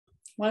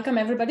Welcome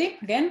everybody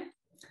again.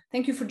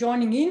 Thank you for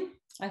joining in.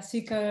 I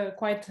see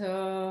quite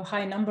a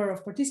high number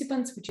of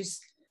participants, which is,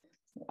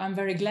 I'm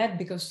very glad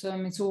because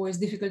it's always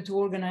difficult to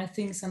organize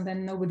things and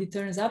then nobody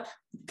turns up.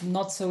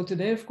 Not so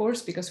today, of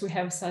course, because we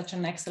have such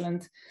an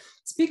excellent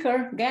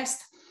speaker,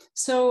 guest.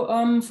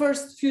 So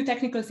first, few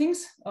technical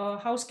things,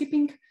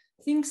 housekeeping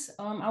things.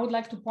 I would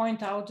like to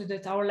point out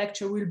that our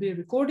lecture will be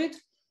recorded.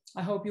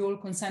 I hope you all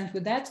consent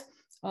with that.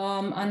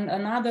 And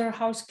another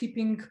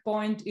housekeeping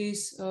point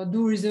is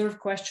do reserve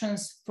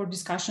questions for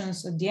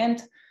discussions at the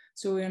end.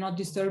 So we're not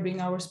disturbing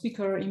our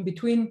speaker in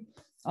between,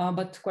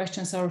 but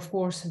questions are of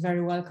course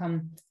very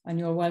welcome and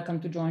you're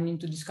welcome to join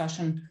into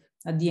discussion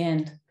at the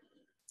end.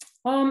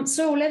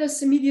 So let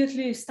us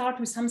immediately start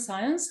with some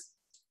science.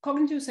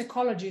 Cognitive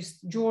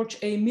psychologist George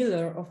A.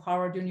 Miller of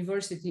Harvard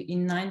University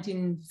in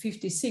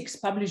 1956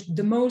 published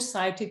the most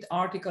cited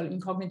article in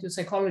cognitive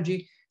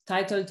psychology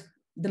titled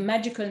 "The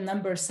Magical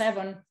Number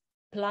 7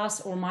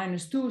 plus or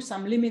minus 2,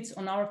 some limits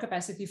on our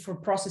capacity for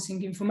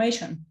processing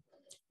information."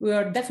 We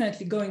are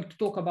definitely going to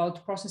talk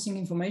about processing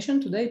information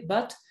today,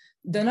 but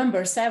the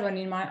number 7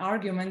 in my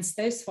argument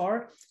stays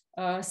for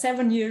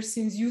 7 years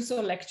since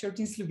Juuso lectured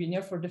in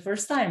Ljubljana for the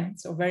first time.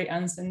 So very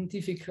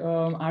unscientific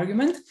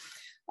argument.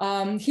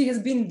 He has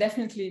been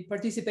definitely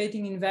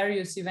participating in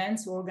various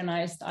events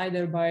organized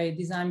either by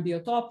Design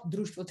Biotop,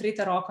 Društvo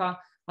Treta Roka,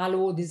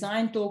 ALO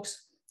Design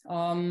Talks,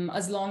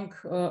 as long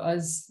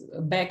as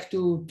back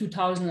to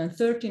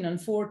 2013 and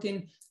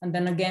 14, and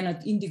then again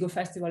at Indigo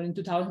Festival in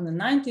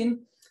 2019.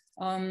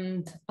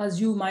 And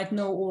as you might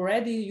know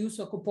already,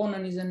 Juuso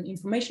Koponen is an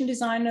information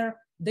designer,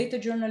 data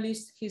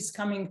journalist. He's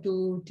coming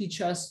to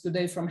teach us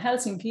today from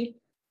Helsinki,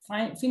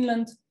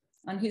 Finland,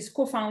 and he's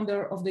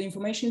co-founder of the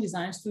information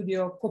design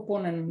studio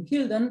Koponen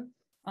Hilden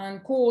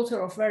and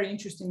co-author of a very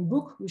interesting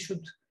book we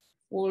should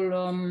all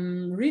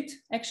read,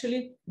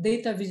 actually,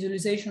 Data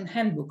Visualization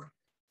Handbook.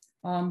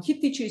 He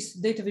teaches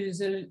data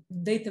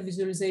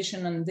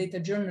visualization and data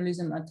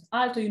journalism at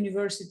Aalto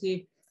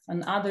University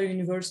and other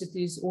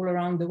universities all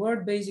around the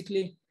world,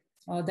 basically,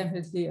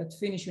 definitely at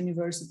Finnish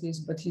universities,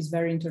 but he's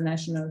very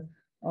international,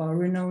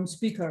 renowned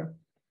speaker.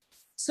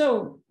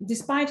 So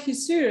despite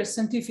his serious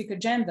scientific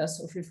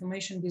agendas of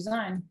information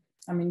design,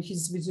 I mean,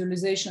 his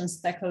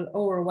visualizations tackle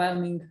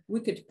overwhelming,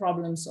 wicked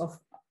problems of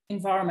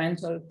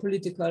environmental,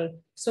 political,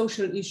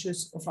 social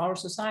issues of our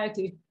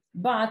society.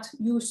 But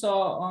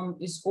Juuso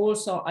is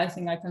also, I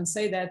think I can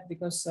say that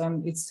because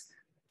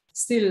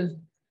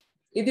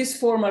it is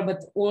formal,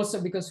 but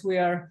also because we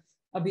are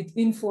a bit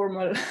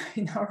informal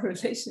in our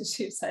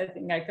relationships. I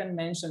think I can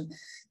mention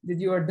that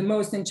you are the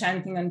most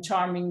enchanting and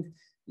charming,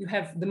 you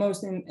have the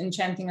most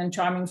enchanting and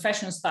charming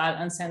fashion style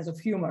and sense of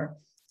humor.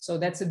 So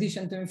that's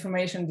addition to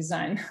information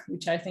design,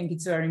 which I think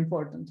is very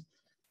important.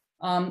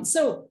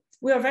 So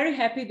we are very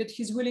happy that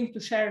he's willing to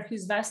share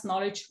his vast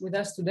knowledge with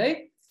us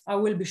today. I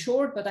will be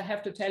short, but I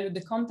have to tell you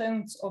the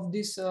contents of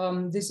this,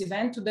 this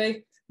event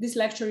today. This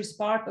lecture is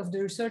part of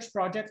the research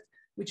project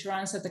which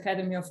runs at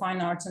Academy of Fine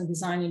Arts and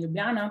Design in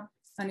Ljubljana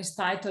and is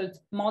titled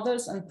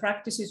Models and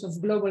Practices of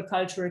Global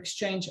Culture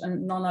Exchange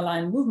and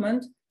Non-Aligned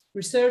Movement,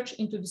 Research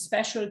into the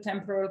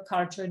Spatio-Temporal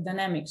Cultural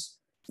Dynamics.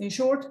 In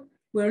short,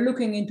 we're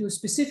looking into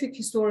specific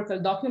historical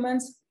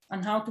documents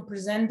and how to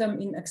present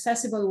them in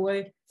accessible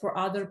way for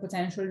other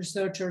potential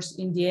researchers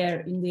in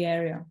the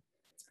area.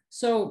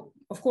 So,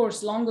 of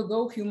course, long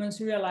ago, humans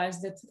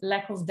realized that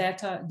lack of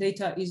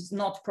data is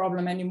not a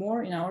problem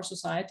anymore in our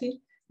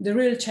society. The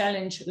real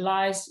challenge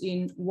lies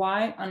in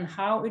why and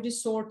how it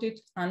is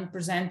sorted and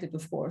presented,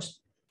 of course.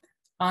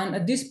 And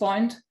at this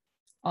point,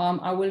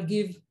 I will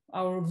give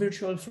our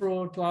virtual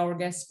floor to our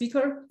guest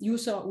speaker.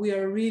 Juuso, we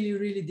are really,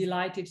 really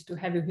delighted to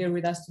have you here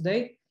with us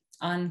today.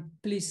 And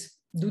please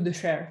do the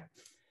share.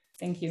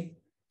 Thank you.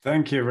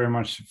 Thank you very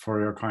much for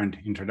your kind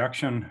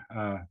introduction.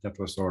 That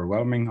was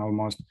overwhelming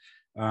almost.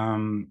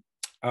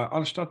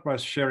 I'll start by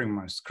sharing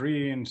my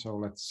screen. So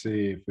let's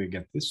see if we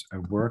get this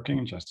working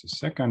in just a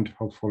second.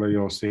 Hopefully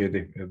you'll see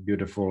the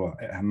beautiful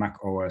Mac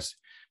OS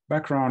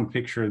background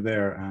picture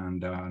there.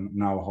 And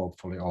now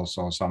hopefully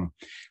also some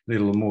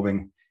little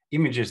moving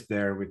images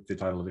there with the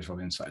title Visual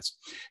Insights.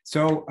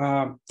 So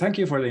thank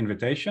you for the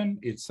invitation.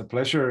 It's a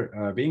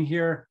pleasure being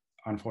here.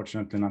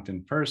 Unfortunately not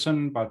in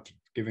person, but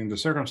given the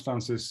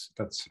circumstances,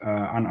 that's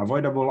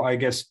unavoidable, I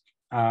guess,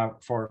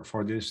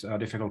 for these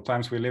difficult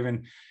times we live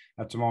in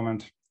at the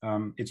moment.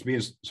 It's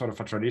been sort of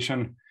a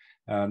tradition,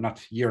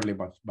 not yearly,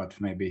 but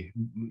maybe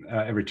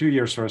every 2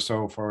 years or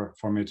so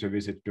for me to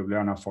visit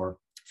Ljubljana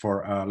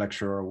for a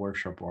lecture or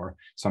workshop or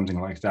something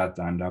like that.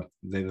 And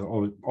they've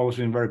always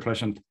been very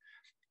pleasant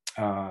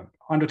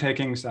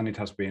undertakings, and it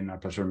has been a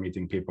pleasure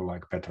meeting people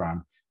like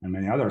Petra and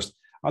many others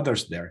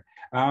there.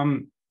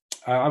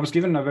 I was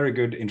given a very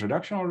good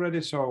introduction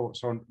already, so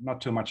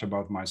not too much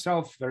about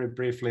myself. Very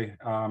briefly,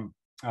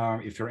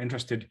 if you're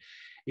interested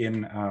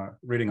in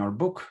reading our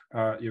book,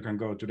 you can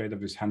go to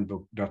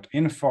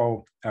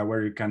dataviz-handbook.info,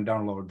 where you can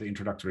download the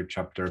introductory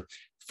chapter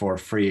for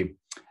free.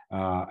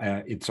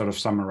 It sort of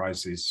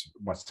summarizes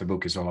what the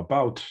book is all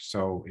about.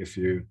 So if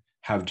you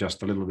have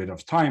just a little bit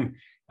of time,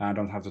 I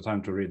don't have the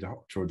time to read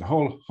through the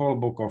whole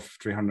book of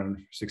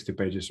 360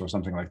 pages or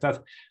something like that,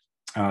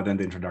 then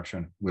the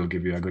introduction will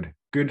give you a good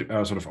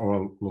sort of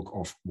overall look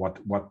of what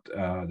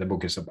the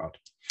book is about.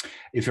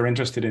 If you're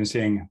interested in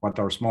seeing what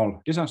our small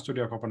design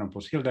studio, Koponen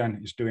plus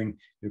Hildén, is doing,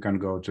 you can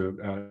go to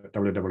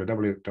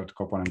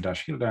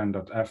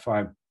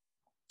www.koponen-hildén.fi,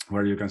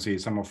 where you can see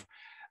some of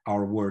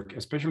our work,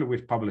 especially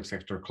with public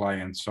sector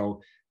clients.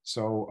 So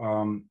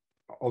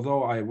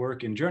although I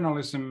work in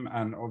journalism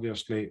and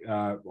obviously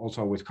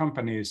also with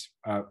companies,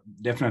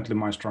 definitely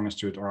my strongest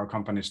suit, or our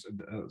company's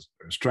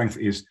strength,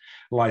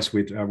 lies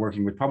with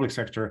working with public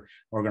sector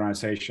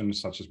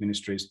organizations such as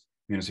ministries,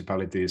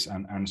 municipalities,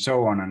 and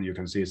so on. And you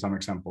can see some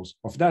examples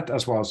of that,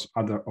 as well as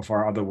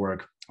our other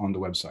work on the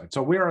website.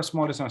 So we are a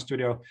small design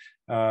studio,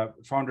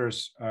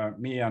 founders,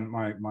 me and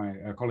my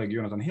colleague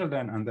Jonathan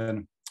Hildén, and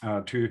then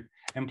 2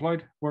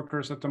 employed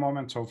workers at the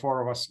moment, so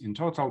 4 of us in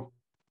total.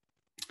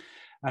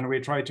 And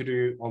we try to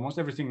do almost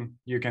everything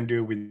you can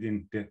do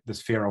within the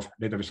sphere of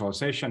data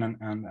visualization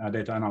and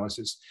data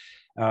analysis.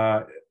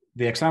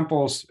 The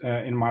examples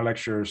in my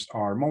lectures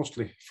are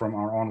mostly from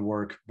our own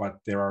work, but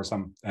there are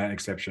some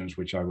exceptions,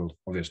 which I will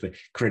obviously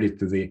credit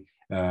to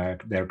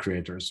their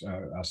creators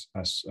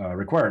as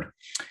required.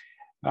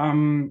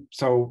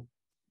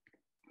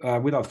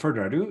 Without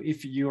further ado,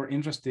 if you're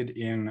interested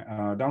in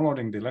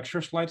downloading the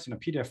lecture slides in a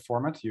PDF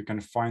format, you can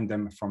find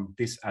them from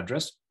this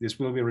address. This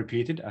will be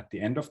repeated at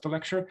the end of the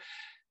lecture.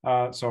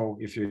 So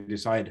if you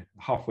decide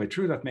halfway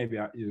through that maybe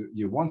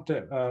you want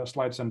the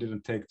slides and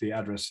didn't take the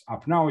address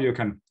up now, you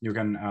can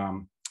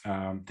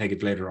take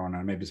it later on,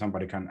 and maybe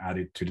somebody can add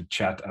it to the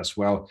chat as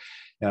well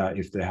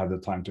if they have the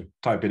time to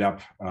type it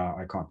up.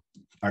 I can't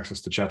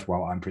access the chat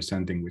while I'm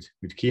presenting with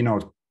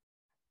Keynote.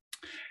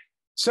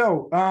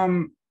 So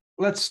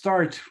let's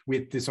start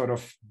with the sort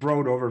of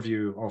broad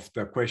overview of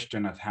the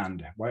question at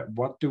hand.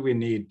 What do we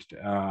need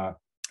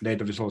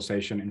data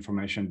visualization,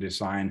 information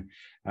design,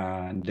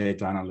 and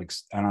data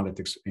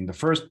analytics in the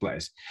first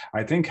place?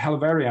 I think Hal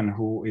Varian,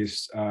 who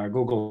is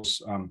Google's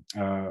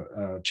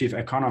chief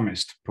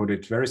economist, put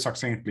it very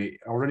succinctly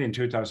already in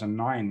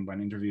 2009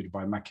 when interviewed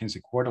by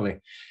McKinsey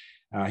Quarterly.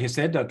 He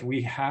said that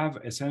we have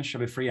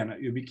essentially free and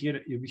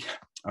ubiquitous,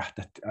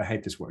 I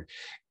hate this word,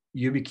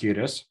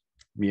 ubiquitous,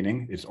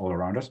 meaning it's all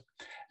around us,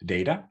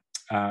 data.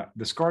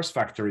 The scarce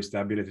factor is the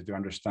ability to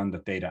understand the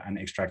data and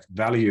extract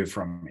value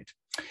from it.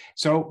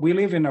 So we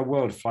live in a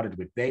world flooded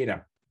with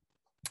data.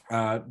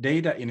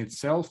 Data in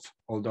itself,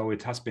 although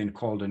it has been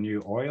called the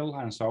new oil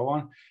and so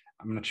on,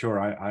 I'm not sure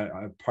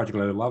I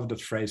particularly love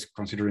that phrase,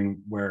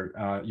 considering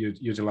where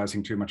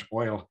utilizing too much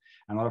oil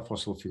and other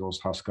fossil fuels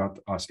has got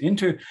us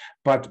into.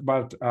 But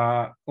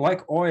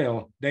like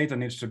oil, data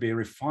needs to be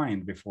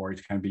refined before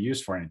it can be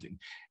used for anything.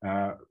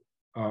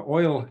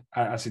 Oil,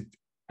 as it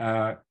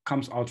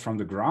comes out from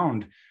the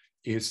ground,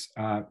 is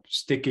a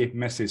sticky,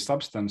 messy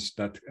substance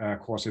that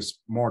causes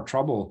more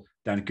trouble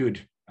than good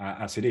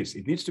as it is.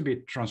 It needs to be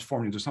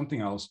transformed into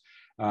something else,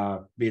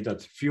 be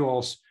that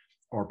fuels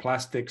or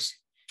plastics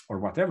or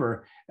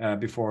whatever,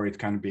 before it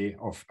can be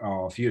of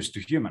use to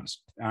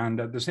humans. And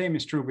the same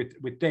is true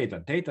with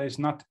data. Data is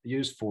not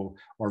useful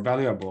or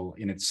valuable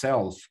in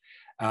itself.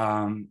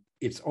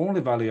 It's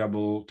only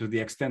valuable to the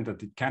extent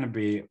that it can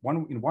be,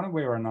 in one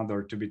way or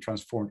another, to be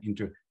transformed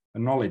into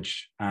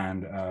knowledge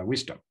and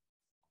wisdom.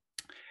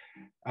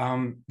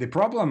 The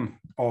problem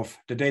of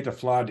the data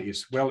flood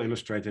is well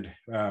illustrated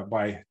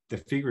by the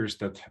figures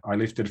that I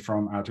lifted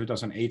from a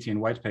 2018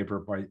 white paper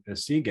by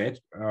Seagate,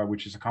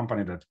 which is a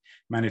company that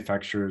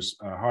manufactures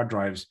hard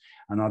drives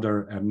and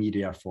other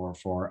media for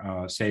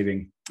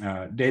saving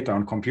data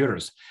on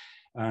computers.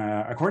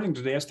 According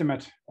to the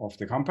estimate of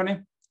the company,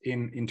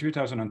 in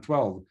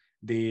 2012,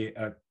 the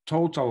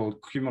total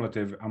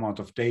cumulative amount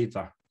of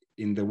data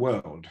in the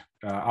world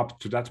up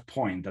to that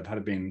point that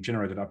had been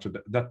generated up to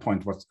that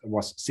point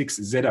was 6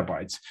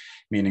 zettabytes,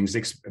 meaning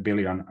 6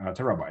 billion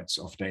terabytes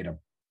of data.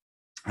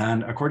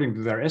 And according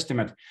to their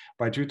estimate,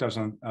 by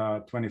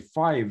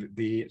 2025,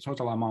 the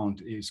total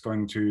amount is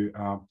going to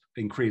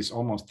increase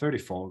almost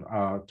 30-fold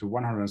to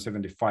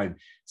 175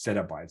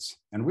 zettabytes.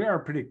 And we are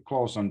pretty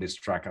close on this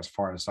track, as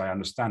far as I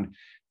understand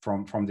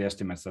from the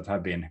estimates that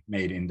have been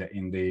made in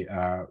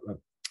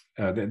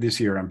this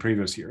year and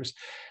previous years.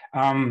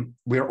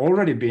 We're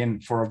already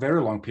been for a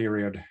very long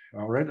period,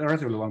 a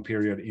relatively long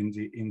period,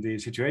 in the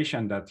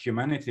situation that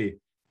humanity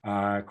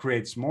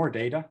creates more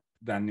data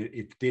than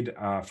it did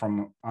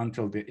from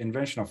until the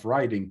invention of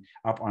writing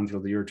up until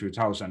the year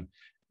 2000.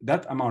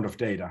 That amount of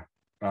data,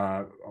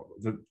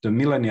 the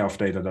millennia of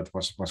data that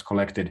was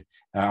collected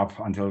up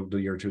until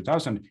the year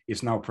 2000,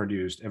 is now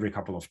produced every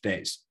couple of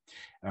days.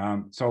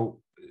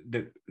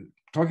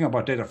 Talking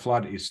about data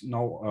flood is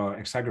no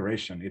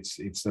exaggeration.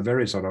 It's a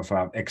very sort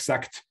of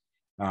exact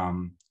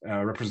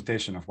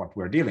representation of what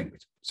we're dealing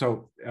with.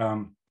 So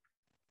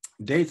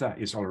data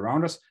is all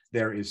around us.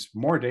 There is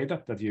more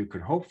data that you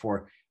could hope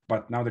for,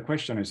 but now the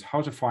question is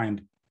how to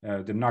find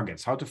the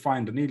nuggets, how to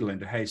find the needle in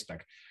the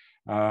haystack.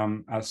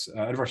 As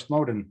Edward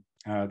Snowden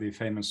the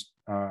famous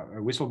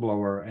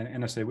whistleblower,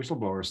 NSA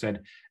whistleblower,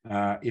 said,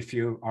 if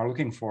you are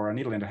looking for a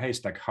needle in a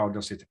haystack, how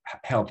does it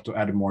help to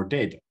add more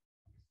data?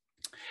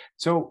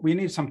 So we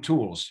need some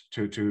tools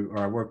to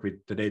work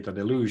with the data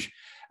deluge.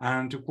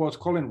 And to quote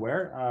Colin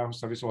Ware,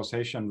 who's a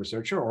visualization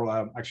researcher,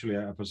 or actually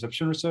a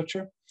perception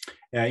researcher,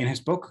 in his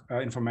book,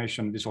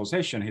 Information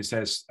Visualization, he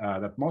says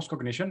that most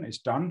cognition is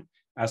done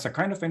as a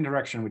kind of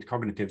interaction with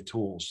cognitive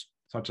tools,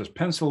 such as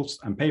pencils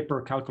and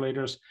paper,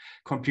 calculators,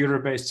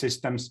 computer-based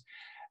systems.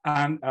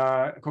 And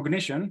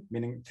cognition,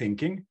 meaning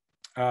thinking,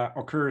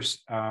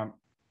 occurs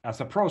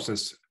as a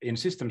process in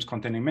systems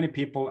containing many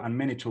people and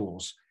many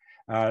tools.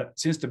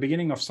 Since the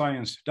beginning of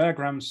science,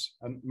 diagrams,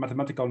 and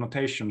mathematical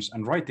notations,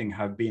 and writing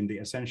have been the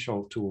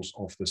essential tools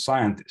of the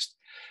scientist.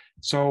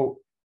 So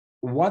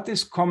what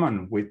is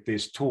common with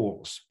these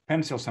tools?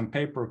 Pencils and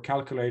paper,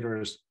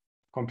 calculators,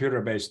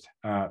 computer-based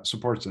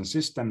supports and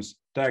systems,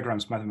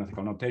 diagrams,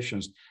 mathematical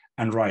notations,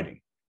 and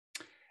writing.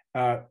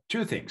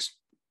 Two things.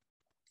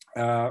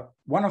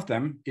 One of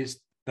them is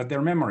that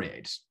they're memory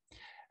aids.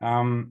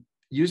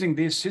 Using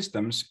these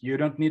systems, you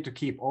don't need to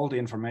keep all the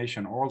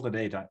information, all the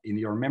data in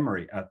your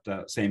memory at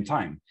the same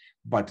time,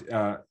 but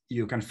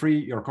you can free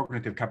your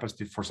cognitive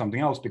capacity for something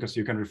else because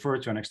you can refer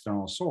to an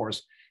external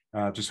source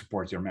to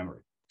support your memory.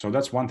 So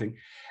that's one thing.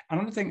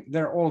 Another thing,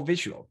 they're all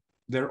visual.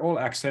 They're all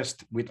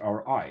accessed with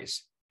our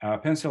eyes.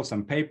 Pencils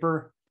and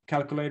paper,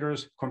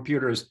 calculators,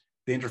 computers,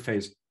 the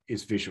interface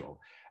is visual.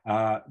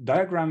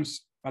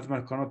 Diagrams,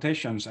 mathematical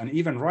notations, and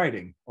even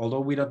writing,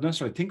 although we don't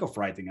necessarily think of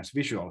writing as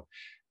visual,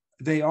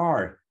 they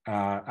are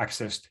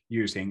accessed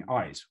using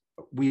eyes.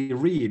 We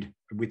read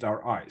with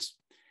our eyes.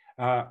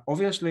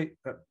 Obviously,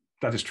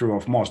 that is true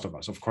of most of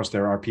us. Of course,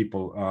 there are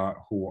people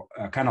who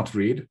cannot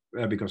read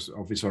because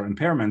of visual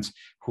impairments,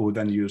 who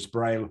then use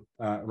braille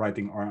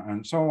writing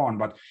and so on.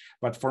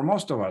 But for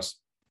most of us,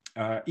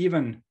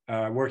 even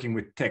working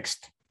with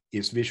text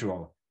is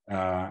visual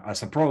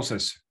as a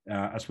process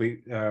as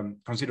we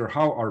consider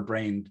how our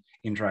brain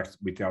interacts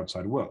with the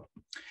outside world.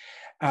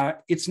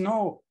 It's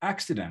no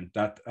accident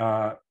that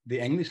the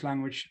English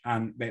language,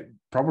 and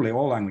probably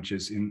all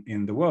languages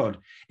in the world,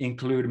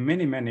 include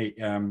many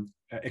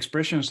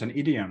expressions and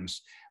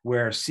idioms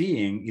where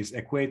seeing is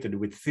equated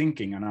with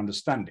thinking and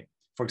understanding.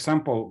 For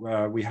example,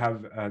 we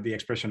have the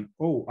expression,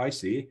 "Oh, I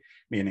see,"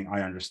 meaning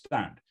I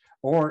understand,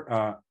 or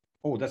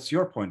 "Oh, that's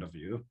your point of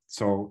view,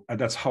 so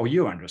that's how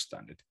you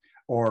understand it,"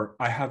 or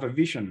 "I have a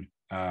vision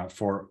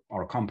for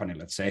our company,"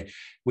 let's say,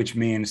 which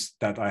means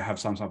that I have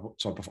some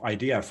sort of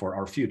idea for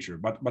our future.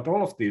 But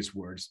all of these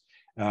words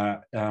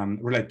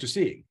relate to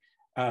seeing.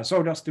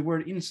 So does the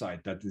word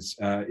insight that is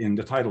in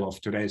the title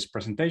of today's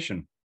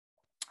presentation.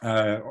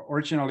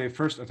 Originally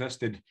first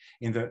attested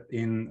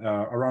in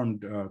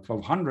around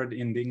 1200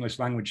 in the English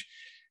language.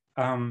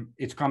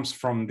 It comes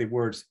from the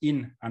words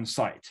in and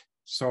sight.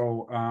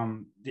 So,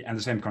 and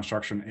the same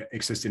construction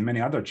exists in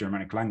many other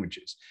Germanic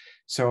languages.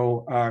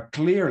 So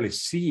clearly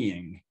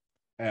seeing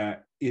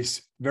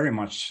is very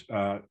much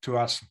to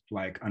us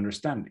like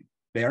understanding.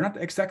 They are not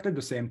exactly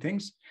the same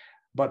things,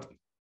 but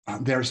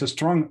there's a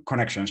strong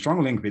connection,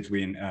 strong link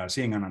between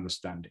seeing and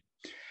understanding.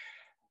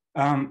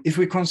 If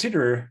we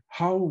consider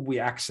how we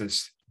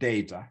access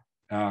data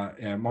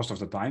most of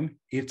the time,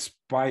 it's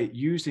by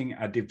using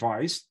a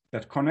device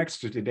that connects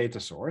to the data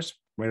source,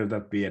 whether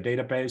that be a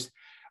database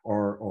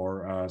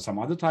or some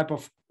other type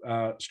of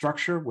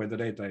structure where the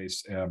data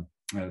is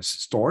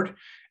stored.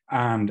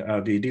 And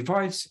the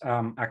device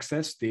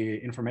access the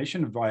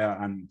information via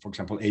for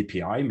example,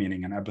 API,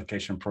 meaning an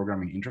application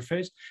programming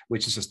interface,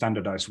 which is a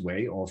standardized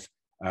way of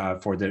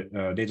for the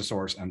data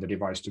source and the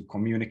device to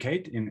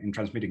communicate in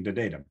transmitting the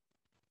data.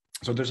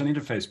 So there's an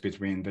interface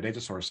between the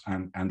data source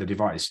and the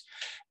device,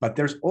 but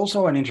there's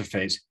also an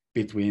interface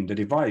between the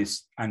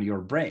device and your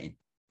brain.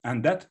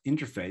 And that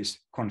interface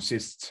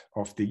consists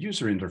of the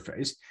user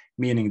interface,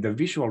 meaning the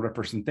visual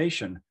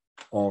representation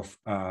of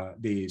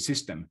the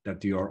system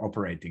that you're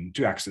operating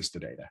to access the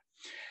data.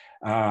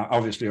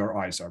 Obviously, your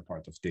eyes are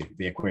part of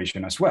the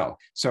equation as well.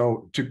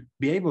 So to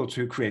be able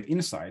to create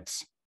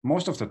insights,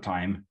 most of the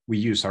time we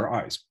use our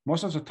eyes.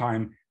 Most of the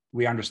time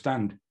we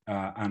understand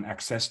and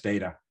access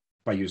data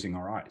by using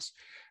our eyes.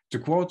 To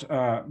quote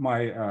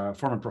my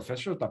former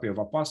professor, Tapio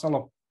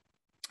Vapaasalo,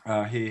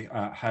 he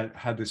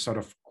had this sort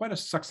of quite a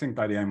succinct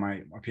idea, in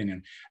my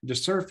opinion. The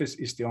surface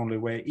is the only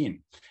way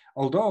in.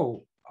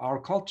 Although our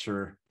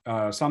culture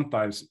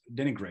sometimes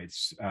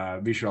denigrates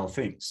visual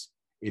things,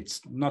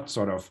 it's not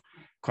sort of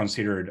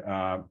considered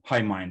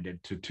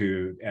high-minded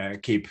to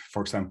keep,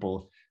 for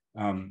example,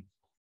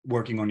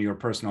 working on your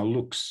personal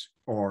looks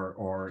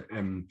or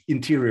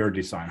interior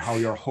design, how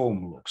your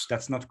home looks.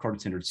 That's not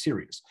considered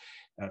serious.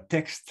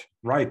 Text,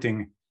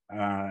 writing,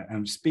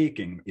 and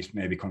speaking is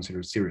maybe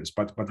considered serious,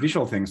 but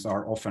visual things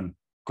are often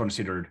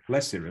considered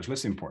less serious,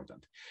 less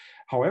important.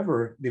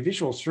 However, the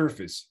visual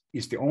surface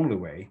is the only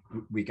way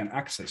we can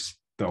access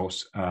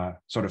those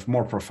sort of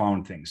more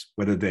profound things,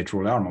 whether they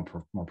truly are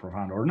more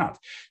profound or not.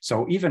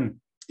 So even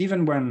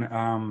when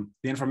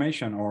the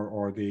information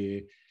or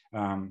the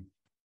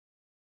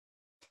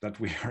that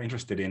we are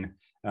interested in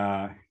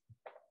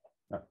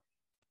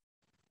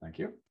Thank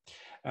you.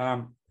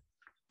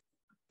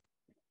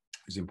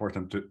 It's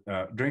important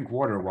to drink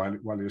water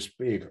while you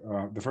speak.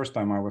 The first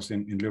time I was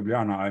in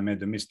Ljubljana, I made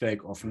the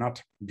mistake of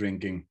not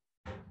drinking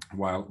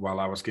while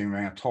I was giving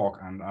a talk,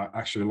 and I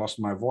actually lost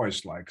my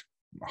voice like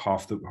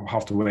half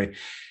the way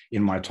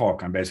in my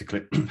talk, and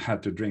basically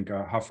had to drink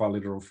half a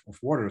liter of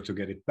water to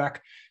get it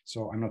back.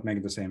 So I'm not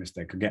making the same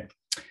mistake again.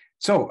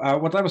 So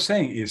what I was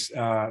saying is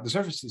the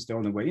surface is the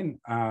only way in,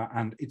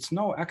 and it's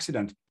no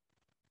accident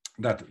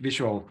that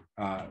visual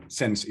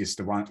sense is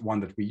the one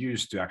that we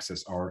use to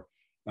access our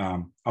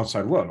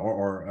outside world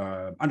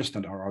or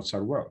understand our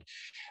outside world.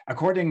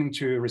 According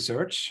to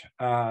research,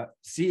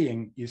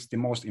 seeing is the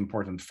most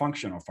important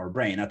function of our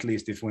brain, at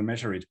least if we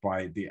measure it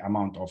by the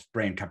amount of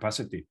brain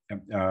capacity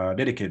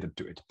dedicated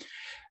to it.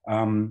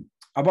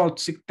 About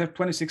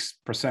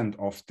 26%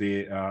 of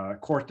the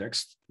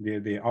cortex,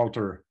 the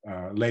outer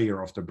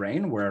layer of the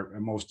brain, where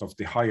most of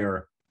the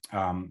higher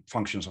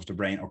functions of the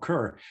brain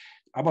occur,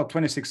 about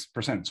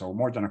 26%, so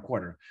more than a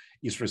quarter,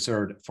 is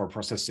reserved for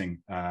processing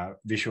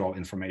visual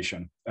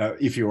information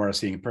if you are a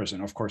seeing person.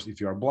 Of course, if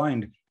you are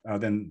blind,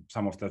 then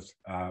some of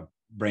that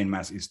brain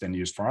mass is then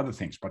used for other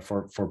things. But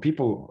for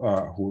people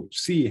who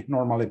see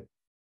normally,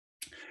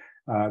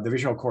 the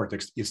visual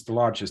cortex is the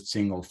largest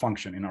single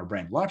function in our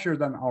brain, larger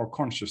than our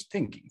conscious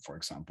thinking, for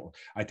example.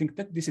 I think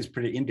that this is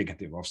pretty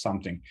indicative of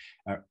something.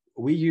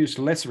 We use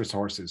less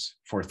resources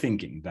for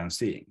thinking than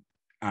seeing.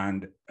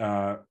 And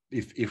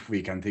if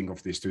we can think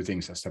of these two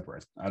things as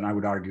separate, and I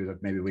would argue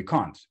that maybe we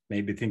can't,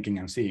 maybe thinking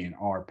and seeing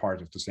are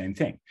part of the same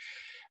thing.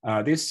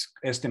 This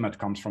estimate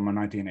comes from a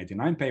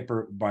 1989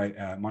 paper by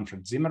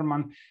Manfred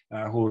Zimmermann,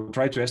 who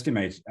tried to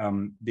estimate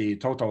the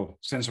total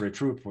sensory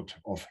throughput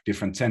of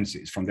different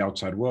senses from the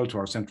outside world to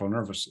our central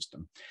nervous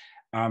system.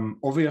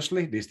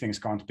 Obviously, these things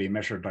can't be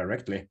measured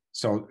directly,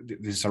 so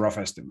this is a rough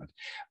estimate.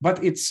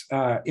 But it's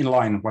in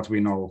line what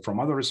we know from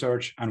other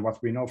research and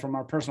what we know from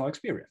our personal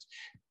experience.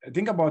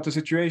 Think about a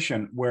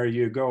situation where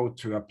you go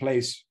to a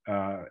place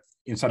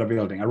inside a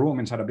building, a room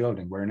inside a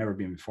building where you've never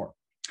been before.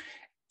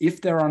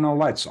 If there are no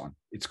lights on,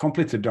 it's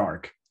completely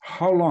dark.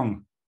 How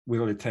long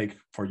will it take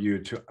for you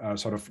to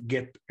sort of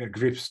get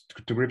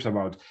grips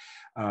about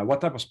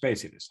what type of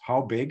space it is?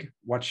 How big?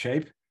 What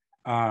shape?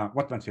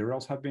 What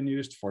materials have been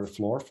used for the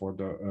floor, for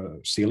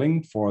the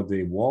ceiling, for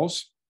the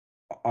walls?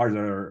 Are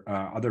there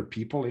other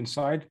people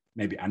inside?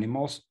 Maybe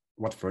animals?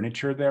 What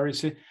furniture there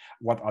is?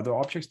 What other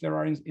objects there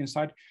are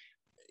inside?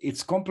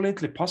 It's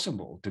completely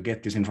possible to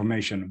get this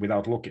information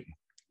without looking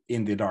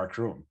in the dark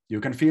room.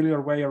 You can feel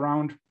your way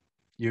around.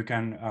 You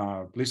can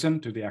listen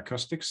to the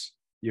acoustics.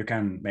 You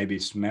can maybe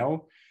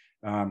smell.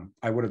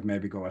 I wouldn't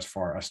maybe go as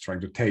far as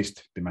trying to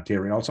taste the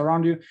materials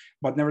around you,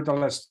 but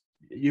nevertheless,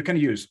 you can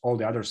use all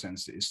the other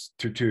senses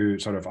to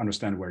sort of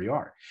understand where you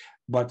are.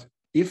 But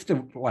if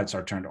the lights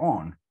are turned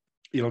on,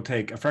 it'll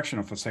take a fraction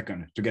of a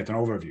second to get an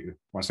overview,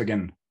 once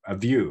again, a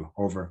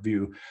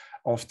overview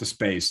of the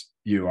space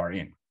you are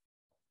in.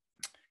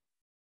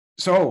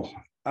 So,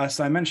 as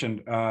I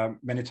mentioned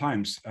many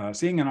times,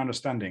 seeing and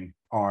understanding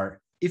are,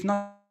 if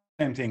not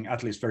the same thing,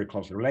 at least very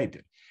closely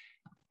related.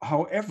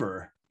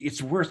 However,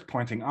 it's worth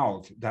pointing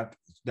out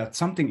that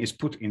something is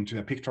put into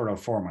a pictorial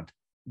format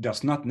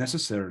does not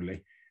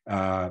necessarily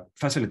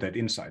facilitate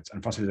insights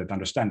and facilitate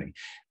understanding.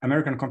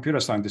 American computer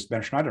scientist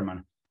Ben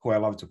Schneiderman, who I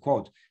love to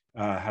quote,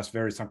 has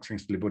very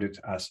succinctly put it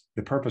as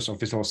the purpose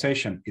of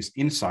visualization is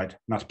insight,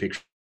 not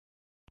picture.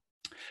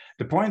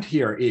 The point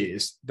here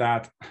is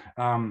that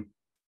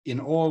in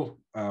all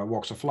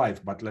walks of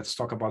life, but let's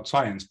talk about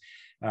science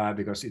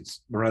because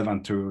it's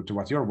relevant to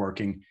what you're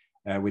working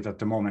with at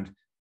the moment.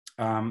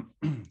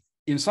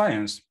 In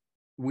science,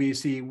 we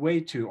see way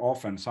too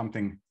often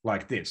something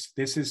like this.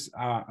 This is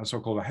a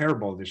so-called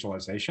hairball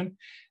visualization,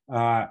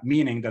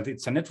 meaning that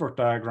it's a network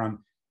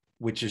diagram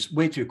which is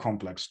way too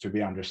complex to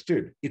be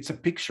understood. It's a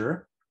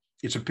picture.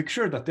 It's a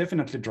picture that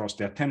definitely draws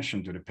the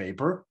attention to the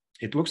paper.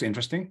 It looks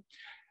interesting.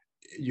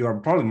 You are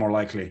probably more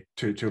likely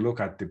to look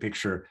at the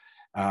picture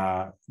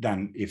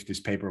than if this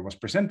paper was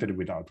presented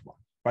without one.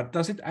 But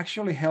does it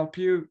actually help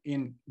you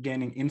in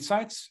gaining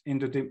insights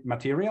into the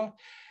material?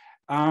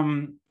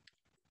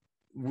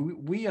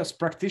 We as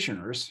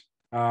practitioners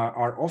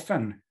are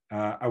often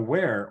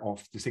aware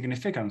of the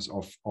significance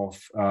of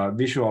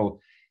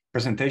visual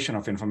presentation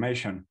of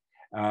information,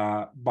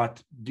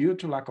 but due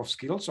to lack of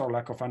skills or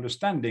lack of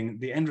understanding,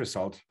 the end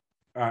result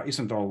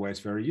isn't always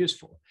very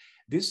useful.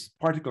 This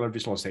particular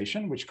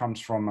visualization, which comes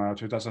from a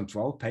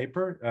 2012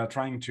 paper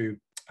trying to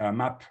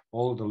map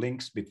all the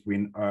links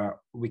between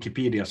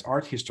Wikipedia's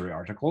art history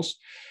articles,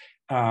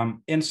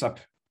 ends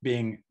up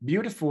being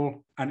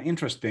beautiful and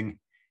interesting,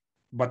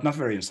 but not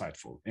very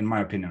insightful, in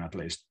my opinion, at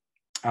least.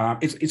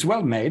 It's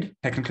well made,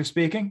 technically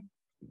speaking.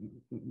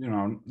 You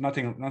know,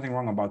 nothing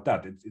wrong about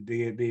that.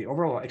 The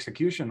overall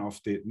execution of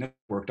the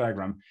network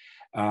diagram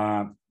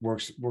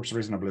works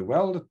reasonably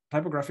well. The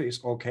typography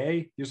is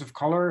okay. Use of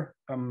color,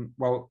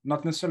 well,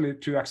 not necessarily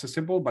too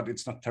accessible, but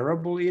it's not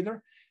terrible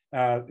either.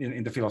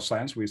 In the field of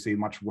science, we see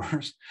much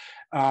worse.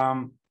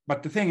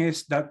 But the thing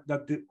is that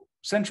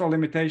central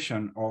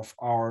limitation of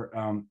our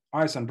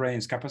eyes and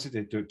brain's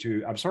capacity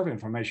to absorb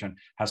information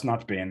has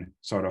not been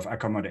sort of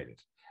accommodated.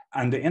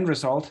 And the end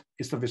result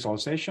is the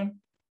visualization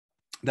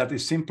that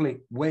is simply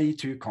way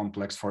too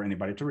complex for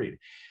anybody to read.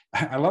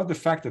 I love the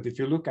fact that if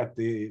you look at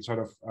the sort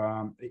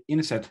of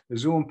inset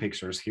zoom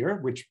pictures here,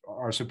 which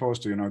are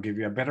supposed to give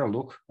you a better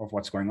look of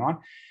what's going on,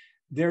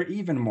 they're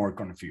even more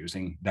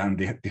confusing than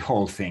the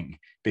whole thing,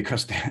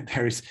 because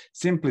there is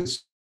simply so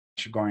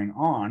much going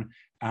on.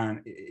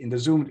 And in the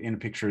zoomed in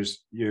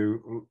pictures,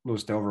 you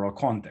lose the overall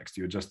context.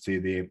 You just see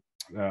the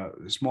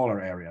smaller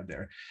area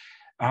there.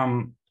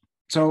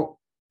 So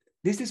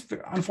this is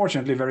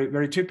unfortunately very,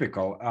 very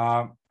typical.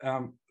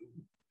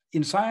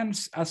 In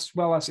science, as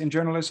well as in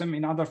journalism,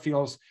 in other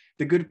fields,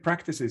 the good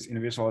practices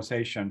in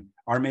visualization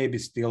are maybe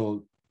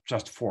still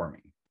just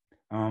forming.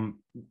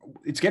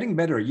 It's getting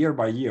better year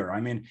by year.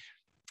 I mean,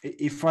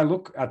 if I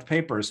look at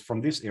papers from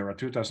this era,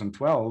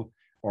 2012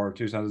 or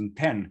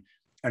 2010,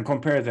 and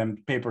compare them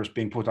papers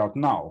being put out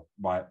now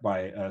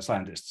by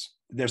scientists,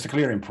 there's a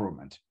clear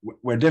improvement.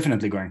 We're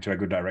definitely going to a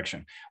good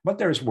direction, but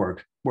there is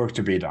work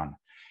to be done.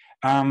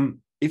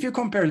 If you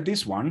compare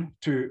this one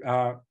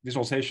to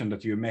visualization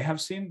that you may have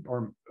seen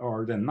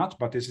or then not,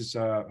 but this is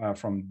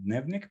from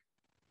Dnevnik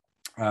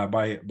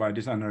by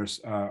designers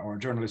or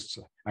journalists,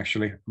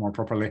 actually more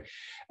properly,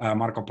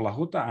 Marko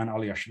Plahuta and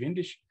Alja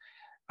Švindiš.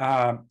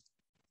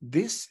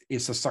 This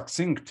is a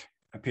succinct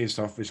piece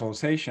of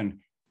visualization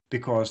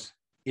because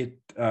it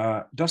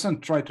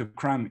doesn't try to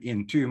cram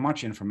in too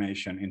much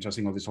information into a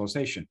single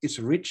visualization. It's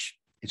rich.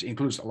 It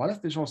includes a lot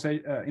of visual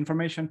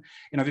information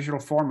in a visual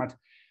format,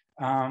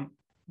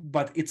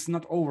 but it's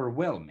not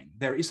overwhelming.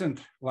 There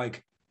isn't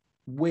like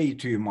way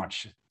too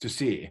much to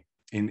see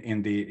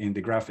in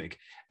the graphic.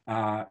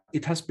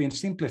 It has been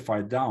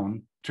simplified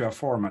down to a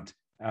format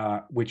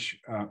which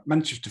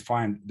manages to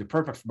find the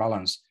perfect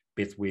balance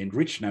between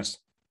richness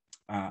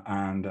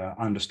and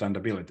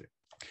understandability.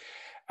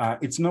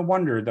 It's no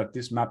wonder that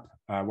this map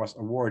was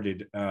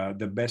awarded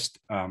the best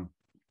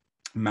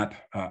map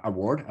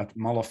award at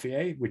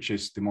Malofie, which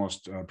is the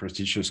most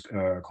prestigious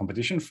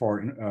competition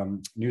for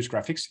news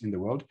graphics in the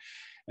world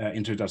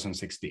in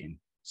 2016.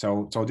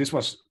 So this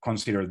was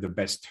considered the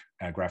best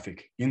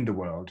graphic in the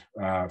world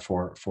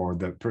for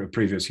the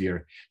previous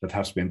year that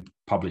has been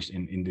published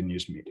in the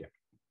news media.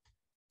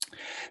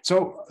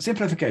 So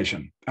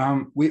simplification.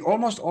 We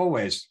almost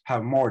always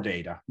have more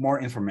data, more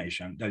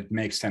information that it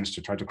makes sense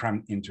to try to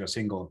cram into a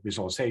single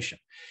visualization.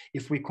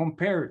 If we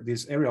compare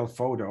this aerial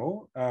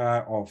photo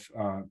of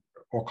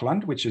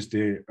Auckland, which is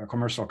the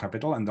commercial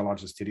capital and the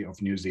largest city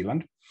of New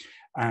Zealand,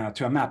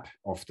 to a map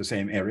of the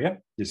same area,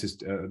 this is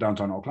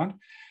downtown Auckland,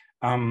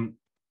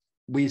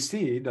 we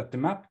see that the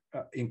map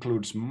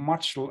includes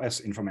much less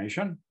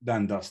information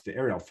than does the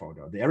aerial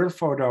photo. The aerial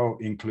photo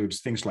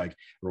includes things like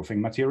roofing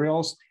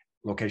materials,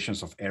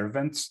 locations of air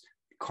vents,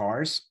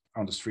 cars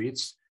on the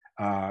streets,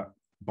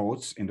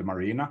 boats in the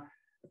marina,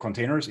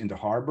 containers in the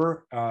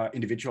harbor,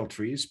 individual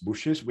trees,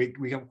 bushes. We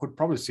could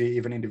probably see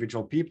even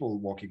individual people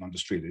walking on the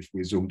street if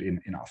we zoomed in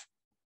enough.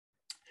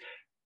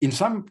 In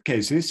some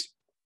cases,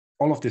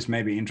 all of this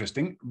may be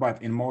interesting,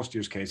 but in most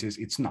use cases,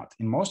 it's not.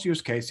 In most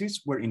use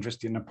cases, we're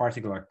interested in a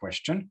particular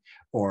question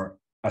or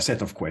a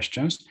set of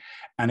questions,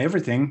 and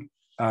everything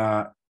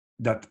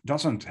that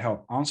doesn't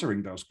help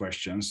answering those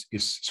questions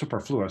is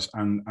superfluous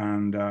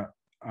and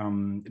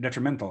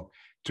detrimental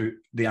to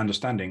the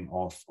understanding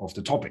of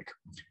the topic.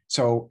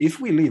 So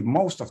if we leave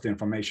most of the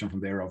information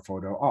from the aerial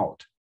photo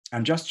out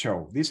and just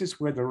show this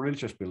is where the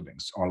religious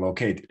buildings are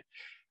located,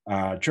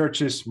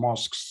 churches,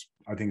 mosques,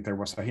 I think there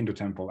was a Hindu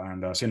temple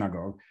and a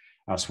synagogue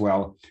as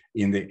well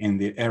in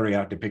the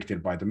area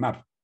depicted by the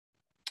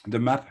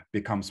map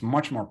becomes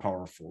much more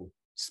powerful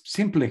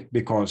simply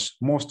because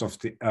most of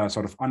the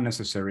sort of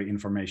unnecessary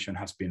information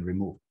has been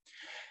removed.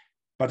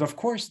 But of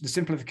course, the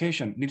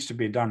simplification needs to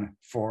be done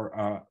for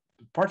a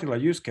particular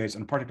use case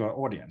and particular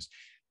audience.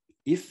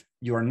 If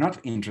you're not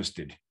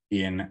interested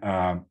in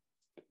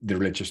the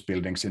religious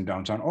buildings in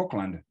downtown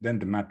Auckland, then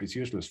the map is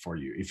useless for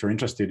you. If you're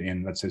interested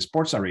in, let's say,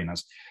 sports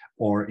arenas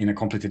or in a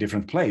completely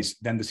different place,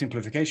 then the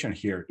simplification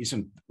here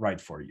isn't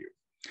right for you.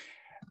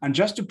 And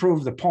just to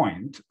prove the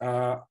point,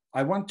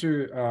 I want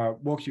to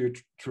walk you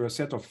through a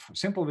set of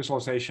simple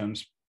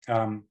visualizations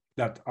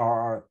that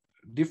are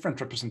different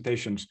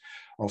representations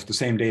of the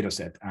same data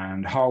set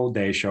and how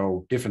they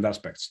show different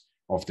aspects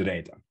of the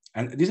data.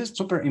 And this is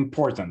super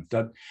important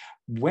that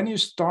when you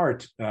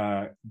start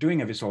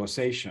doing a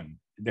visualization,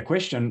 the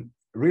question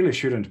really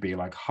shouldn't be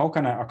like, how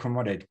can I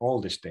accommodate all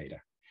this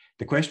data?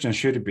 The question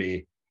should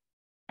be,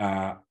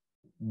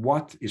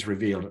 what is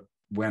revealed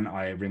when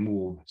I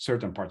remove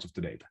certain parts of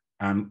the data?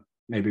 And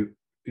maybe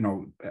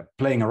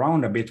playing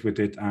around a bit with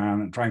it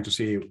and trying to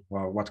see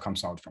what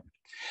comes out from it.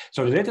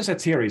 So the data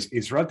set here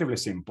is relatively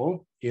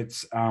simple.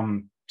 It's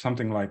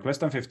something like less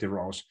than 50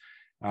 rows,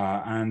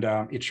 and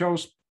it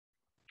shows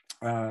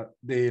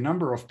the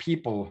number of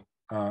people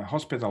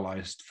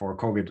hospitalized for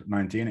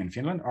COVID-19 in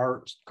Finland.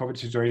 Our COVID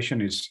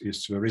situation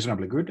is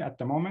reasonably good at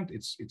the moment.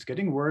 It's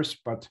getting worse,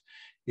 but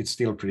it's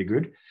still pretty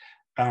good.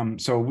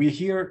 So we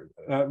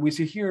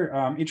see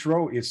here each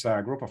row is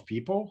a group of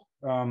people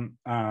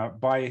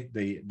by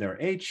their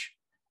age,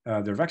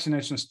 their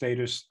vaccination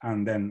status,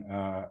 and then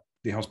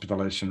the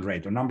hospitalization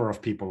rate, or number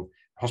of people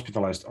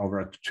hospitalized over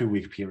a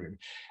 2-week period.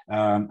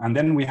 And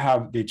then we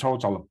have the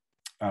total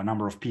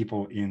number of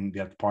people in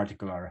that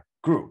particular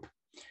group.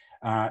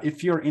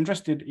 If you're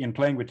interested in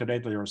playing with the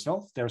data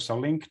yourself, there's a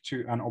link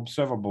to an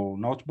observable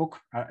notebook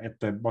at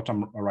the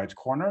bottom right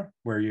corner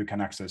where you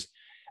can access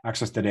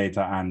the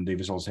data and the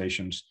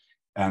visualizations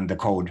and the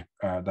code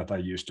that I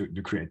used to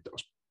create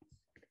those.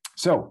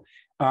 So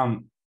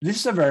this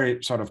is a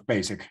very sort of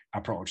basic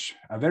approach,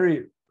 a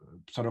very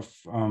sort of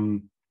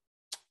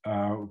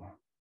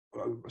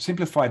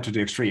simplified to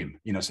the extreme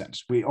in a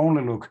sense. We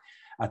only look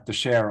at the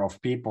share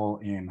of people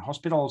in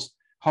hospitals,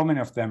 how many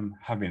of them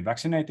have been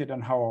vaccinated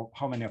and how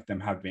many of them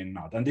have been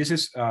not. And this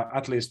is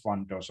at least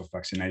 1 dose of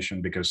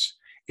vaccination, because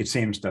it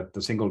seems that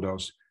the single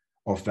dose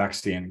of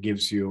vaccine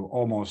gives you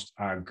almost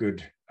as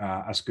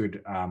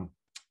good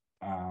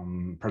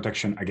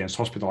protection against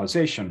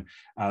hospitalization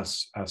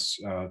as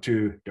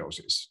 2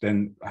 doses.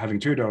 Then having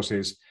 2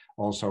 doses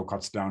also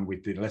cuts down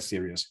with the less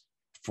serious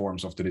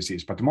forms of the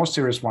disease. But the most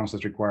serious ones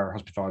that require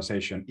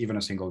hospitalization, even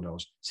a single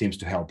dose, seems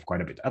to help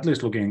quite a bit. At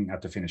least looking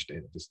at the Finnish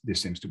data,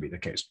 this seems to be the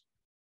case.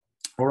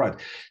 All right,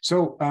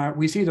 so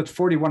we see that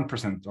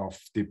 41% of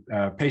the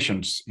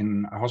patients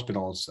in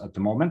hospitals at the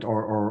moment,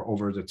 or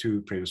over the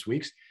 2 previous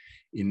weeks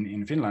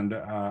in Finland,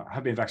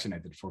 have been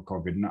vaccinated for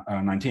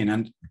COVID-19.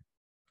 And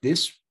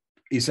this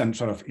is a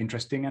sort of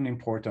interesting and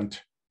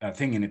important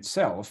thing in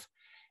itself.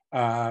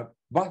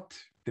 But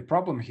the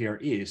problem here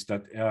is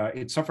that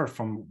it suffers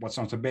from what's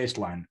known as a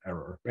baseline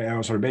error,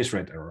 base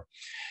rate error.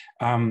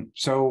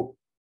 So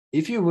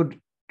if you would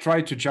try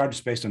to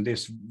judge based on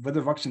this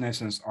whether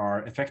vaccinations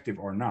are effective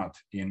or not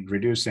in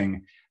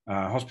reducing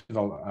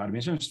hospital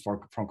admissions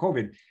from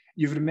COVID,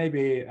 you would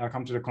maybe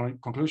come to the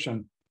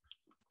conclusion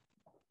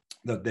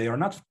that they are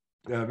not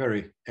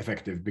very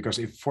effective, because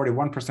if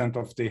 41%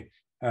 of the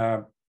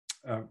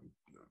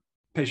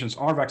patients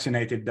are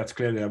vaccinated, that's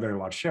clearly a very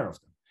large share of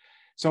them.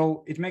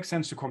 So it makes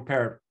sense to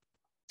compare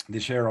the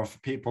share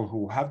of people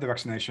who have the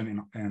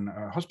vaccination in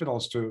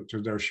hospitals to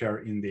their share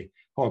in the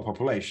whole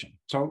population.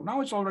 So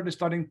now it's already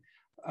starting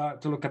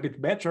to look a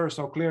bit better.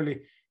 So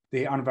clearly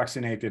the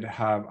unvaccinated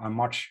have a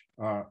much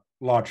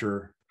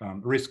larger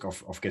risk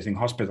of getting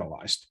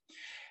hospitalized.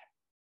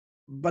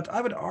 But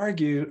I would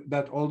argue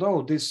that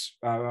although this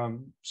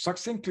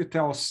succinctly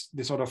tells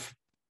the sort of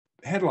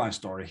headline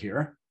story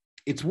here,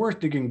 it's worth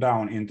digging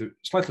down into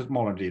slightly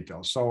smaller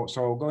details.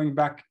 So going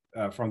back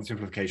from the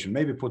simplification,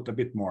 maybe put a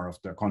bit more of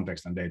the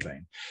context and data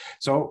in.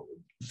 So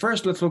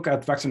first, let's look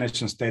at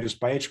vaccination status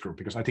by age group,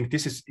 because I think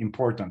this is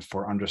important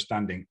for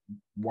understanding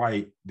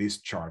why this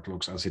chart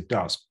looks as it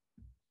does.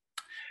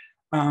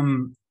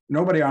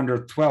 Nobody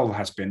under 12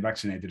 has been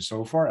vaccinated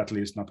so far, at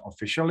least not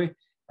officially.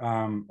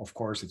 Of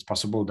course, it's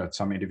possible that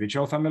some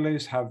individual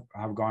families have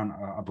gone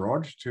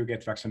abroad to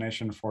get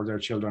vaccination for their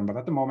children, but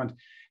at the moment,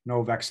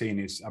 no vaccine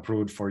is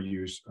approved for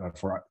use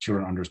for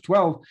children under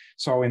 12.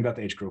 So in that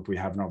age group, we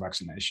have no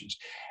vaccinations.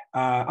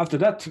 After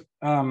that,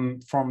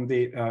 from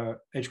the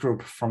age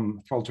group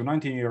from 12 to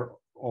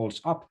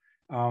 19-year-olds up,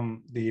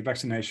 the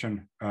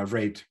vaccination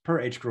rate per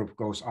age group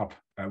goes up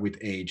with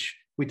age,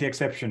 with the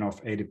exception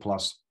of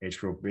 80+ age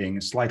group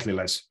being slightly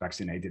less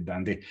vaccinated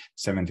than the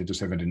 70 to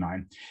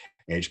 79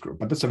 age group,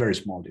 but that's a very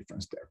small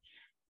difference there.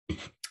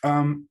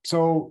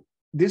 So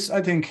this,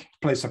 I think,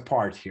 plays a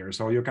part here.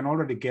 So you can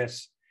already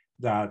guess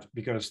that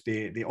because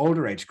the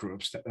older age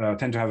groups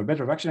tend to have a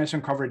better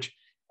vaccination coverage,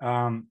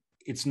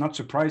 it's not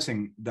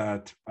surprising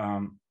that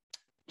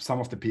some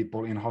of the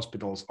people in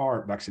hospitals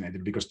are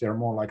vaccinated because they're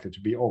more likely to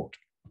be old.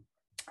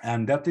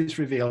 And that is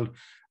revealed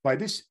by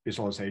this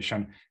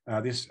visualization,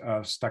 this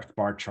stacked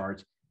bar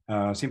chart,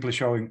 simply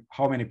showing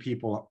how many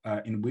people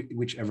in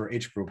whichever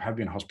age group have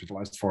been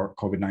hospitalized for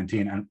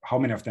COVID-19 and how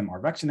many of them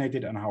are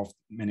vaccinated and how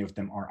many of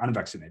them are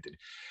unvaccinated.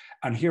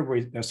 And here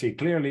we see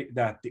clearly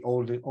that the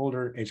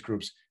older age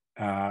groups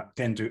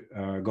tend to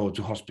go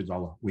to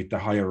hospital with the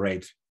higher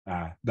rate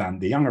than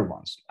the younger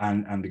ones.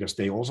 And because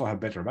they also have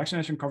better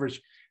vaccination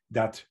coverage,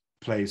 that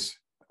plays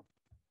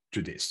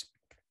to this.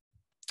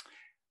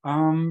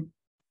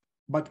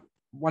 But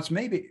what's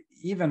maybe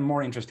even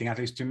more interesting, at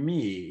least to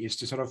me, is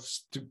to sort of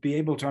to be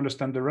able to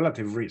understand the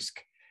relative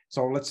risk.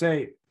 So let's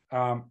say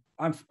I'm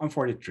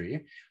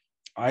 43.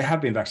 I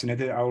have been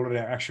vaccinated. I already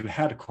actually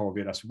had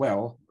COVID as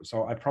well.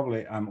 So I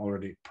probably am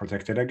already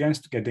protected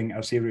against getting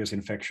a serious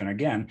infection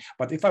again.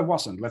 But if I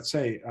wasn't, let's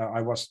say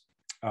I was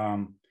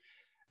hadn't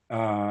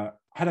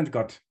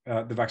got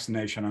the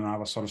vaccination and I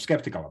was sort of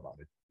skeptical about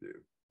it.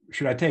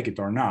 Should I take it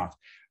or not?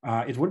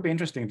 It would be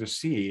interesting to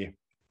see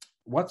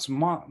what's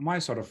my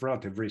sort of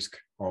relative risk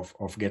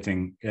of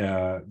getting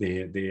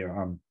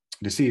the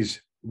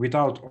disease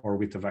without or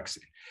with the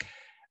vaccine.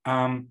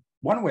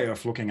 One way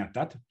of looking at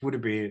that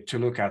would be to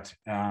look at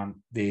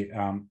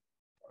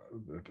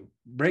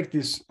break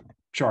this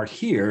chart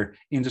here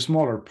into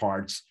smaller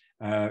parts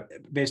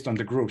based on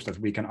the groups that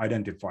we can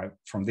identify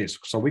from this.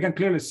 So we can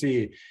clearly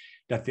see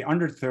that the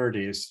under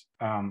 30s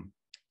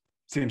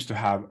seems to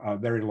have a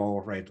very low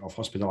rate of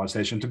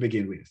hospitalization to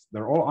begin with.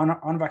 They're all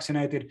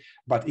unvaccinated,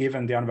 but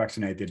even the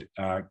unvaccinated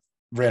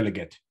rarely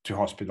get to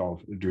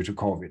hospital due to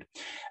COVID.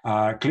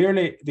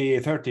 Clearly, the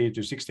 30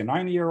 to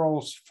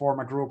 69-year-olds form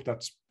a group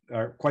that's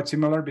quite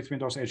similar between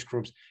those age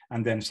groups,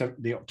 and then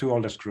the two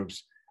oldest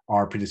groups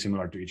are pretty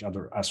similar to each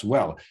other as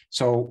well.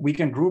 So we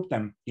can group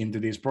them into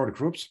these broad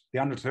groups: the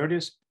under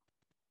 30s,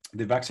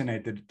 the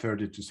vaccinated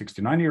 30 to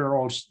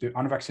 69-year-olds, the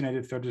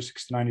unvaccinated 30 to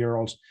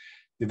 69-year-olds,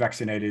 the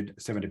vaccinated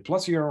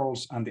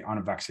 70-plus-year-olds, and the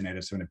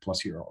unvaccinated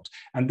 70-plus-year-olds,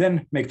 and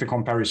then make the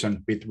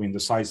comparison between the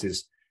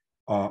sizes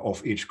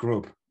of each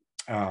group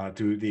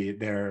to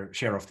their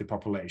share of the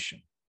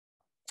population.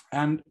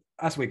 And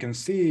as we can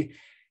see,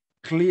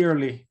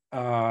 clearly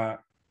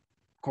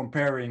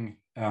comparing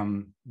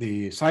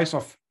the size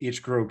of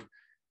each group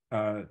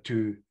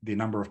to the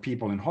number of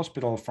people in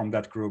hospital from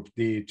that group,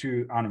 the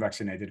two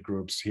unvaccinated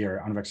groups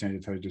here,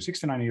 unvaccinated 30 to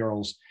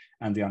 69-year-olds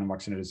and the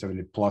unvaccinated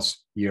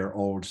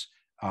 70-plus-year-olds,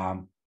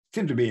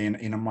 seem to be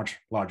in a much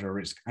larger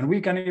risk. And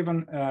we can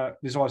even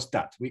visualize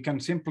that. We can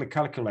simply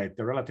calculate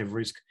the relative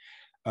risk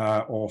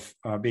of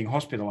being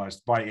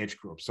hospitalized by age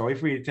group. So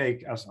if we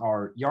take as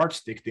our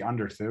yardstick the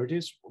under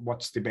 30s,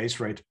 what's the base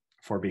rate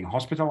for being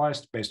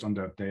hospitalized based on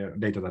the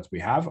data that we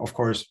have? Of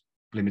course,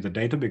 limited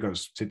data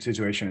because the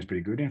situation is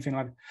pretty good in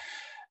Finland.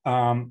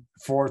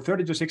 For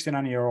 30 to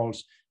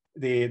 69-year-olds,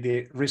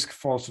 the risk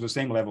falls to the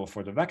same level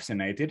for the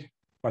vaccinated,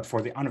 but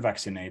for the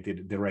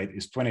unvaccinated, the rate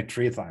is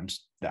 23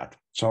 times that.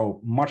 So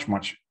much,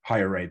 much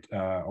higher rate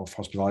of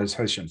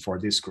hospitalization for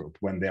this group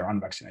when they're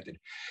unvaccinated.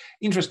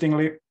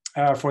 Interestingly,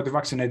 for the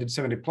vaccinated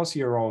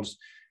 70-plus-year-olds,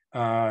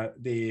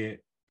 the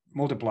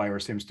multiplier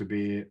seems to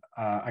be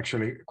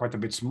actually quite a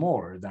bit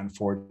smaller than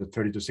for the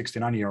 30 to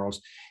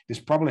 69-year-olds. This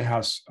probably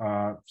has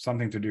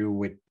something to do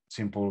with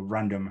simple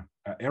random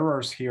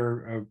errors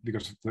here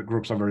because the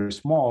groups are very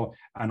small,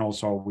 and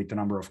also with the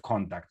number of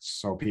contacts.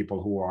 So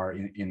people who are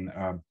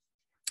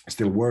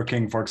still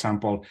working, for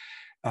example,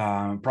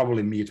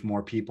 probably meet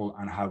more people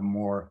and have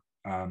more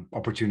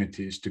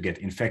opportunities to get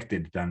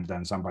infected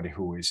than somebody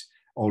who is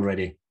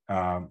already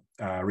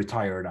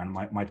retired and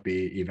might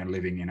be even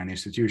living in an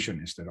institution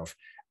instead of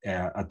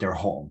at their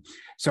home.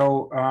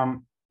 So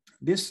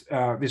this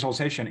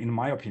visualization, in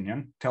my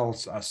opinion,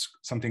 tells us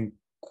something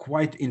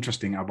quite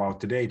interesting about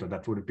the data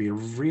that would be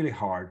really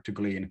hard to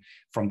glean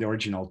from the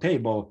original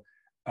table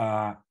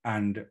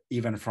and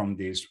even from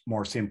these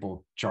more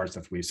simple charts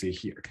that we see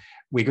here.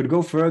 We could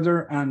go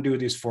further and do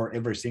this for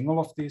every single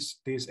of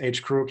these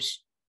age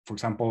groups. For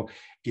example,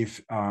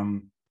 if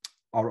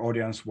our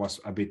audience was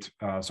a bit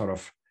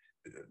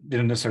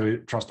didn't necessarily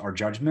trust our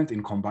judgment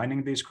in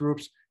combining these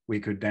groups,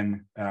 we could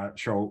then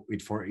show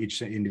it for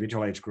each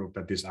individual age group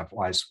that this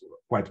applies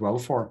quite well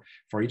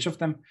for each of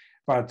them.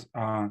 But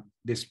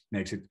this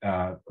makes it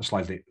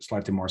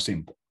slightly more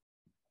simple.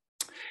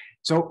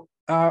 So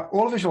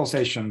all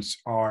visualizations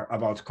are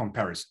about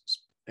comparisons.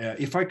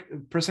 If I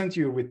present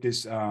you with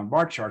this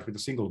bar chart with a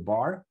single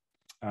bar,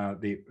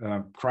 the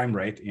crime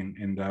rate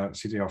in the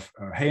city of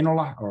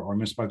Heinola or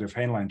municipality of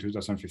Heinola in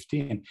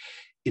 2015,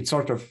 it's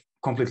sort of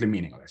completely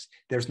meaningless.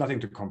 There's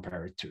nothing to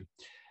compare it to.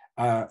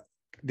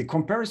 The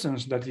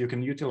comparisons that you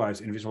can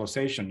utilize in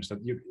visualizations,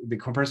 the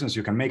comparisons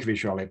you can make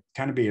visually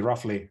can be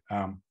roughly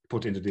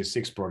put into these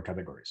 6 broad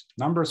categories: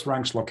 numbers,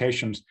 ranks,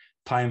 locations,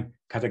 time,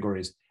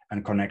 categories,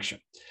 and connection.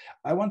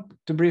 I want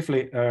to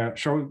briefly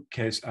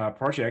showcase a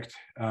project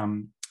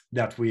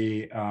that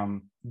we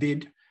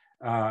did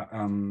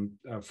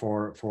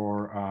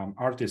for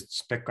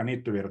artists Pekka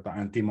Niittyvirta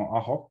and Timo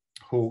Aho,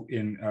 who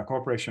in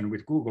cooperation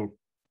with Google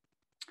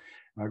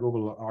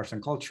Arts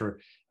and Culture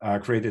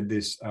created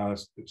this,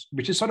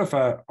 which is sort of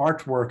an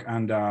artwork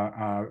and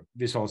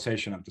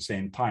visualization at the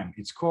same time.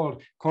 It's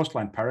called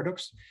Coastline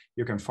Paradox.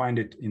 You can find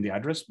it in the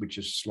address, which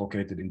is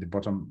located in the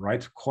bottom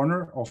right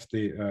corner of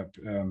the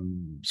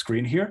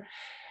screen here.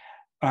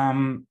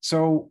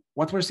 So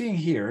what we're seeing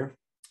here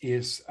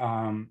is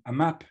a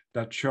map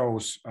that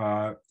shows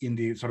in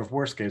the sort of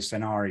worst case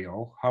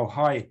scenario how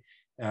high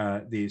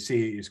the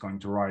sea is going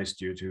to rise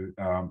due to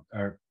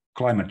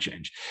climate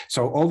change.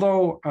 So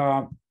although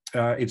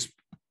it's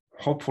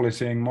hopefully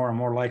seeing more and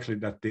more likely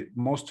that the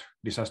most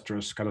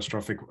disastrous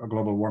catastrophic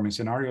global warming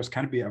scenarios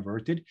can be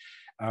averted,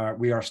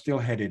 we are still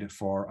headed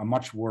for a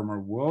much warmer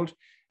world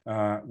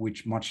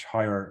with much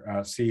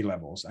higher sea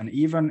levels. And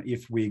even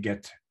if we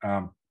get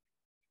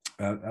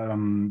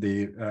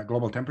the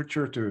global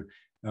temperature to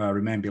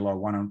remain below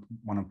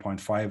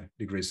 1.5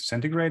 degrees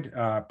centigrade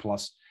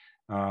plus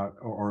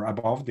or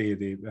above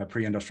the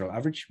pre-industrial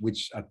average,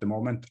 which at the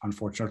moment,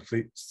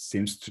 unfortunately,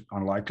 seems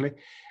unlikely.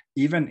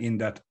 Even in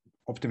that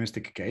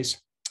optimistic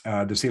case,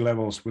 the sea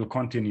levels will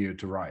continue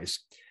to rise.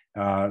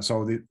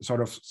 So the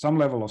sort of some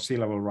level of sea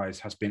level rise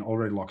has been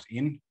already locked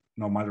in,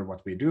 no matter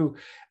what we do.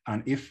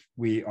 And if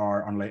we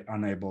are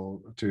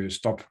unable to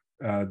stop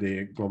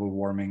the global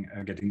warming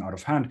getting out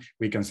of hand,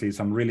 we can see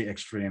some really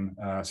extreme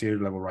sea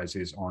level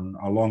rises on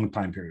a long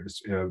time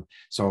periods.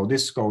 So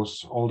this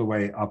goes all the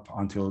way up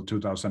until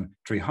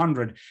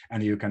 2300,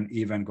 and you can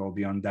even go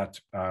beyond that.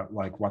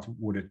 Like, what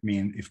would it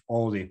mean if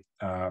all the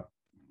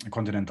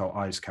continental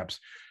ice caps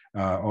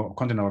or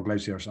continental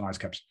glaciers and ice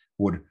caps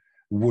would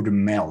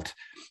melt?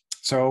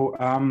 So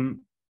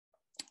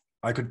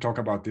I could talk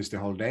about this the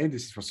whole day.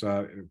 This was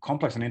a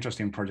complex and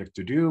interesting project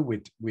to do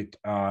with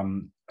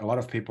a lot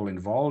of people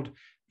involved,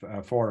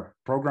 4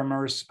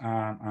 programmers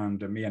and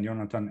me and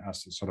Jonathan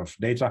as sort of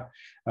data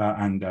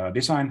and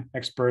design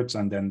experts,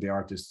 and then the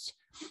artists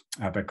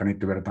Pekka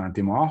Nittyvirta and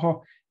Timo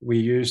Aho. We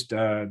used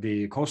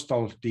the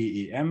coastal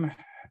DEM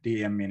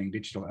meaning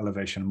digital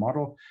elevation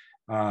model,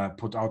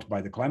 put out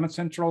by the Climate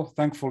Central.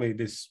 Thankfully,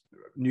 this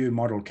new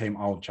model came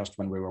out just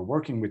when we were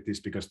working with this,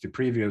 because the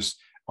previous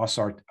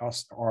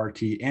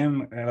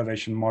RTM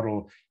elevation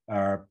model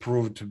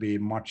proved to be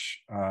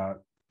much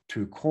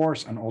too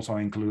coarse and also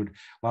include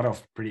a lot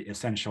of pretty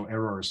essential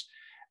errors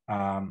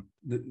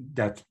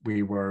that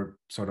we were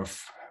sort of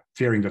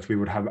fearing that we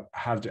would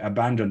have to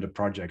abandon the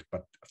project.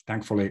 But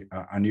thankfully,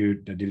 a new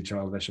digital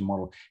elevation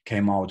model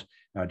came out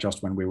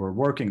just when we were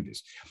working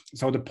this.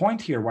 So the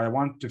point here, why I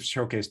want to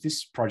showcase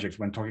this project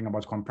when talking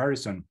about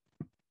comparison,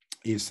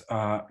 is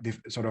the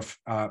sort of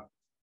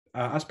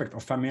aspect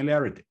of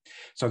familiarity.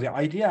 So the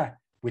idea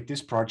with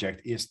this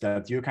project is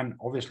that you can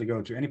obviously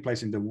go to any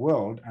place in the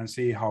world and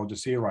see how the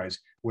sea rise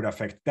would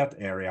affect that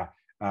area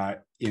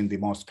in the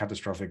most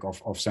catastrophic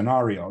of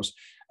scenarios.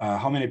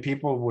 How many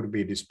people would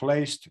be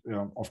displaced?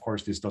 Of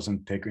course, this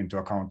doesn't take into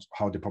account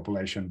how the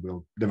population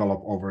will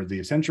develop over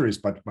the centuries,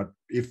 but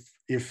if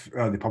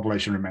the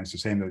population remains the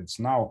same that it's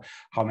now,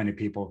 how many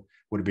people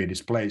would be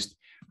displaced?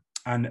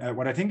 And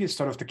what I think is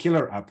sort of the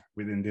killer app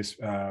within this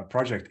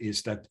project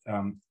is that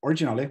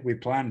originally we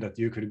planned that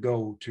you could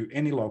go to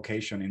any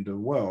location in the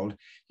world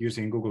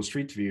using Google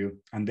Street View,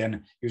 and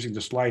then using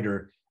the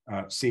slider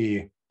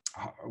see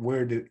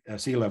where the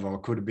sea level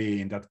could be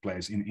in that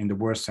place in the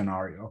worst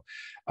scenario.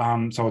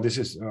 So this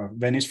is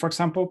Venice, for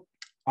example.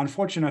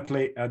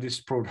 Unfortunately, this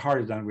proved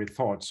harder than we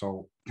thought.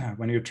 So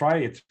when you try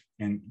it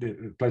in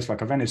a place like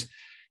Venice,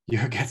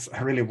 you get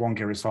really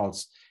wonky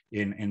results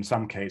in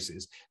some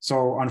cases.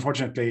 So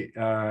unfortunately,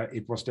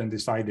 it was then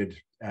decided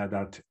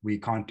that we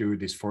can't do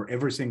this for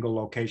every single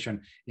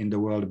location in the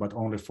world, but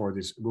only for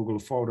these Google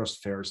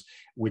photospheres,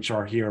 which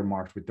are here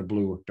marked with the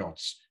blue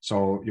dots.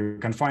 So you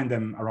can find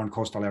them around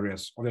coastal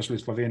areas. Obviously,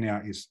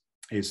 Slovenia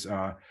is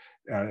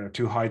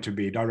too high to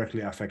be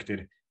directly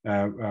affected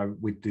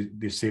with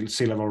the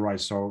sea level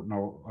rise, so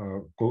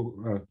no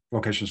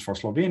locations for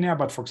Slovenia,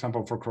 but for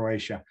example, for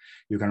Croatia,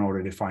 you can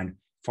already find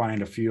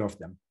a few of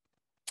them.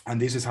 And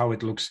this is how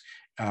it looks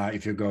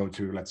if you go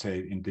to, let's say,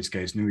 in this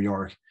case, New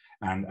York,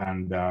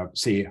 and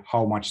see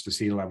how much the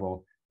sea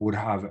level would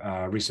have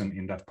risen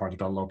in that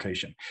particular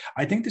location.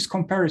 I think this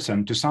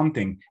comparison to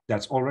something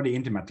that's already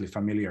intimately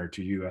familiar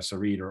to you as a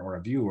reader or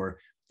a viewer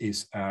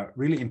is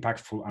really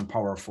impactful and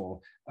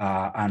powerful,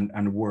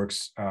 and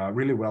works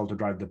really well to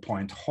drive the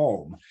point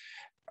home.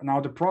 Now,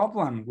 the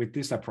problem with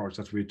this approach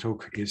that we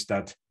took is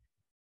that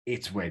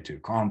it's way too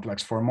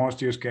complex for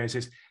most use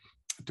cases.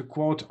 To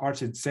quote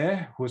Archid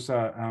Se, who's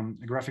a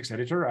graphics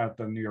editor at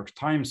the New York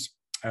Times,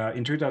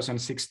 in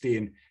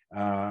 2016,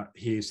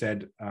 he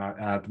said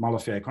at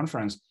Malafie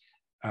conference,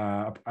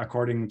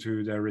 according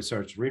to the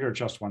research, reader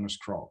just want to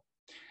scroll.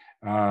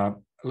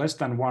 Less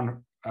than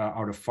 1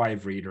 out of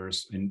 5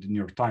 readers in the New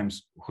York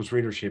Times whose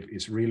readership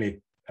is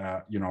really,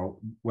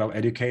 well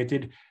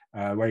educated,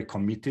 very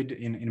committed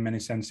in many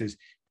senses.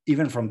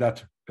 Even from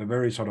that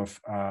very sort of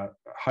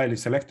highly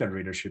selected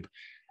readership,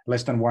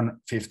 less than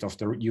 1/5 of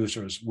the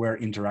users were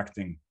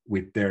interacting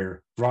with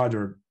their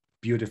rather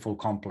beautiful,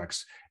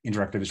 complex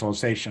interactive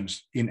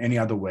visualizations in any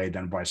other way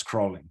than by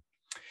scrolling.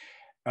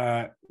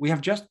 We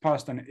have just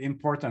passed an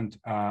important,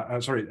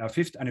 a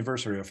 5th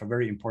anniversary of a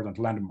very important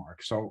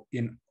landmark. So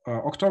in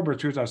October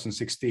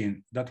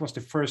 2016, that was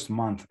the first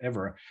month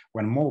ever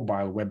when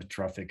mobile web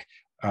traffic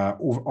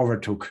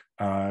overtook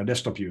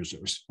desktop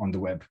users on the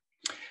web.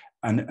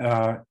 And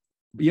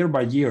year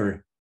by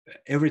year,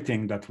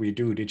 everything that we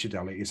do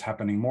digitally is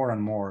happening more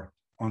and more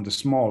on the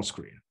small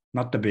screen,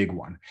 not the big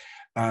one.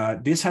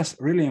 This has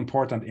really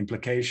important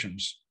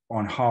implications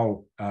on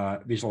how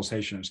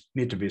visualizations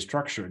need to be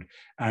structured.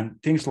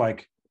 And things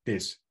like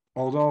this,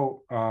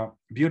 although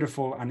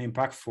beautiful and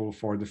impactful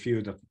for the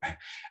few that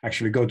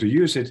actually go to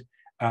use it,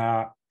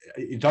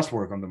 it does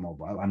work on the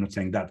mobile, I'm not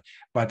saying that,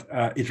 but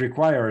it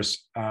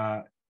requires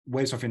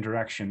ways of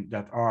interaction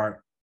that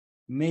are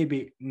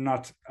maybe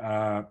not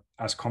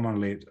as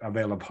commonly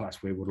available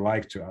as we would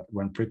like to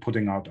when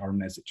putting out our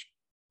message.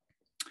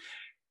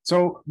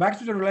 So back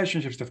to the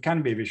relationships that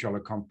can be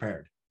visually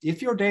compared.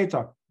 If your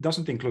data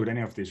doesn't include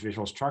any of these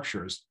visual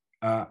structures,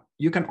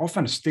 you can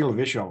often still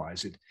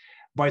visualize it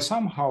by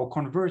somehow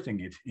converting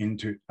it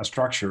into a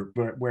structure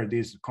where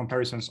these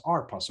comparisons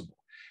are possible.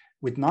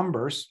 With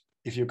numbers,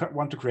 if you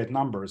want to create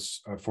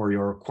numbers for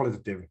your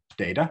qualitative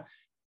data,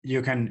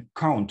 you can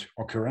count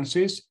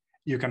occurrences,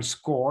 you can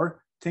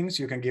score things.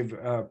 You can give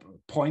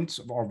points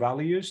or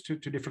values to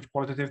different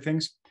qualitative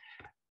things.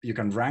 You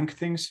can rank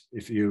things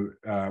if you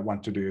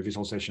want to do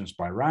visualizations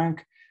by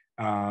rank.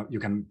 You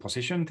can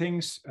position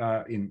things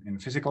in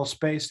physical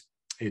space,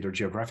 either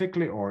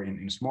geographically or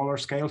in smaller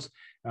scales.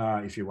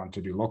 If you want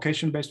to do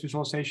location-based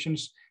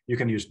visualizations, you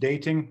can use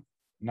dating,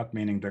 not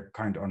meaning the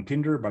kind on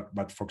Tinder,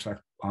 but for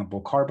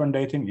example, carbon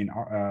dating in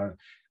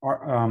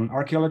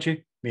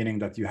archaeology, meaning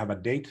that you have a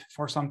date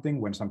for something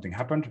when something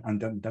happened,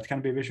 and then that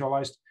can be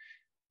visualized.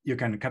 You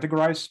can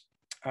categorize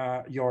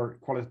your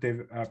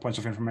qualitative points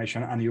of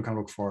information, and you can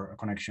look for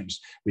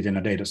connections within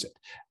a data set.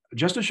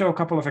 Just to show a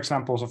couple of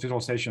examples of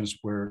visualizations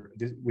where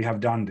we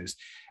have done this.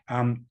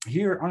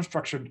 Here,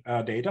 unstructured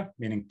data,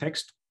 meaning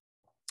text,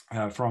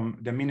 from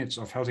the minutes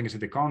of Helsinki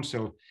City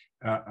Council,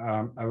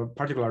 a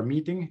particular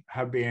meeting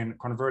have been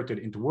converted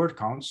into word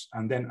counts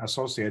and then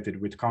associated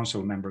with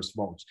council members'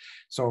 votes.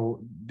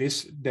 So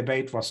this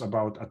debate was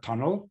about a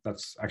tunnel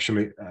that's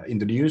actually in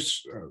the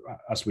news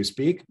as we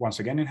speak, once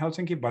again in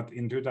Helsinki, but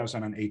in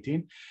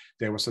 2018,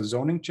 there was a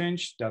zoning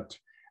change that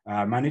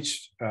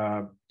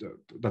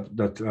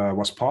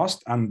was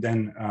passed, and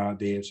then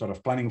the sort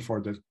of planning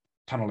for the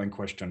tunnel in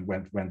question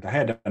went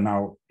ahead, and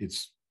now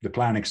the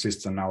plan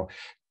exists, and now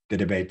the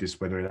debate is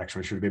whether it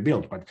actually should be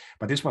built. But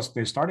this was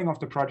the starting of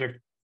the project,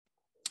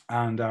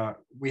 and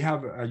we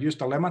have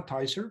used a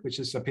lemmatizer, which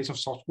is a piece of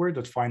software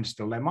that finds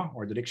the lemma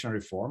or the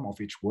dictionary form of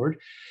each word.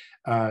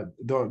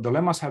 The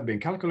lemmas have been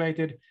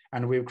calculated,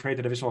 and we've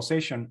created a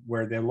visualization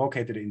where they're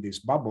located in these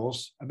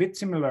bubbles, a bit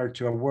similar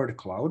to a word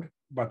cloud,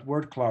 but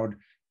word cloud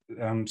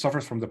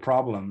suffers from the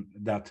problem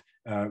that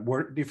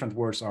different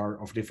words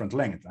are of different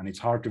length, and it's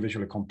hard to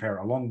visually compare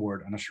a long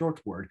word and a short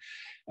word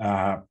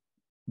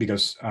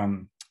because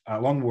a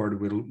long word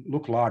will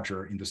look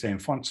larger in the same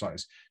font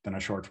size than a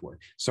short word.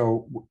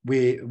 So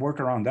we work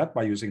around that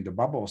by using the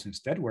bubbles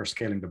instead. We're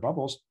scaling the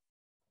bubbles.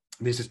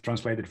 This is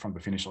translated from the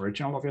Finnish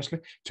original, obviously,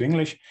 to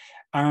English.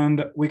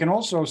 And we can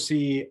also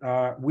see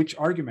which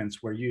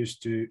arguments were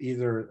used to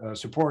either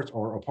support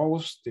or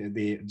oppose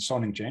the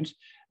zoning change,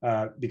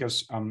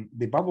 because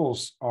the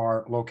bubbles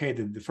are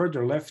located, the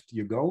further left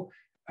you go,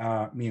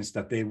 means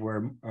that they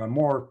were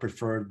more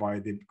preferred by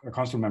the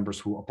council members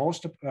who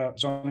opposed the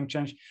zoning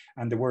change,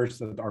 and the words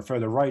that are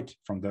further right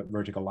from the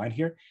vertical line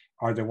here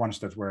are the ones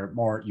that were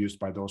more used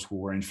by those who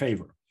were in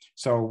favor.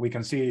 So we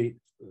can see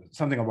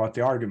something about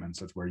the arguments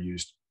that were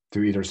used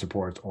to either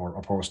support or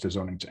oppose the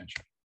zoning change.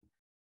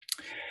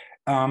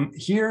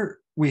 Here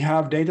we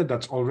have data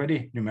that's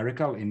already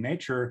numerical in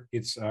nature.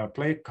 It's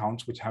play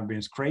counts which have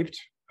been scraped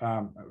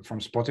from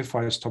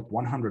Spotify's top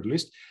 100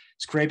 list.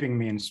 Scraping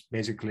means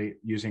basically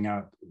using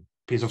a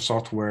piece of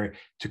software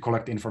to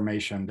collect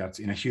information that's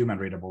in a human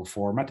readable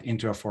format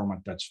into a format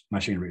that's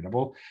machine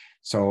readable.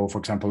 So for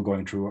example,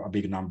 going through a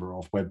big number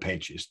of web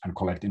pages and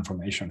collect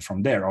information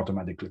from there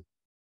automatically.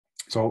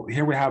 So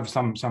here we have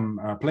some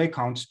play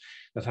counts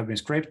that have been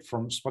scraped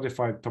from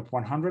Spotify top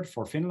 100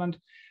 for Finland.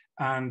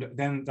 And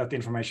then that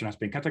information has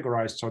been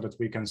categorized so that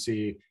we can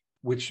see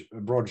which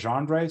broad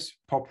genres,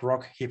 pop,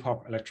 rock, hip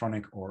hop,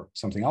 electronic, or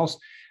something else,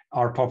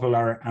 are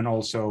popular, and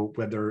also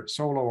whether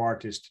solo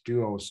artists,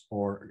 duos,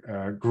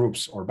 or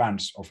groups or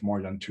bands of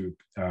more than 2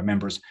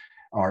 members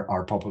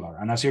are popular.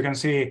 And as you can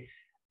see,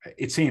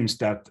 it seems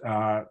that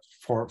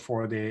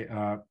for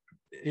the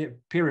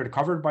period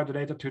covered by the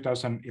data,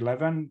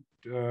 2011,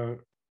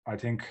 I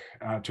think,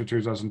 to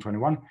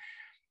 2021,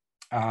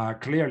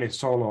 clearly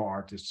solo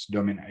artists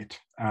dominate,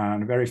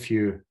 and very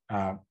few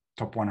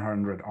top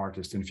 100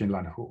 artists in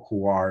Finland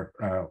who are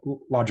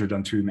larger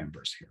than 2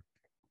 members here.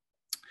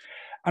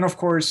 And of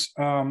course,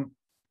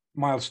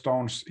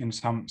 milestones in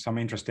some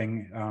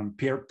interesting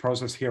peer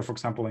process here, for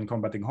example, in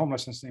combating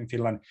homelessness in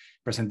Finland,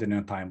 presented in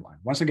a timeline.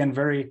 Once again,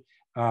 very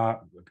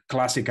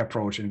classic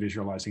approach in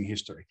visualizing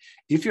history.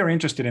 If you're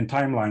interested in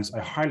timelines, I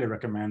highly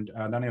recommend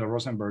Daniel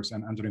Rosenberg's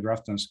and Anthony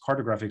Grafton's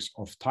Cartographics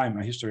of Time,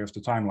 A History of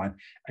the Timeline,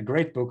 a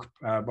great book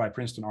by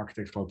Princeton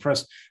Architectural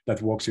Press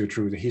that walks you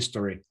through the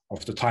history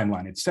of the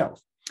timeline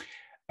itself.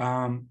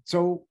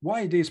 So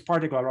why these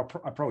particular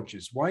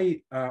approaches?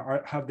 Why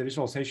have the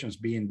visualizations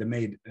been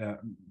made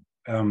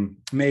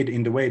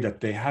in the way that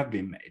they have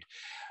been made?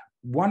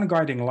 One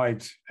guiding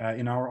light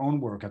in our own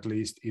work, at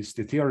least, is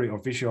the theory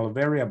of visual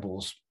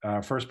variables,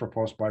 first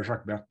proposed by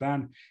Jacques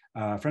Bertin,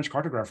 a French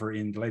cartographer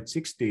in the late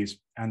 60s,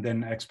 and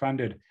then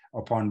expanded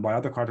upon by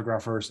other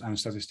cartographers and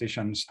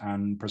statisticians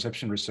and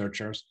perception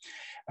researchers.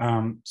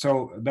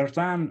 So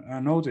Bertin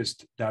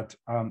noticed that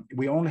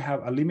we only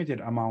have a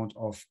limited amount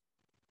of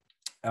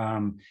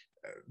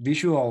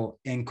visual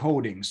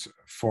encodings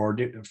for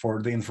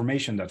the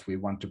information that we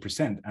want to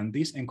present, and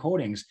these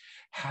encodings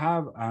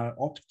have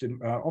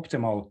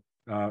optimal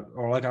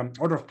or like an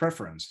order of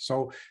preference.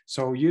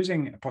 So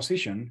using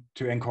position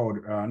to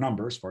encode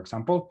numbers, for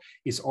example,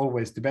 is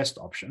always the best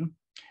option,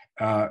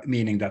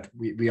 meaning that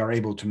we are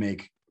able to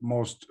make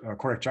most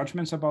correct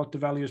judgments about the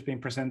values being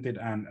presented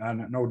and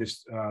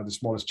notice the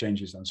smallest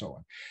changes and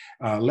so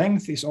on.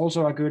 Length is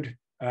also a good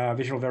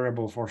visual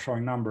variable for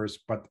showing numbers,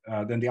 but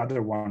then the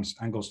other ones,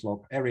 angle,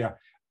 slope, area,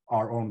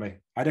 are only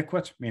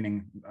adequate,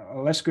 meaning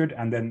less good,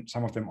 and then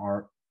some of them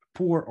are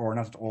poor or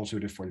not at all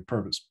suited for the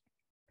purpose.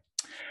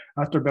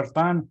 After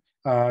Bertin,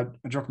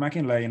 George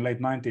McKinley in late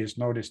 90s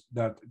noticed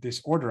that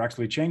this order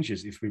actually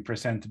changes if we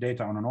present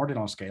data on an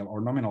ordinal scale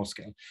or nominal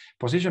scale.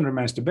 Position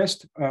remains the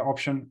best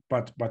option,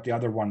 but the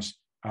other ones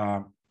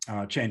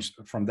changed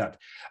from that.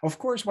 Of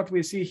course, what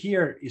we see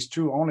here is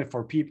true only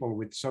for people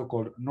with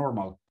so-called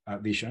normal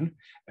vision,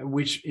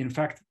 which in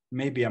fact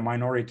may be a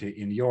minority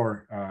in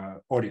your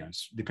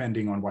audience,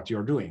 depending on what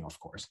you're doing, of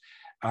course.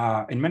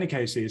 In many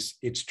cases,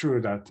 it's true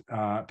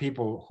that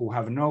people who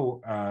have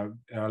no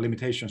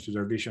limitations to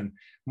their vision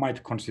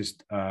might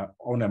consist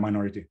only a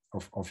minority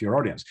of your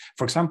audience.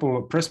 For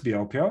example,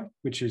 presbyopia,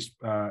 which is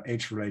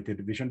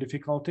age-related vision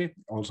difficulty,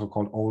 also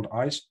called old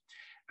eyes,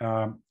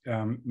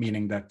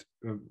 meaning that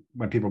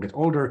when people get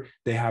older,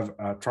 they have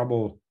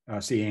trouble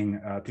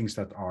seeing things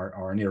that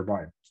are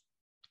nearby.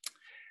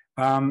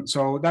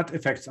 So that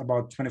affects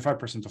about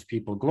 25% of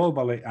people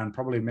globally, and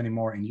probably many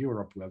more in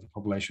Europe, where the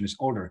population is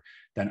older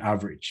than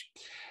average.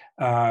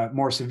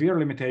 More severe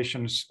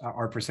limitations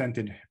are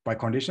presented by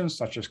conditions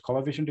such as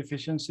color vision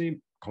deficiency,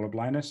 color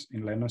blindness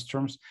in layman's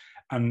terms,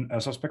 and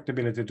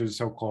susceptibility to the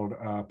so-called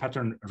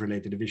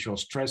pattern-related visual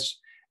stress,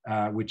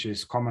 which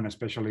is common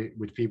especially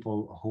with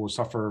people who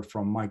suffer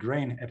from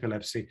migraine,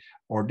 epilepsy,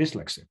 or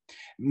dyslexia,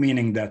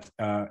 meaning that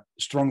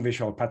strong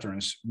visual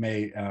patterns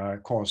may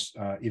cause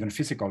even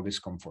physical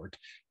discomfort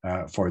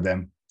for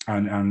them,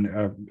 and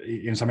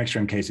in some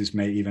extreme cases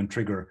may even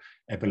trigger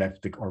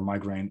epileptic or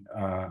migraine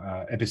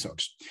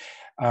episodes.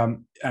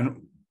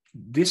 And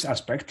this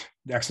aspect,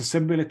 the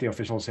accessibility of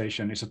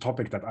visualization, is a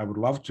topic that I would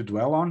love to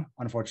dwell on.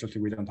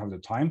 Unfortunately, we don't have the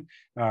time,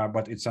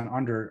 but it's an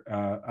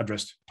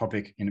under-addressed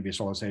topic in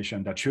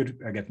visualization that should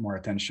get more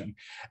attention.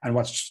 And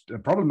what's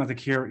problematic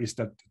here is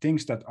that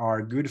things that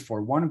are good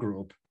for one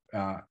group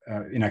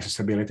in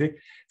accessibility,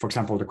 for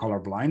example, the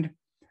colorblind,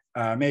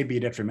 may be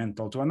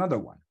detrimental to another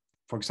one.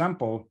 For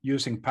example,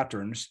 using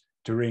patterns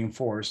to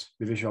reinforce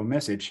the visual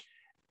message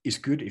is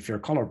good if you're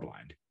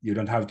colorblind. You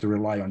don't have to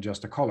rely on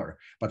just the color.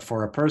 But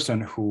for a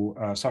person who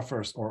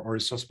suffers or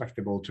is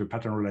susceptible to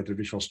pattern-related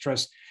visual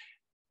stress,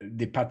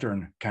 the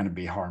pattern can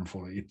be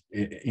harmful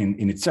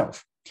in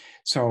itself.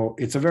 So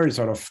it's a very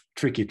sort of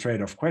tricky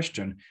trade-off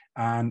question.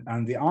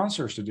 And the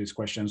answers to these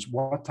questions,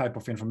 what type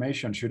of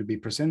information should be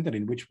presented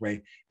in which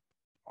way,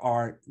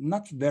 are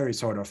not very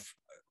sort of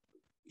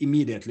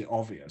immediately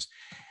obvious.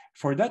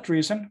 For that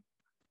reason,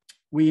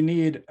 we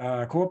need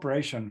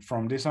cooperation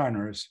from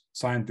designers,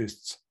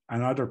 scientists,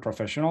 and other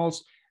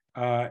professionals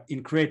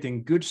in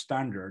creating good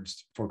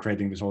standards for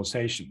creating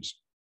visualizations.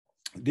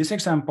 This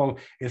example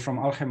is from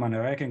Algemene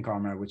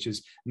Rekenkamer, which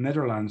is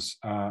Netherlands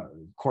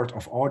Court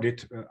of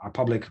Audit, a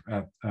public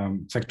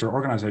sector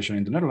organization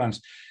in the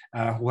Netherlands,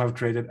 who have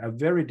created a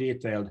very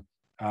detailed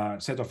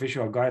set of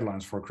visual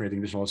guidelines for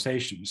creating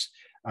visualizations,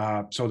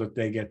 so that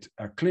they get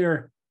a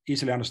clear,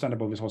 easily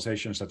understandable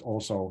visualizations that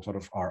also sort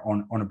of are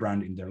on a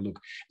brand in their look.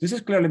 This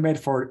is clearly made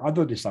for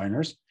other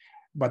designers,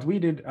 but we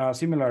did a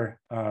similar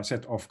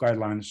set of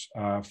guidelines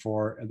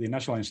for the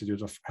National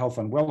Institute of Health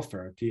and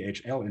Welfare,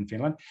 THL in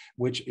Finland,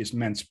 which is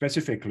meant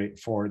specifically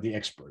for the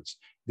experts,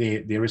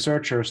 the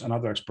researchers and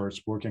other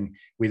experts working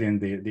within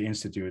the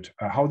institute,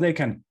 how they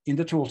can, in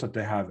the tools that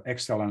they have,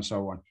 Excel and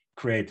so on,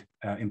 create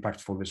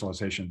impactful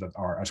visualizations that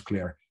are as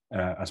clear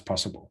as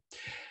possible.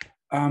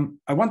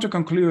 I want to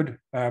conclude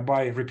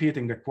by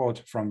repeating the quote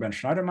from Ben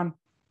Schneiderman.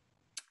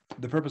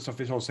 The purpose of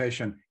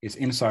visualization is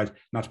insight,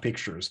 not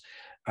pictures.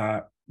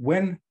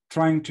 When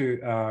trying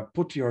to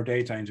put your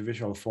data into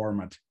visual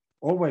format,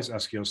 always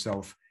ask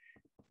yourself,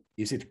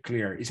 is it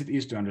clear? Is it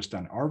easy to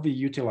understand? Are we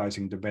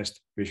utilizing the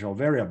best visual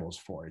variables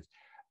for it?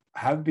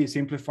 Have we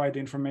simplified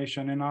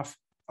information enough?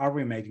 Are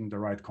we making the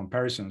right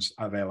comparisons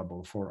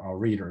available for our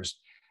readers?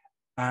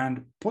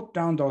 And put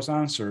down those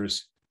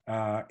answers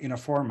in a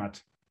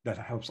format that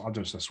helps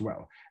others as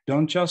well.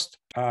 Don't just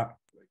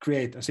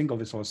create a single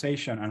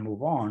visualization and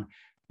move on,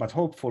 but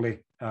hopefully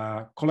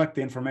collect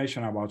the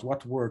information about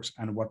what works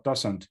and what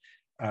doesn't.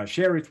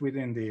 Share it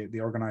within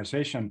the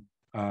organization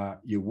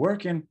you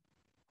work in,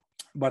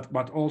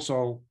 but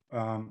also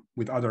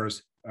with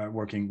others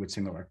working with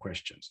similar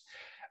questions.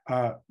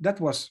 That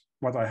was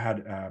what I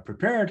had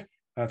prepared.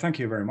 Thank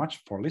you very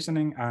much for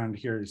listening. And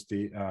here is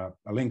a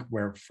link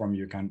where from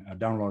you can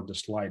download the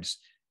slides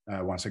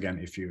once again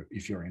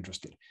if you're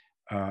interested.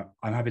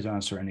 I'm happy to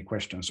answer any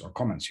questions or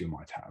comments you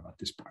might have at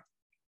this point.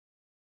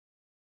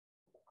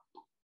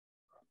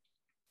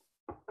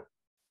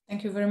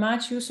 Thank you very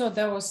much, Juuso.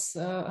 That was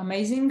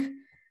amazing.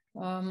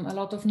 A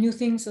lot of new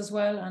things as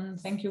well. And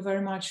thank you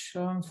very much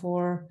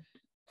for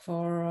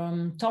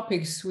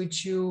topics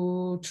which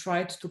you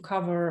tried to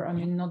cover. I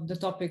mean, not the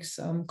topics,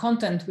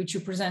 content which you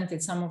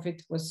presented. Some of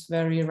it was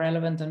very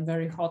relevant and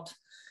very hot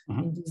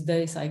in these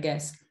days, I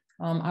guess.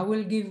 I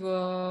will give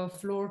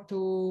floor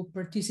to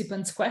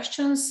participants'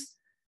 questions.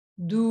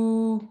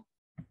 Do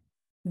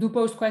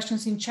post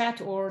questions in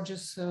chat or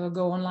just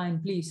go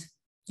online, please.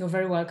 You're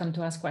very welcome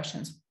to ask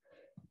questions.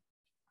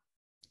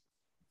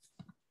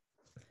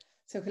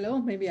 So hello,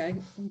 maybe I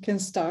can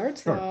start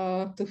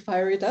Sure. to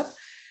fire it up.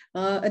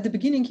 At the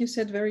beginning, you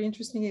said very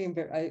interestingly, and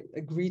I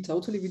agree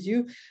totally with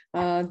you,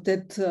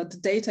 that the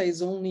data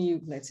is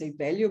only, let's say,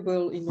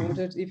 valuable in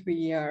order if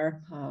we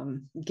are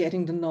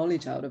getting the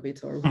knowledge out of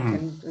it, or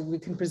we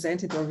can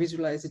present it or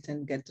visualize it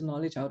and get the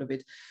knowledge out of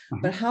it.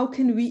 But how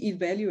can we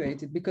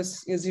evaluate it?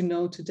 Because as you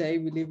know, today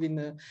we live in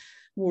a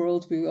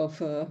world of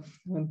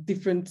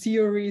different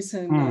theories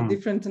and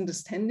different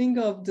understanding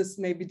of this,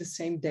 maybe the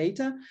same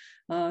data.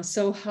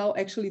 So how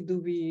actually do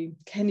we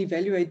can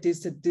evaluate this,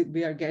 that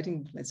we are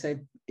getting, let's say,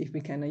 if we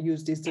can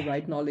use this the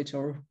right knowledge,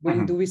 or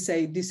when do we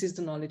say this is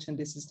the knowledge and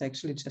this is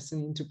actually just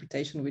an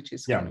interpretation, which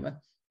is kind of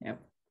a,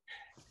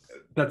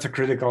 That's a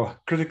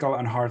critical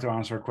and hard to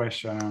answer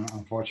question, and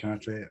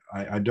unfortunately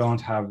I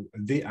don't have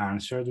the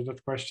answer to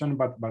that question,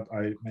 but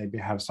I maybe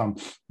have some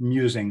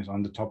musings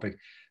on the topic.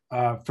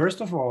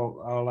 First of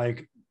all,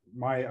 like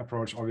my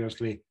approach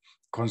obviously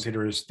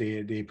considers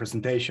the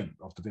presentation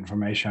of that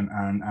information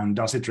and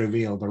does it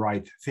reveal the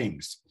right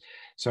things.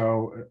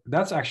 So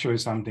that's actually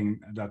something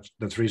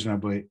that's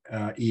reasonably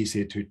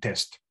easy to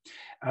test.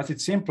 At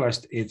its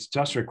simplest, it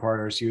just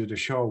requires you to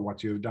show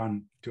what you've done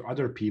to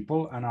other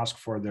people and ask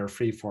for their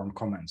free-form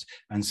comments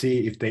and see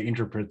if they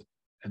interpret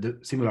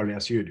similarly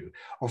as you do.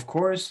 Of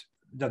course,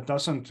 that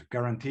doesn't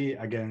guarantee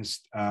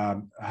against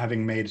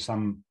having made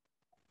some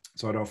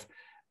sort of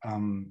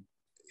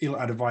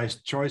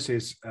ill-advised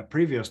choices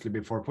previously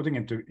before putting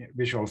into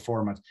visual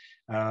format.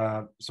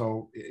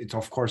 So it's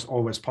of course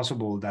always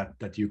possible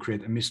that you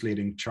create a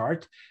misleading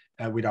chart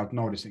without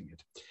noticing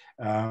it.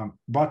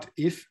 But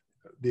if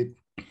the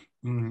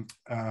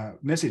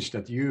message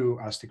that you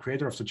as the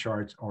creator of the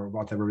chart or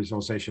whatever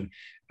visualization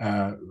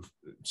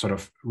sort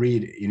of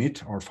read in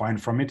it or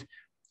find from it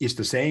is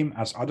the same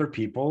as other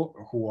people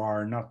who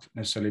are not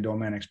necessarily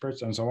domain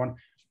experts and so on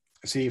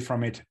see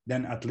from it,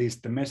 then at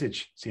least the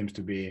message seems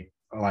to be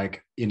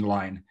like in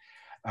line.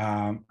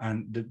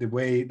 And the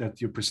way that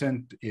you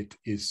present it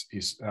is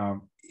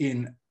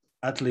in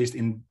at least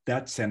in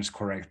that sense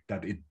correct,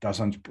 that it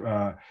doesn't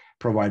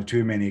provide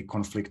too many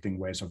conflicting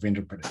ways of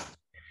interpreting.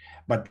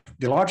 But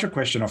the larger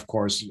question, of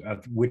course,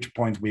 at which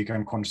point we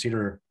can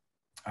consider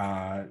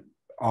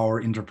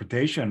our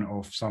interpretation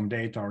of some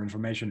data or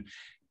information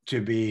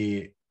to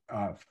be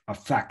a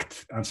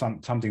fact and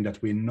something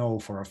that we know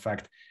for a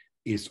fact,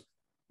 is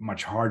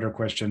much harder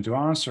question to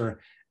answer.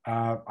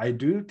 I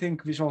do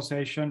think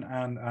visualization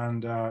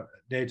and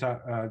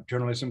data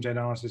journalism, data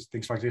analysis,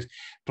 things like this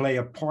play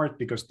a part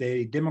because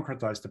they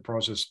democratize the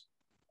process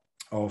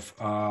of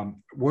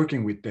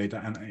working with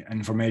data and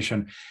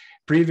information.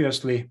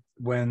 Previously,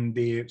 when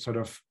the sort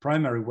of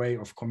primary way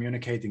of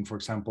communicating, for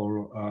example,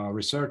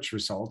 research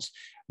results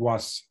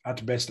was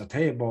at best a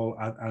table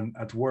and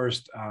at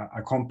worst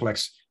a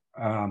complex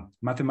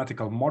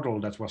mathematical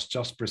model that was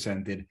just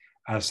presented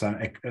as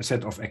a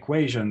set of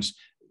equations,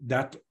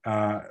 that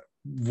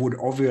would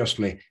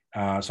obviously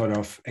sort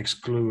of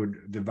exclude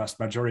the vast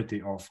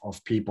majority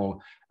of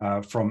people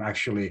from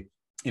actually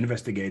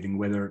investigating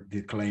whether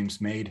the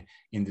claims made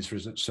in this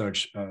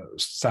research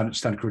stand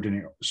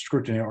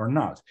scrutiny or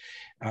not.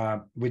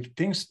 With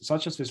things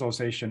such as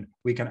visualization,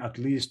 we can at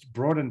least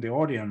broaden the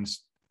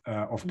audience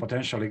of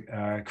potentially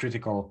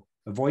critical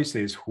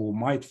voices who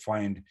might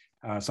find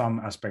some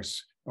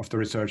aspects of the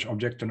research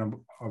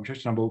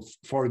objectionable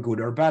for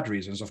good or bad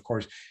reasons. Of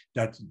course,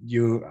 that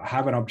you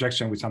have an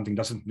objection with something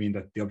doesn't mean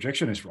that the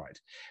objection is right,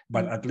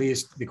 but at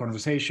least the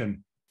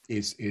conversation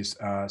is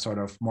sort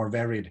of more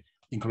varied,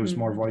 includes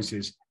more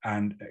voices,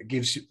 and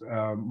gives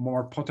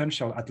more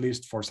potential, at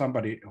least for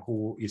somebody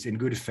who is in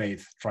good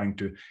faith trying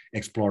to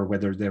explore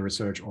whether their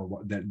research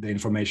or the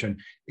information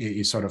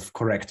is sort of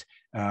correct.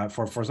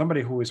 For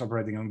somebody who is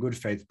operating on good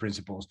faith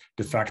principles,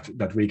 the fact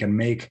that we can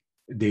make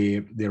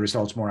the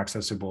results more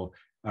accessible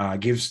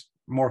gives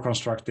more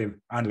constructive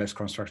and less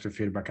constructive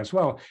feedback as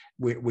well,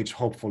 which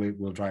hopefully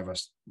will drive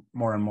us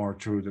more and more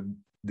through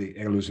the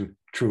elusive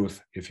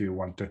truth, if you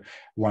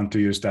want to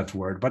use that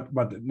word. But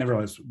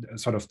nevertheless,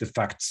 sort of the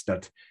facts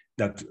that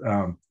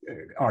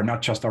are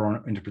not just our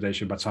own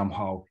interpretation, but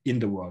somehow in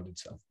the world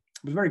itself.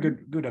 It was a very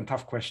good and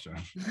tough question.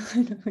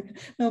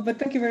 No, but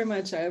thank you very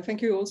much.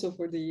 Thank you also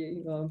for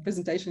the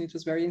presentation. It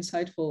was very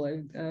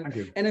insightful. Thank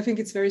you. And I think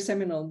it's very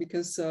seminal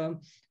because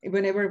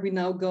whenever we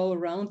now go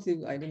around,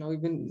 I don't know,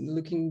 even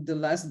looking the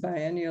last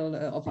biennial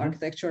of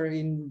architecture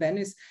in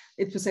Venice,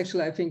 it was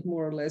actually, I think,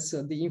 more or less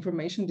the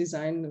information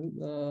design,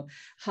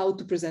 how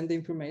to present the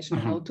information,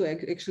 how to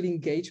actually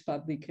engage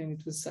public. And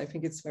it was, I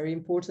think it's very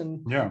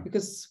important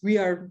because we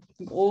are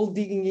all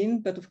digging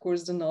in, but of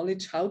course the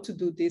knowledge, how to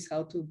do this,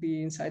 how to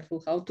be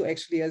insightful, how to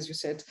actually, as you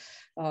said,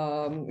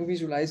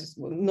 visualize,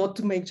 not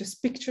to make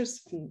just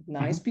pictures,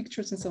 nice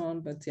pictures and so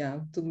on, but yeah,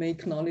 to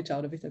make knowledge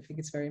out of it. I think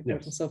it's very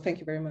important. Yes. So thank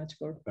you very much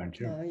for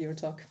your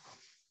talk.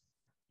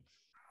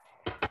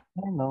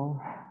 Hello.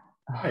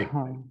 Hey.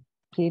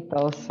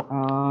 Kiitos.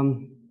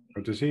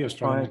 Good to see you,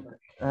 Strand.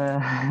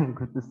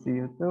 Good to see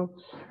you too.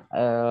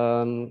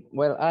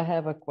 Well, I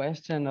have a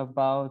question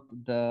about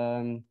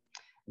the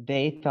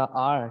data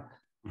arc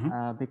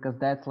because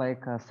that's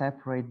like a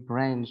separate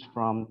branch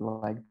from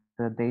like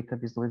the data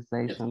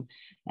visualization. Yes.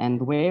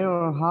 And where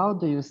or how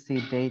do you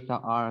see data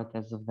art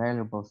as a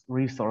valuable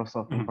resource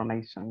of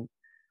information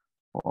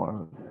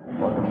for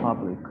the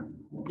public?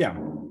 Yeah,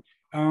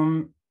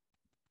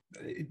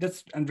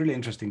 that's a really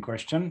interesting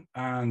question.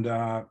 And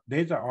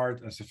data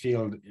art as a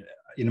field,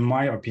 in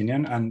my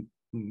opinion, and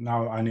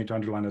now I need to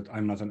underline that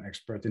I'm not an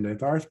expert in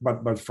data art,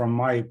 but from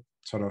my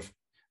sort of,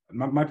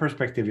 my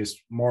perspective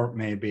is more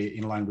maybe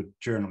in line with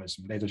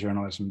journalism, data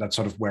journalism. That's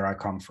sort of where I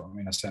come from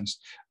in a sense.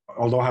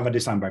 Although I have a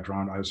design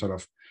background, I sort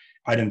of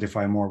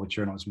identify more with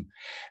journalism.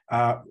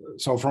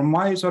 So from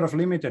my sort of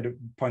limited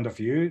point of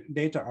view,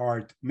 data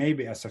art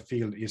maybe as a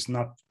field is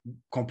not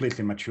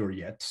completely mature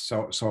yet.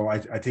 So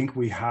I think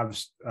we have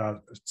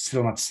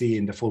still not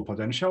seen the full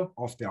potential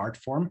of the art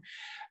form.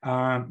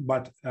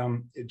 But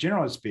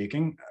generally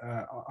speaking,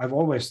 I've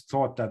always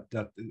thought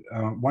that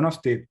one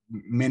of the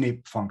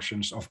many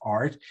functions of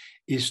art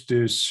is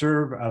to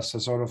serve as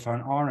a sort of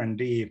an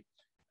R&D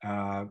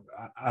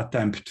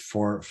attempt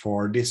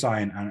for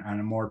design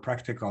and more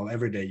practical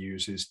everyday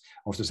uses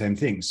of the same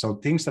things. So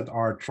things that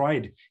are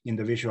tried in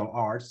the visual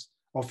arts,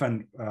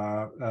 often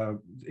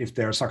if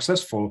they're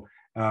successful,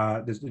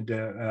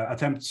 the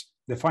attempts,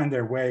 they find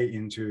their way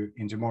into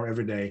more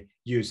everyday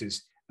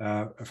uses.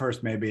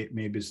 First, maybe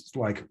it's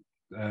like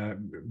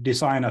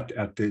design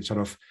at the sort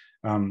of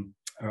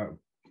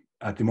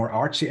at the more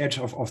artsy edge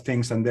of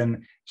things, and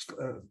then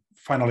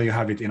finally you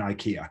have it in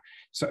IKEA.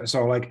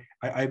 So like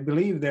I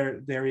believe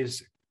there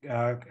is,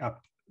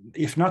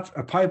 if not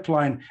a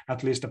pipeline,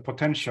 at least a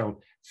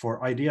potential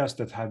for ideas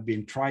that have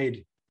been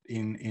tried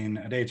in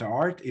data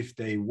art, if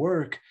they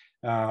work,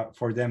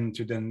 for them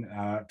to then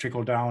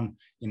trickle down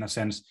in a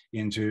sense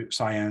into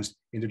science,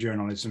 into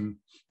journalism,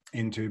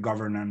 into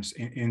governance,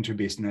 into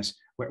business,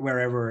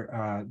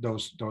 wherever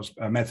those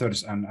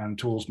methods and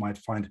tools might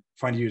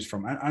find use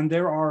from. And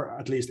there are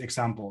at least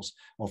examples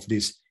of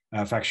this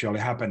factually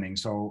happening.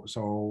 So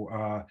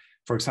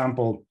for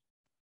example,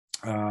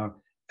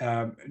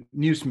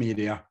 news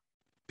media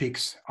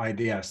picks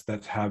ideas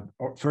that have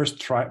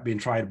first been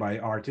tried by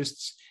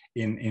artists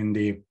in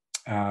the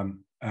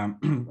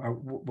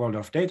world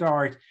of data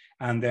art,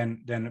 and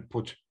then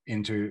put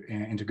into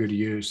good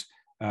use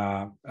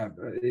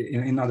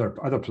in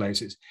other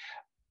places.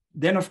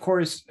 Then, of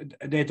course,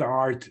 data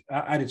art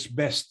at its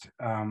best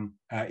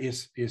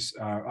is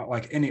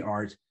like any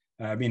art,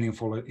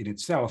 meaningful in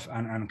itself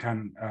and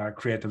can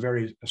create a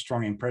very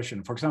strong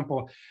impression. For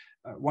example,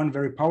 one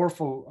very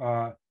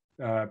powerful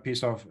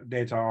piece of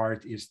data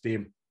art is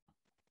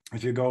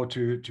if you go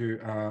to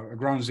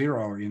Ground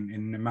Zero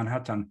in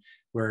Manhattan,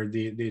 where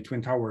the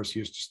Twin Towers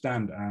used to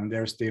stand, and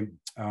there's the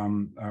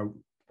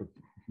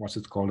what's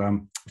it called,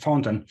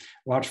 fountain,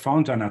 large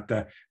fountain at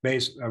the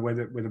base where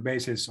the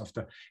bases of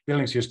the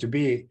buildings used to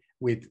be,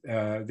 with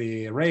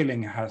the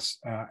railing has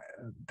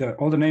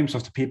all the names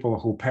of the people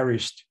who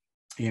perished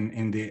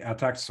in the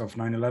attacks of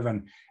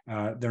 9/11,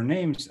 their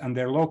names, and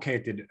they're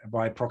located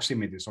by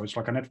proximity. So it's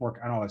like a network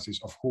analysis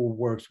of who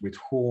works with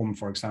whom,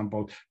 for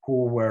example,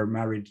 who were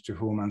married to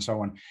whom, and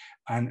so on.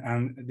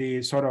 And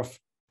the sort of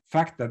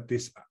fact that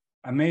this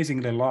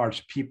amazingly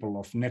large people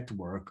of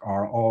network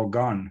are all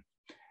gone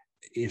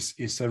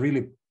is a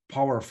really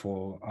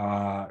powerful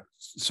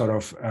sort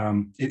of,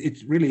 it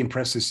really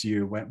impresses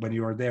you when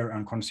you are there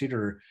and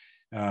consider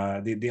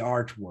the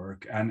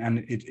artwork,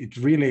 and it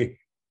really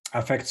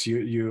affects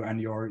you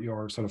and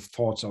your sort of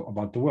thoughts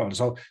about the world.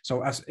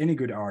 So as any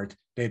good art,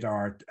 data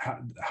art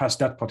has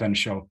that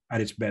potential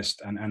at its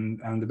best,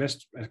 and the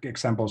best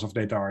examples of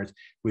data art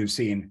we've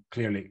seen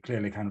clearly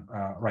kind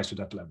of rise to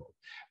that level.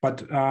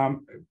 But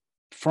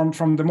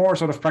from the more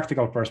sort of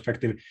practical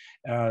perspective,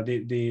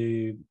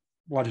 the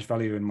largest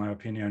value, in my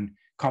opinion,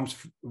 comes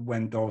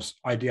when those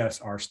ideas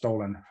are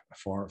stolen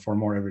for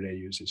more everyday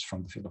uses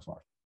from the field of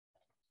art.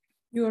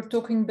 You are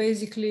talking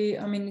basically,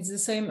 I mean, it's the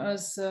same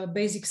as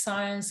basic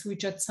science,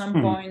 which at some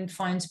point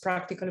finds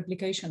practical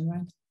application,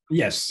 right?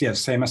 Yes,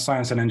 same as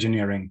science and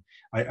engineering.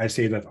 I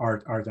see that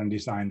art and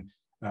design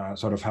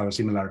sort of have a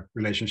similar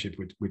relationship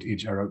with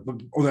each other.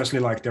 Obviously,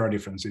 like there are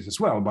differences as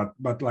well,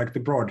 but like the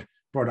broad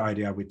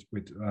idea with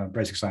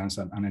basic science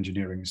and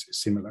engineering is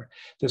similar.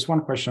 There's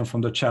one question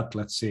from the chat.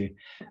 Let's see.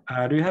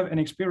 Do you have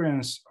any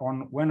experience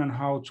on when and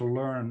how to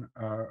learn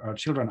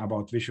children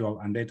about visual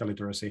and data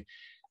literacy?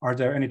 Are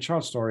there any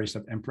child stories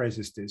that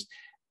embraces this?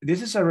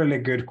 This is a really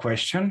good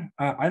question.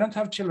 I don't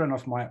have children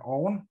of my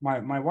own.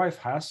 My wife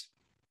has.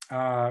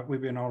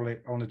 We've been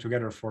only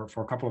together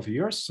for a couple of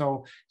years,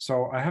 so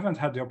I haven't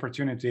had the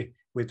opportunity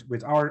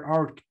with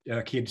our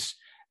kids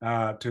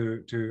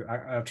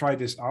to try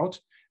this out.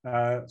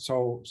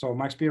 So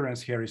my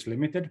experience here is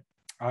limited.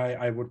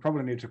 I would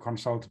probably need to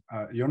consult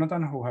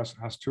Jonathan, who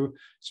has two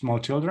small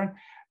children.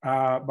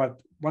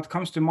 But what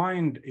comes to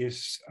mind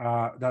is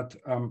that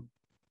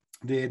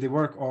the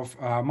work of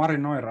Mari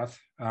Neurath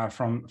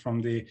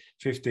from the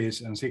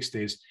 50s and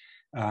 60s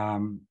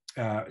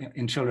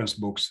in children's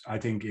books, I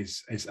think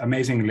is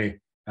amazingly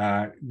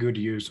good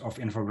use of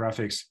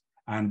infographics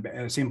and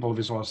simple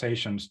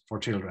visualizations for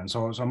children.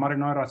 So Mari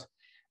Neurath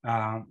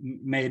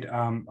made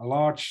a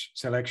large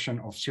selection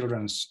of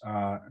children's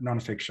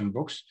nonfiction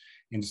books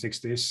in the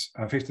 60s,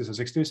 50s and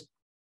 60s,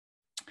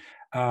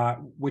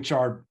 which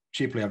are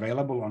cheaply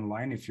available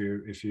online if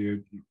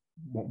you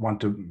want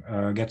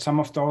to get some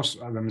of those.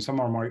 I mean, some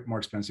are more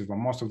expensive, but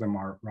most of them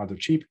are rather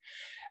cheap.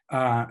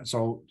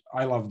 So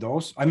I love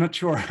those. I'm not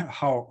sure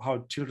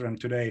how children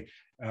today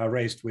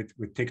raised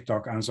with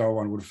TikTok and so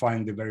on would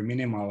find the very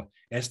minimal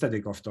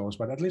aesthetic of those,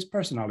 but at least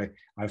personally,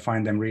 I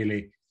find them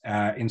really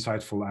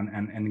insightful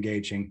and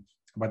engaging.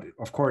 But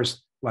of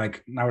course,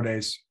 like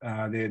nowadays,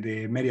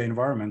 the media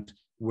environment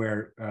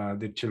where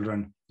the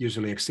children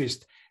usually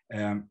exist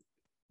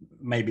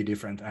may be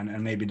different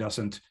and maybe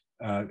doesn't,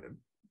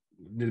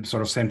 the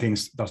sort of same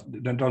things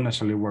don't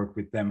necessarily work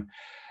with them.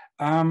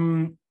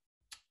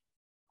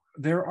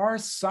 There are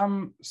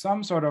some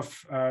sort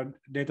of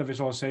data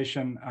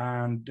visualization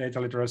and data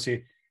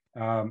literacy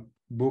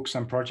books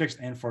and projects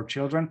aimed for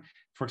children.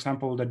 For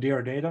example, the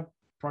Dear Data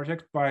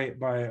project by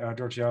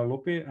Georgia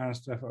Lupi and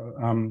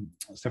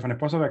Stephanie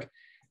Posovek,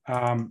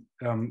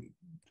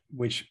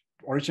 which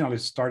originally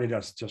started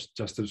as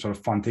just a sort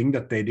of fun thing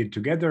that they did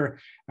together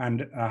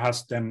and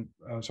has then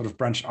sort of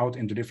branched out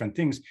into different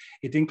things.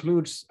 It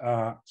includes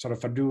sort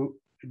of a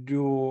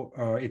do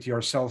it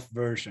yourself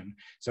version.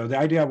 So the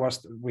idea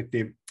was with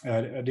the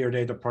Dear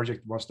Data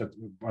project was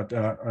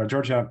that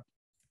Georgia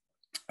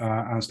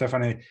and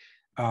Stephanie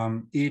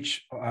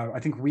each, I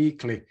think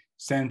weekly,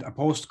 sent a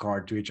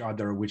postcard to each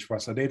other, which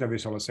was a data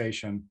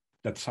visualization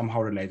that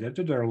somehow related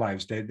to their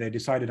lives. They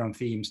decided on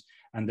themes,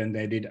 and then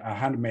they did a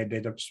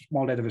handmade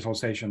small data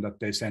visualization that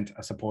they sent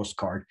as a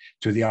postcard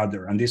to the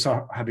other. And these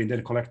have been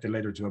then collected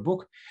later to a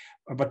book.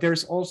 But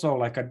there's also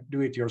like a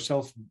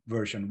do-it-yourself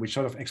version, which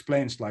sort of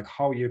explains like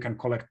how you can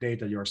collect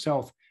data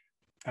yourself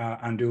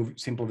and do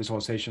simple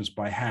visualizations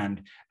by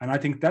hand. And I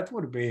think that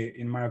would be,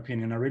 in my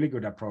opinion, a really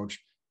good approach,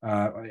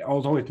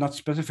 although it's not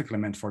specifically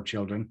meant for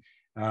children.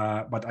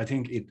 But I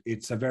think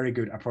it's a very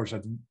good approach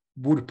that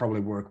would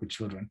probably work with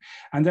children.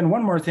 And then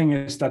one more thing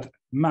is that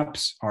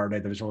maps are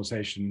data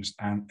visualizations,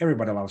 and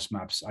everybody loves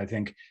maps, I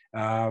think,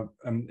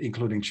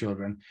 including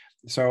children.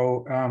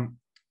 So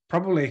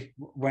probably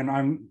when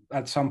I'm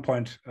at some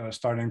point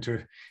starting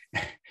to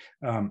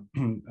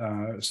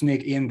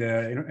sneak in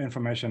the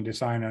information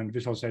design and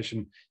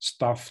visualization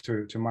stuff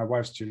to my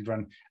wife's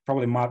children,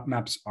 probably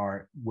maps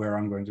are where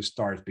I'm going to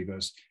start,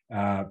 because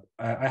I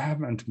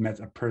haven't met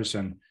a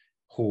person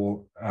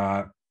who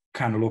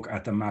can look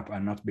at the map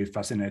and not be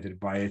fascinated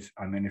by it.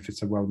 I mean, if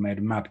it's a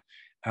well-made map,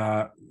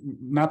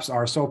 maps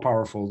are so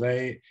powerful.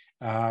 They,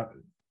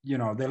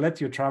 they let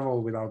you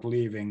travel without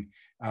leaving.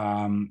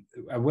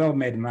 A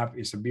well-made map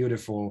is a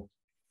beautiful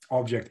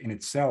object in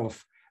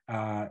itself.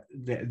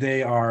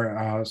 They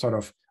are sort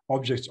of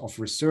objects of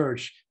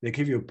research. They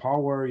give you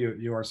power.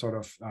 You are sort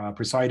of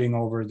presiding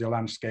over the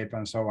landscape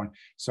and so on.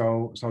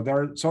 So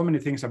there are so many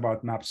things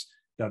about maps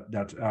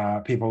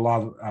that people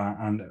love,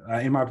 and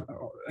in my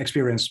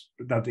experience,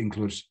 that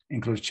includes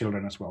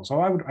children as well. So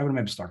I would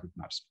maybe start with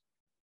maps.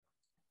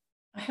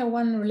 I have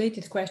one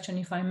related question,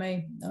 if I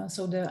may,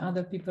 so the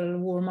other people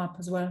warm up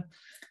as well.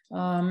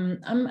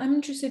 I'm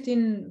interested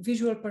in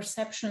visual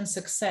perception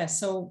success.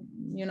 So,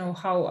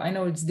 how I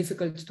know it's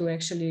difficult to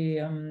actually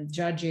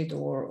judge it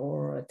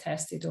or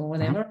test it or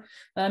whatever.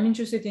 But I'm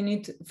interested in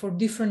it for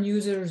different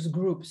users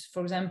groups.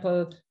 For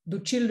example, do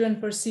children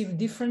perceive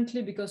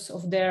differently because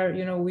of their,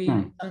 we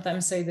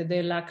sometimes say that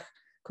they lack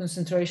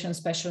concentration,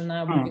 especially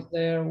now because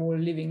they're all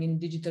living in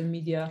digital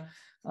media.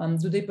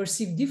 Do they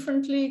perceive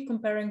differently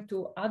comparing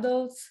to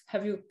adults?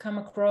 Have you come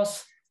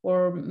across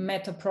or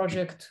met a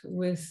project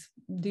with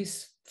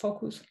this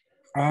focus?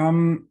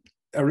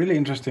 A really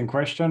interesting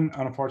question.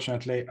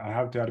 Unfortunately, I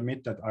have to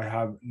admit that I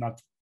have not,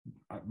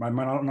 my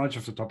knowledge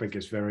of the topic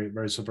is very,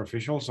 very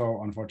superficial.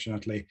 So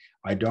unfortunately,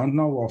 I don't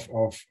know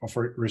of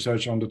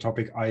research on the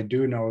topic. I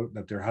do know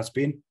that there has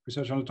been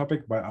research on the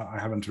topic, but I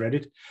haven't read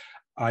it.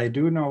 I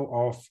do know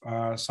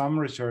of some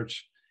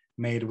research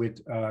made with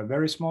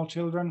very small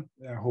children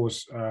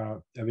whose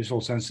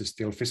visual sense is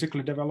still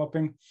physically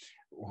developing,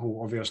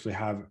 who obviously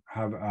have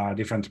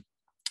different,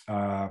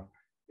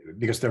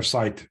 because their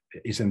sight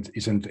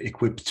isn't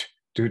equipped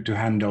to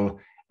handle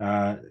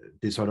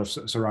the sort of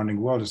surrounding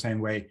world the same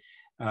way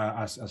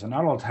as an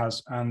adult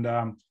has.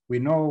 And we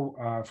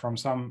know from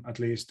some, at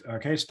least,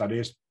 case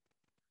studies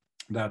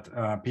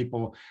that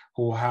people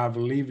who have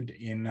lived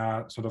in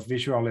a sort of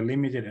visually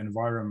limited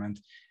environment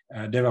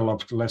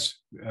developed less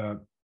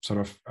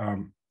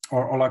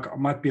or like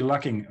might be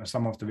lacking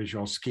some of the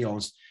visual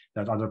skills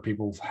that other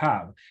people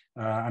have.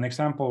 An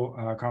example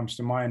comes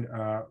to mind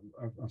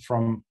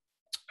from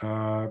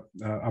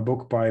a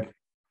book by,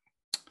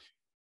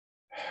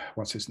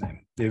 what's his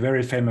name? The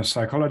very famous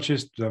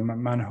psychologist, the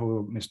man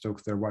who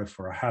mistook their wife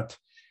for a hat.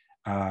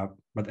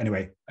 But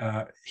anyway,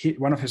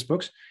 one of his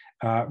books,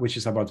 which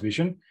is about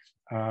vision,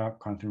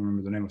 can't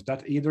remember the name of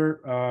that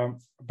either.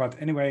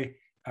 But anyway,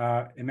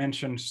 it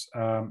mentions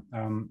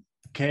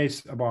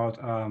case about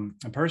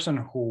a person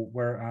who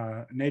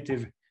were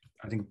native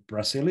I think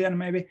Brazilian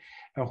maybe,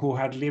 who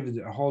had lived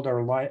a whole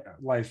their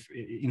life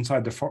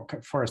inside the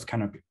forest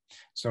canopy.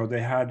 So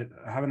they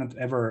haven't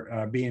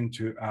ever been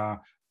to a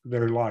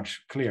very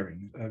large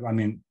clearing. I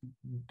mean,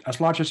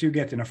 as large as you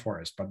get in a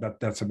forest, but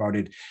that's about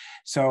it.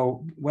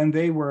 So when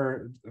they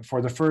were,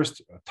 for the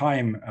first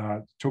time,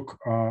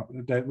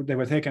 they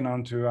were taken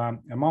onto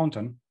a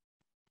mountain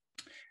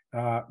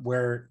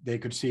where they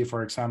could see,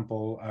 for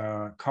example,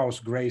 cows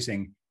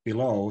grazing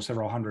below,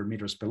 several hundred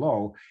meters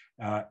below.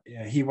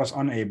 He was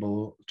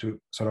unable to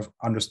sort of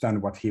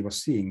understand what he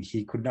was seeing.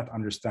 He could not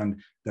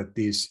understand that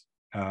these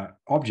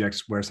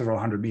objects were several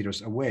hundred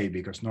meters away,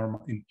 because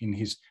in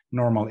his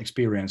normal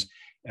experience,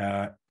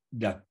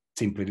 that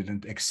simply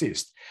didn't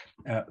exist.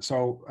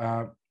 So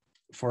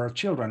for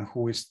children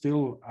who is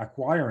still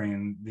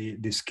acquiring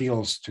the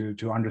skills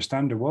to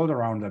understand the world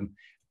around them,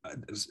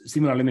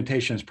 similar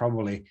limitations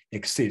probably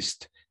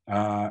exist.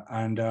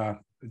 And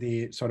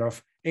the sort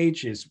of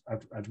ages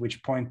at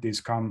which point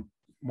these come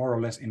more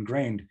or less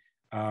ingrained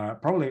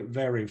probably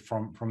vary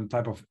from the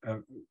type of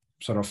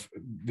sort of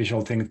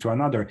visual thing to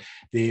another.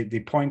 The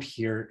point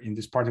here in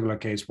this particular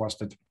case was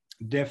that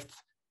depth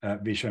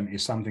vision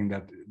is something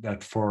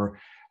that for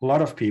a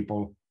lot of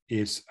people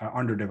is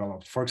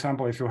underdeveloped. For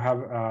example, if you have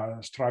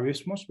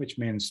strabismus, which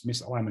means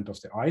misalignment of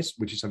the eyes,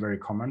 which is a very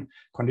common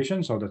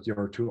condition, so that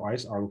your two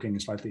eyes are looking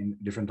slightly in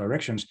different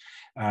directions,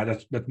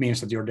 that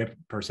means that your depth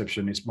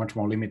perception is much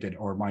more limited,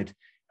 or might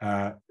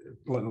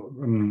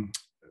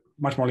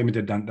much more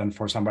limited than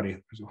for somebody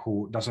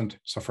who doesn't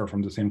suffer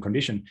from the same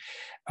condition.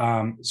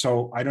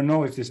 So I don't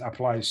know if this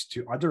applies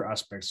to other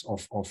aspects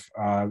of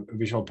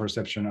visual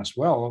perception as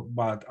well,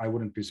 but I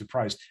wouldn't be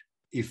surprised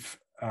if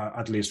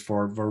at least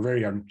for very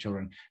young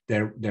children,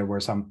 there were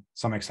some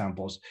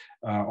examples,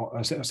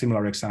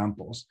 similar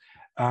examples.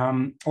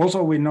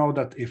 Also, we know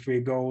that if we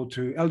go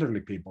to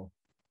elderly people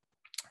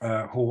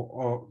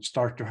who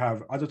start to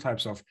have other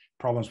types of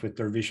problems with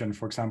their vision,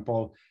 for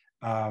example,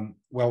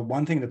 well,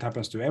 one thing that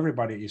happens to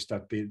everybody is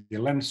that the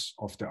lens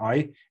of the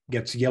eye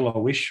gets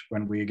yellowish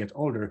when we get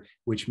older,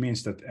 which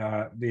means that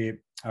the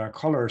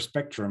color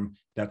spectrum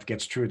that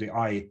gets through the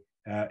eye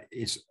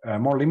is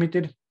more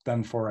limited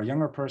than for a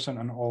younger person,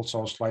 and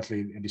also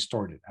slightly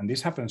distorted. And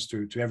this happens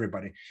to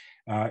everybody.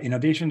 In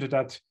addition to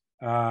that,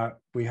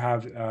 we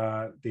have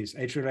this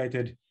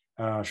age-related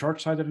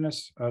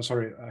short-sightedness,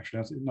 sorry,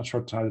 actually not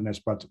short-sightedness,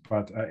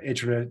 but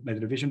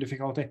age-related vision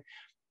difficulty.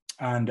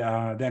 And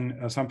then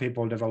some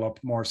people develop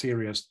more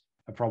serious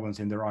problems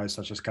in their eyes,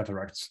 such as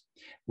cataracts,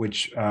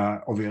 which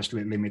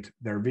obviously limit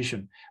their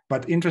vision.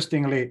 But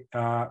interestingly,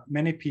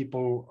 many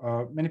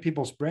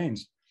people's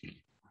brains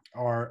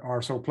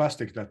are so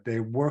plastic that they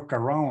work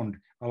around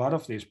a lot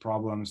of these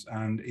problems,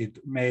 and it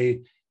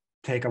may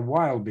take a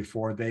while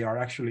before they are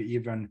actually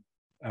even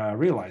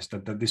realize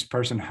that this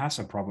person has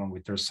a problem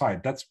with their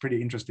sight. That's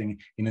pretty interesting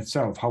in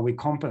itself, how we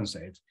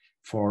compensate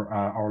for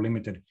our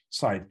limited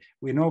sight.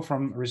 We know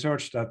from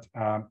research that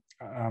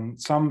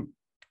some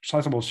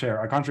sizable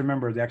share, I can't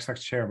remember the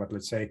exact share, but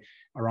let's say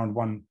around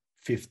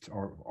 1/5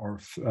 or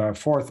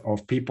 4th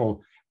of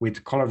people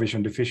with color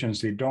vision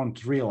deficiency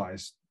don't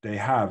realize they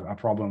have a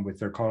problem with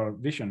their color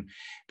vision,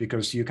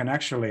 because you can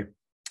actually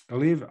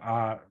live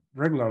a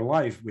regular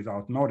life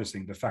without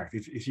noticing the fact.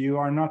 If you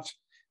are not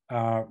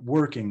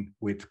working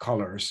with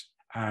colors,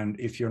 and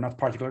if you're not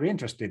particularly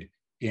interested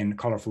in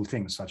colorful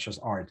things such as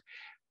art,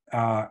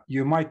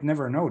 you might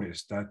never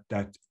notice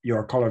that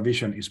your color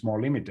vision is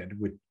more limited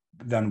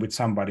than with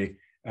somebody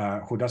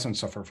who doesn't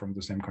suffer from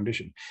the same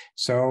condition.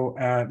 So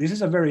this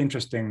is a very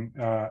interesting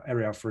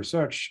area of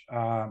research,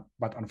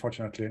 but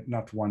unfortunately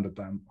not one that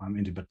I'm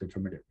intimately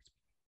familiar with.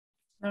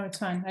 No, it's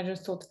fine. I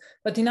just thought.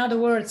 But in other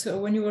words,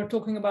 when you were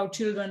talking about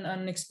children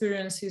and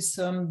experiences,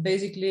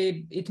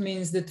 basically it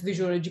means that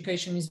visual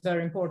education is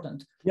very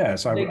important.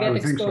 Yes, I would think so. They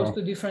get exposed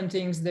to different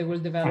things, they will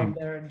develop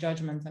their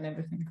judgment and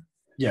everything.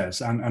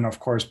 Yes, and of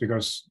course,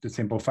 because the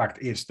simple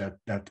fact is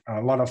that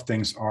a lot of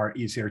things are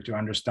easier to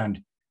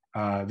understand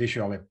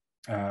visually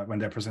when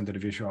they're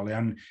presented visually.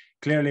 And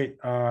clearly,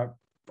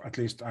 at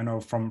least I know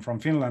from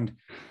Finland,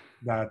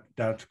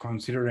 that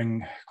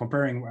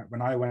comparing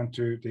when I went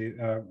to the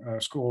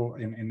school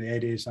in the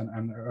 80s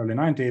and early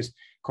 90s,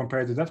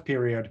 compared to that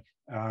period,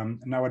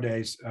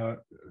 nowadays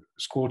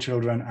school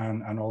children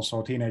and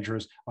also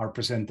teenagers are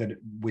presented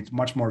with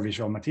much more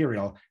visual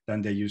material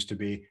than they used to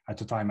be at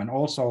the time. And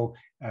also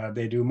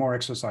they do more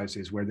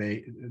exercises where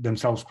they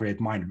themselves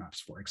create mind maps,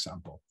 for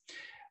example.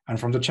 And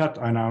from the chat,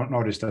 I now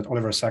noticed that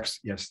Oliver Sacks,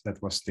 yes,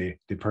 that was the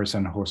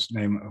person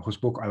whose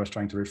book I was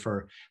trying to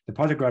refer. The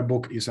particular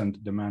book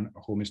isn't The Man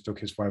Who Mistook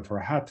His Wife for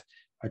a Hat.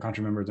 I can't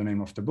remember the name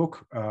of the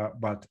book,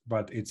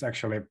 but it's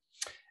actually,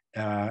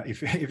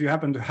 if you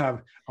happen to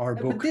have our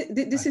book.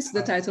 This is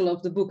the title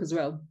of the book as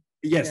well.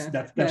 Yes,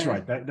 that's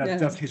right.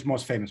 That's his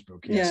most famous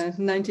book. Yes.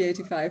 Yeah,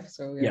 1985.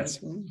 So yeah. Yes.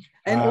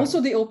 And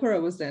also the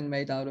opera was then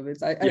made out of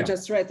it. I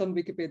just read on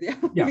Wikipedia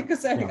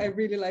because I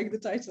really like the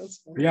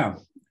titles. Yeah.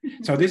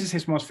 So this is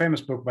his most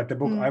famous book, but the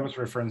book I was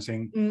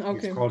referencing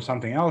is called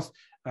something else.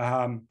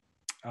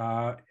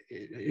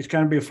 it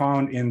can be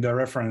found in the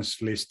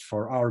reference list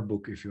for our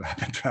book if you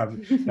happen to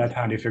have that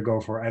hand. If you go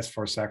for S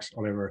for Sachs,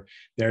 Oliver,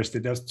 there's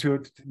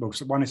two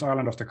books. One is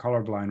Island of the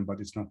Colorblind, but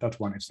it's not that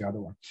one, it's the other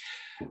one.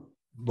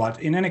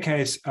 But in any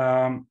case,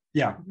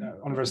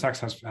 Oliver Sacks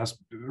has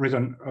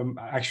written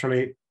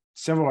actually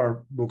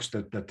several books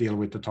that deal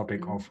with the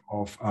topic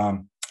of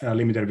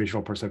limited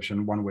visual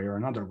perception one way or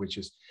another, which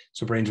is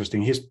super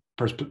interesting. His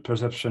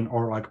perception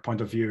or like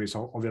point of view is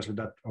obviously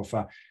that of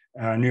a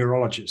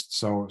neurologist.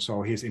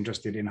 So he's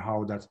interested in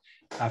how that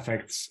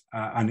affects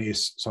and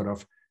is sort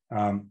of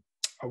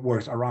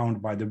worked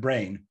around by the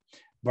brain.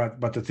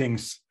 But the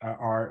things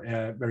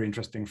are very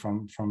interesting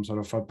from sort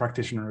of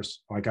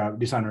practitioners, like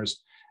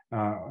designers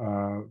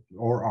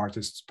or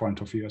artists'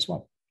 point of view as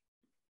well.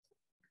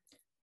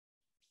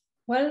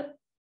 Well,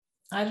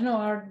 I don't know,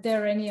 are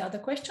there any other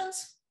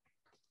questions?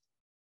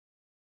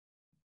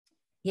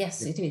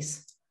 Yes, it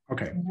is.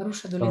 Okay,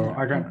 so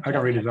I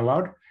can read it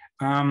aloud.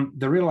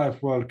 The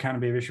real-life world can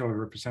be visually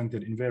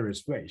represented in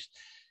various ways.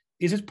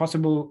 Is it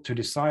possible to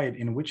decide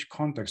in which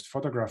context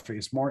photography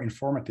is more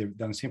informative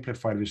than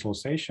simplified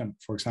visualization,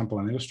 for example,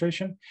 an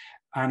illustration,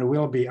 and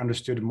will be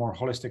understood more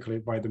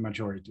holistically by the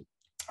majority?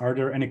 Are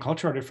there any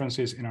cultural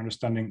differences in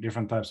understanding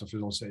different types of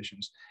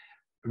visualizations?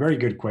 A very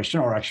good question,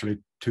 or actually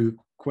two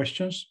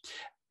questions.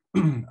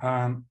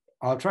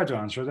 I'll try to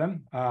answer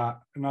them,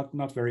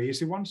 not very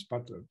easy ones,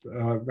 but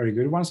very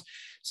good ones.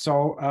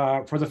 So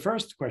for the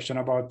first question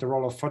about the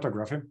role of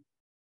photography,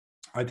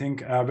 I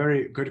think a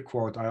very good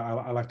quote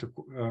I like to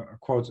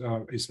quote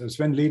is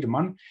Sven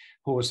Lidman,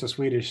 who was a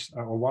Swedish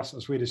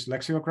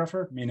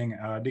lexicographer, meaning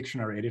a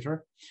dictionary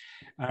editor.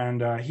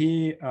 And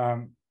he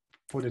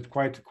put it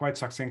quite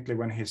succinctly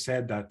when he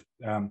said that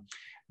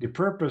the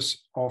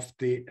purpose of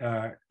the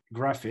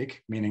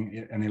graphic,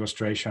 meaning an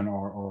illustration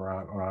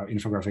or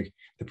infographic,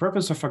 the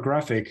purpose of a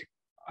graphic,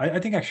 I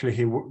think actually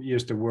he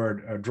used the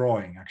word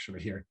drawing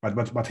actually here, but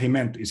what he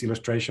meant is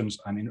illustrations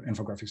and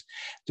infographics.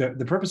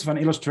 The purpose of an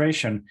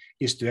illustration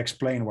is to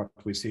explain what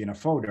we see in a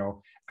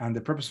photo, and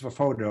the purpose of a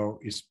photo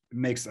is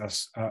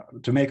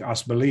to make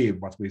us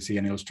believe what we see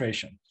in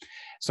illustration.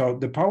 So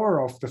the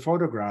power of the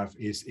photograph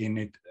is in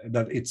it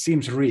that it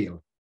seems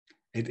real.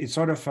 It's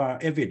sort of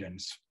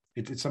evidence.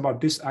 It's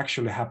about this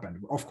actually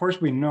happened. Of course,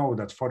 we know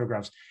that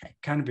photographs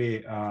can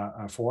be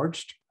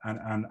forged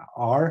and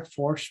are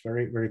forged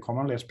very, very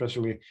commonly,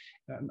 especially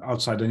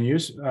outside the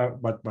news.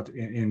 But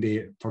in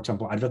the, for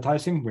example,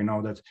 advertising, we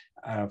know that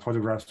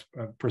photographs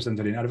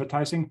presented in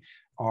advertising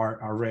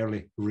are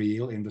rarely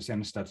real in the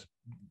sense that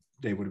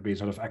they would be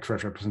sort of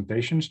accurate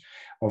representations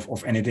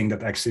of anything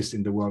that exists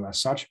in the world as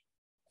such.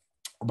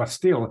 But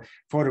still,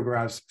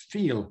 photographs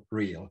feel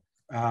real.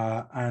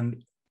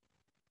 And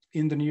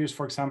in the news,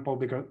 for example,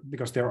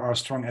 because there are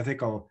strong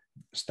ethical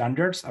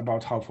standards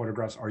about how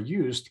photographs are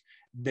used,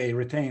 they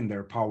retain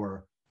their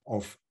power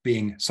of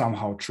being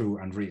somehow true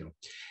and real.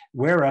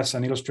 Whereas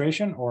an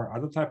illustration or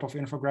other type of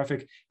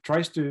infographic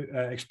tries to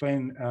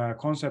explain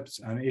concepts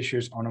and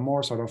issues on a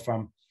more sort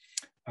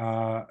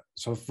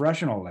of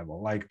rational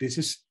level. Like this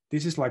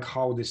is like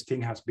how this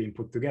thing has been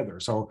put together.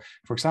 So,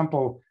 for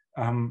example,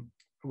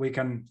 we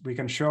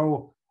can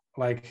show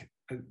like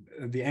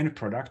the end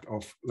product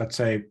of let's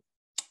say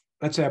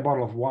a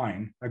bottle of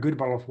wine, a good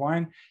bottle of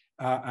wine,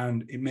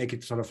 and make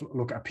it sort of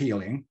look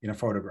appealing in a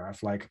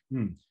photograph, like,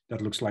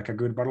 that looks like a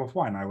good bottle of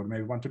wine. I would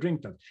maybe want to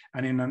drink that.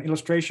 And in an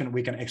illustration,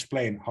 we can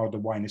explain how the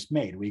wine is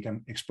made. We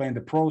can explain the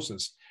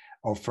process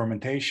of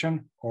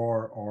fermentation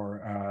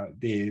or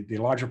the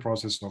larger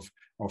process of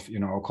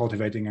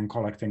cultivating and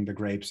collecting the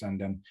grapes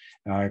and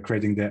then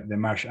creating the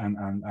mash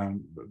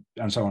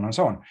and so on and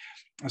so on.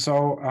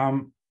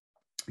 So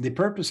the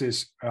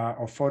purposes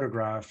of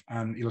photograph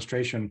and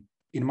illustration,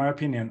 in my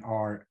opinion,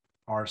 are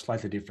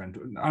slightly different.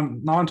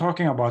 Now I'm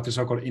talking about the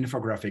so-called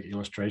infographic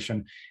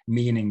illustration,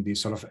 meaning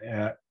these sort of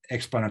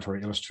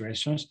explanatory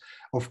illustrations.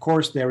 Of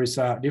course, there is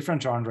a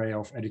different genre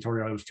of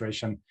editorial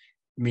illustration,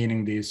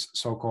 meaning these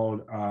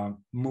so-called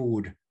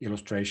mood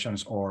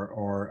illustrations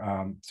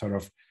or sort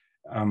of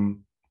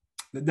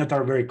that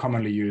are very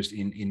commonly used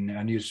in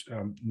news,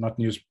 not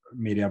news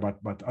media,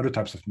 but other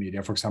types of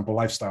media, for example,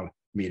 lifestyle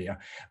media,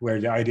 where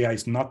the idea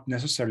is not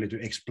necessarily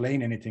to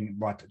explain anything,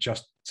 but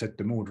just set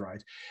the mood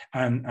right.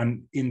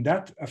 And in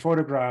that, a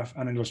photograph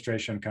and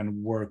illustration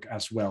can work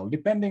as well,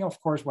 depending, of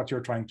course, what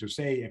you're trying to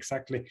say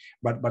exactly.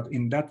 But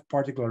in that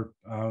particular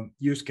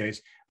use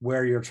case,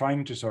 where you're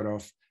trying to sort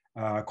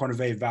of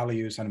convey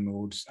values and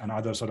moods and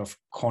other sort of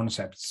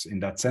concepts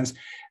in that sense,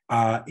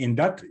 in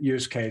that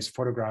use case,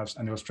 photographs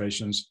and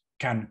illustrations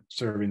can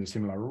serve in a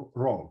similar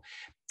role.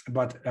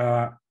 But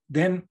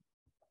then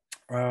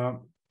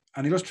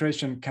an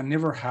illustration can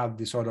never have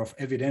the sort of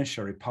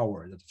evidentiary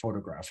power that a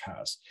photograph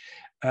has.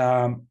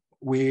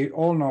 We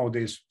all know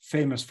these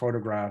famous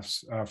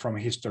photographs from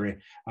history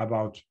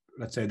about,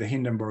 let's say, the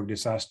Hindenburg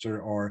disaster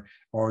or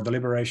the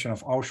liberation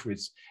of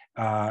Auschwitz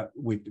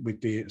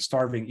with the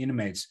starving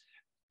inmates.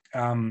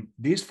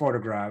 These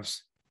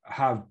photographs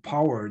have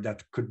power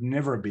that could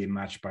never be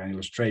matched by an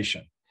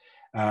illustration.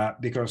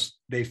 because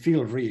they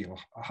feel real,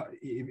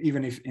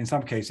 even if in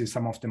some cases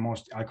some of the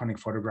most iconic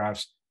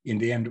photographs in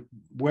the end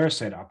were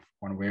set up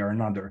one way or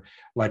another.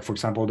 Like, for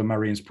example, the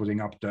Marines putting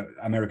up the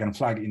American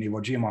flag in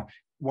Iwo Jima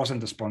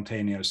wasn't a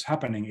spontaneous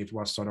happening. It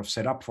was sort of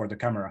set up for the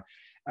camera,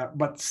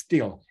 but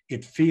still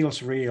it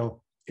feels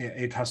real.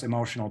 It has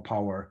emotional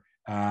power,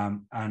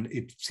 and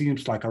it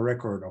seems like a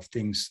record of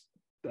things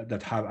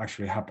that have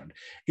actually happened.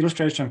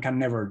 Illustration can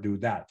never do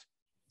that.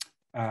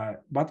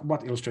 But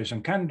what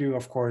illustration can do,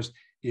 of course,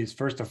 is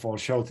first of all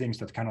show things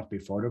that cannot be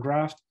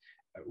photographed.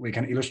 We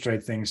can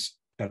illustrate things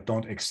that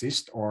don't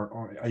exist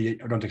or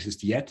don't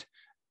exist yet,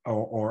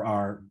 or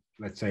are,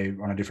 let's say,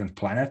 on a different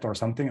planet or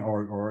something,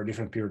 or a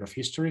different period of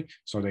history,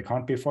 so they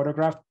can't be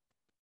photographed.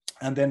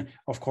 And then,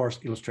 of course,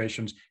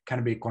 illustrations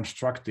can be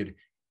constructed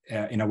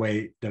in a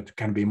way that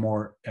can be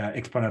more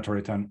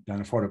explanatory than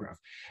a photograph.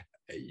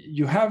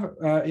 You have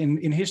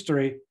in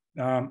history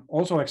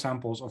also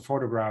examples of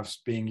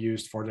photographs being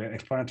used for the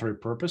explanatory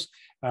purpose,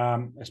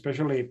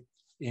 especially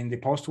in the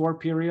post-war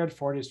period,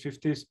 40s,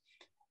 50s,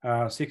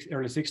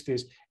 early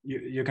 60s.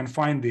 You can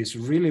find these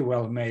really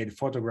well-made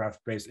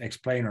photograph-based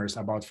explainers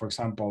about, for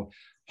example,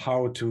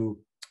 how to,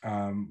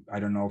 I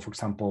don't know, for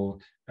example,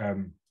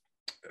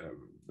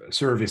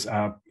 service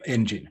a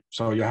engine.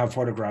 So you have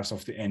photographs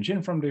of the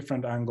engine from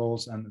different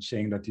angles and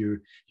saying that you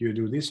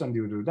do this and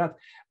you do that.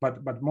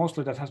 But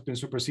mostly that has been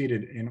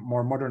superseded in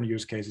more modern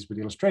use cases with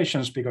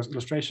illustrations, because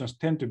illustrations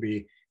tend to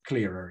be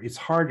clearer. It's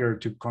harder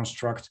to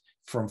construct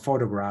from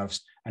photographs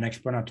an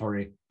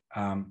explanatory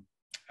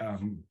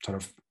sort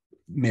of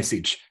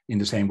message in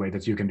the same way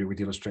that you can do with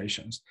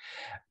illustrations.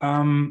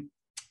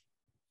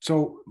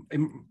 So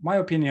in my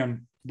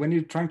opinion, when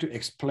you're trying to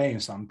explain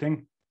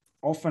something,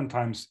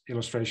 oftentimes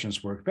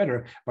illustrations work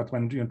better, but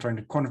when you're trying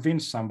to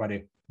convince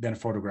somebody, then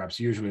photographs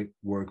usually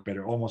work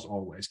better, almost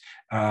always.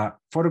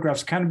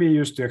 Photographs can be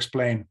used to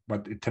explain,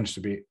 but it tends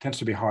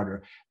to be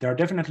harder. There are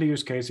definitely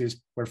use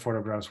cases where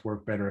photographs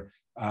work better,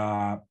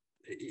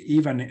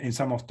 even in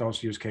some of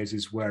those use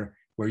cases where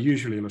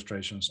usually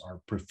illustrations are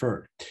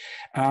preferred.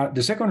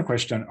 The second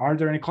question, are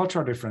there any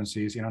cultural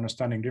differences in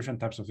understanding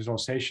different types of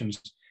visualizations?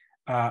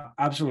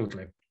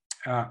 Absolutely.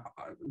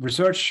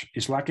 Research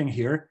is lacking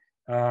here.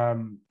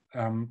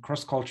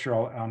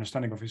 Cross-cultural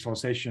understanding of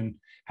visualization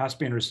has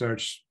been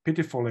researched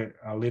pitifully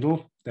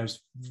little.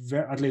 There's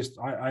at least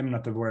I'm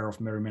not aware of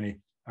very many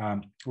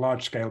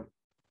large-scale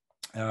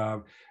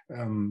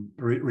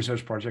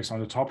research projects on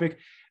the topic.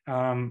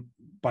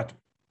 But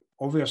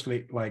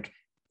obviously, like,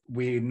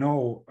 we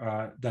know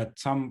that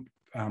some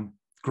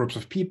groups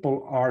of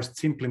people are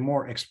simply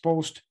more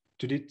exposed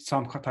to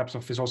some types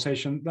of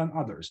visualization than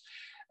others.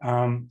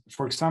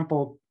 For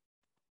example,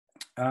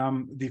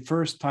 the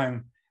first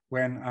time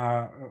when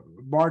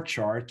bar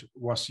chart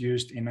was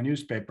used in a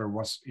newspaper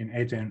was in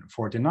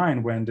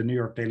 1849, when the New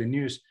York Daily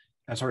News,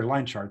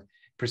 line chart,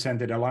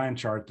 presented a line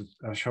chart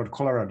that showed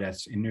cholera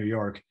deaths in New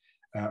York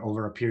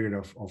over a period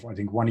of I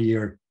think 1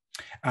 year.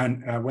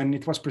 And when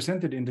it was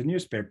presented in the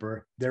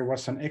newspaper, there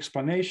was an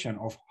explanation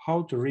of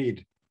how to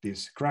read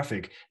this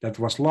graphic that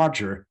was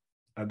larger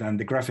than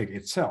the graphic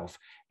itself,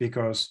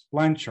 because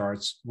line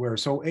charts were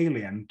so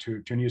alien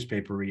to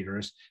newspaper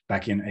readers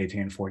back in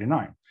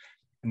 1849.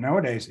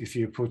 Nowadays, if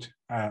you put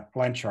a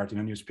line chart in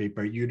a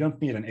newspaper, you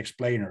don't need an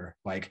explainer,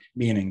 like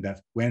meaning that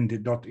when the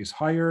dot is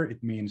higher,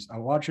 it means a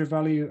larger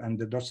value, and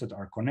the dots that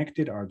are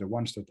connected are the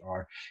ones that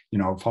are,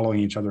 following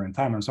each other in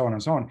time, and so on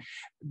and so on,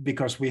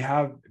 because we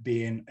have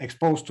been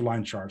exposed to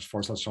line charts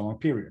for such a long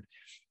period.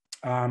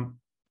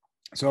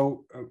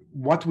 So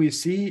what we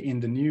see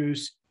in the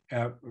news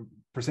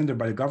presented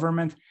by the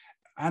government,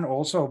 and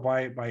also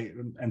by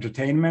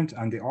entertainment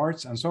and the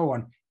arts and so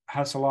on,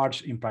 has a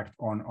large impact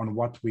on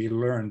what we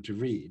learn to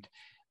read.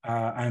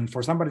 And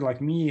for somebody like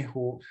me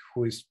who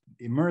is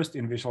immersed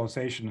in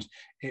visualizations,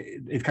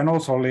 it can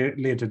also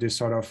lead to this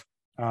sort of,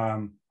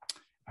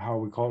 how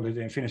we call it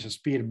in Finnish,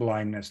 speed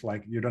blindness,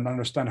 like you don't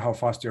understand how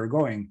fast you're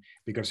going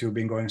because you've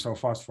been going so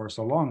fast for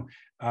so long,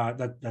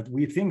 that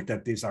we think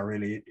that these are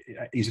really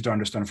easy to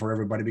understand for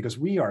everybody because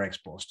we are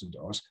exposed to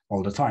those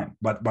all the time.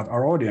 But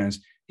our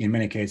audience, in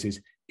many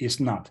cases, is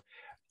not.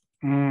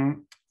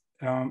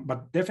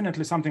 But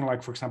definitely something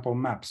like, for example,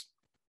 maps.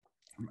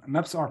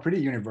 Maps are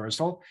pretty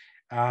universal.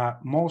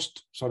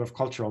 Most sort of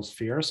cultural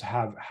spheres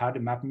have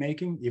had map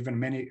making, even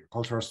many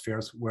cultural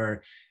spheres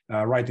where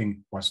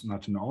writing was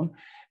not known.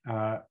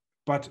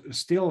 But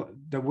still,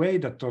 the way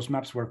that those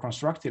maps were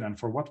constructed and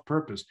for what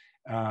purpose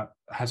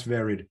has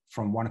varied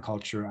from one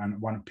culture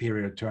and one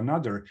period to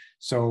another.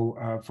 So,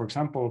 for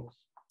example,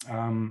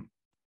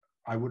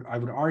 I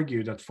would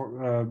argue that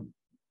for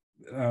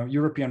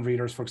European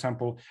readers, for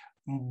example,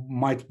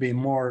 might be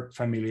more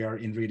familiar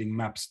in reading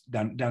maps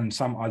than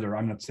some other.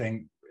 I'm not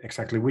saying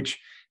exactly which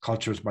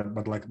cultures,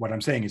 but like what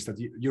I'm saying is that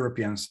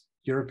European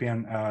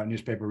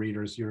newspaper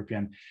readers,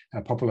 European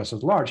populace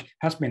at large,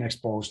 has been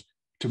exposed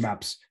to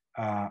maps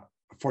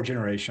for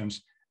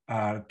generations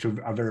to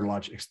a very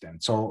large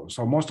extent. So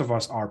most of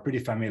us are pretty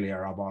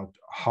familiar about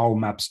how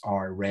maps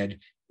are read.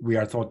 We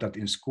are taught that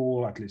in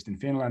school, at least in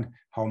Finland,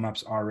 how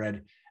maps are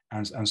read,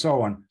 and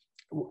so on.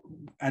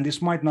 and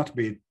this might not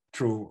be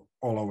true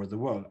all over the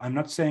world. I'm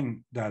not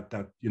saying that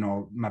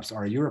maps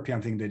are a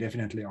European thing. They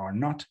definitely are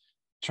not.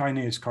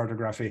 Chinese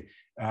cartography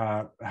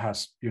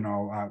has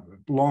a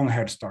long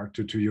head start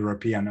to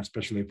European,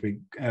 especially if we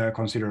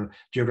consider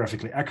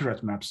geographically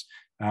accurate maps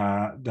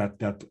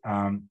that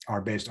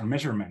are based on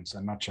measurements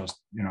and not just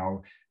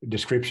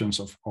descriptions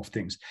of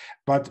things.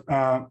 But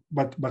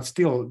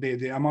still,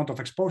 the amount of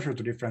exposure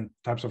to different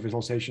types of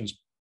visualizations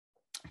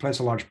plays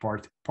a large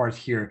part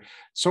here.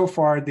 So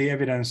far, the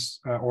evidence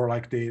or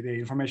like the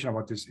information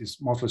about this is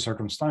mostly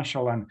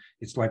circumstantial, and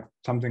it's like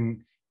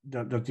something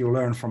that you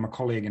learn from a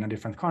colleague in a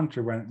different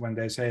country when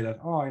they say that,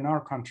 oh, in our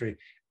country,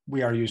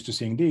 we are used to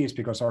seeing these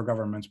because our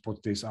governments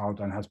put this out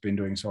and has been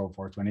doing so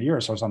for 20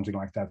 years or something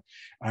like that.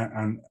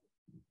 And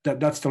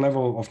that's the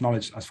level of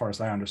knowledge as far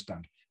as I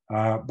understand.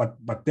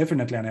 But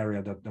definitely an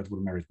area that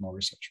would merit more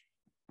research.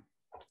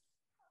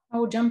 I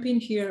will jump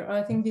in here.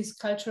 I think these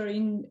culture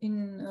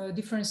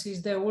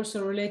differences, they're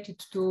also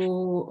related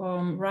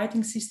to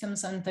writing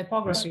systems and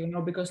typography,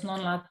 because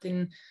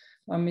non-Latin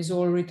is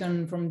all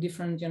written from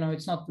different,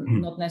 it's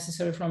not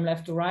necessary from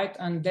left to right,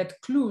 and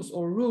that clues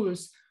or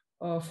rules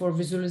for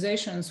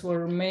visualizations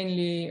were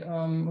mainly,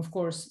 of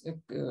course,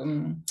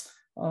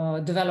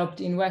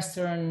 developed in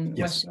Western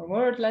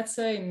world, let's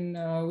say,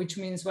 which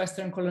means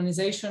Western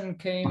colonization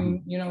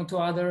came, to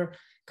other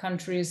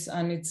countries,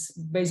 and it's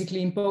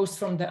basically imposed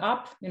from the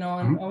up, and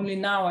only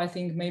now I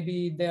think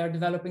maybe they are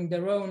developing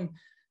their own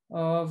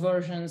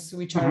versions,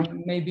 which are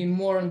maybe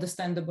more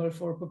understandable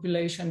for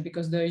population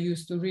because they're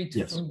used to read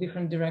from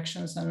different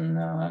directions, and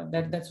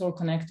that's all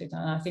connected.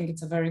 And I think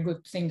it's a very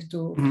good thing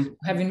to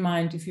have in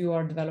mind if you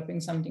are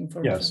developing something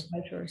for different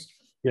cultures.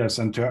 Yes,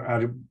 and to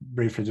add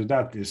briefly to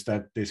that is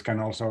that this can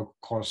also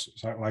cause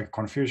like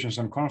confusions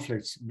and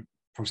conflicts.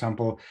 For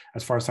example,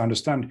 as far as I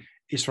understand,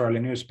 Israeli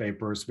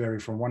newspapers vary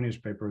from one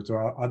newspaper to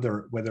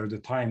other, whether the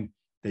time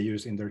they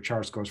use in their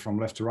charts goes from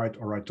left to right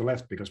or right to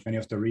left, because many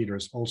of the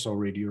readers also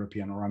read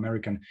European or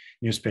American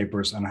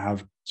newspapers and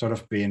have sort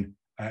of been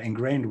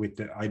ingrained with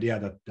the idea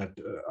that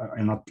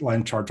in a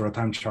line chart or a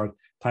time chart,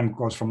 time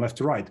goes from left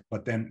to right,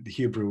 but then the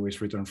Hebrew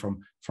is written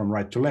from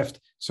right to left.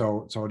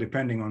 So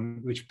depending on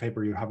which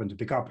paper you happen to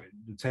pick up,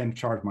 the same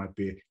chart might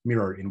be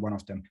mirrored in one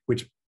of them,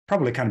 which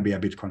probably can be a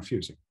bit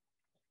confusing.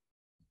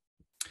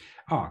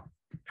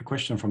 A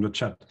question from the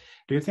chat.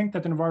 Do you think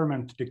that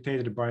environment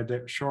dictated by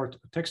the short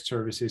text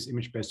services,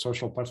 image-based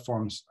social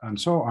platforms, and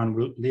so on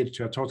will lead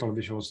to a total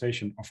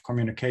visualization of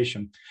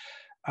communication?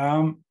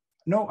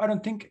 No, I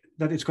don't think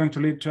that it's going to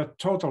lead to a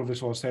total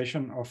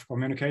visualization of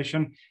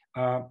communication.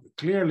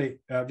 Clearly,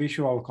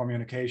 visual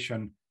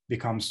communication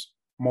becomes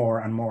more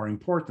and more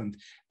important,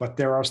 but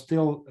there are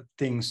still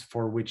things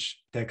for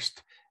which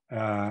text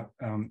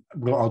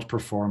will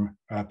outperform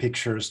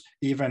pictures,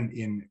 even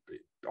in,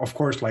 of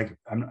course, like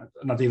I'm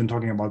not even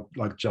talking about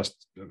like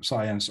just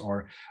science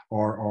or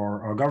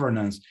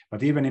governance,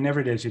 but even in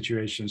everyday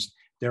situations,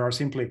 there are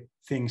simply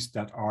things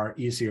that are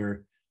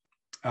easier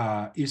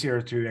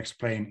to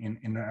explain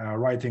in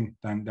writing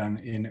than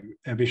in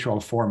a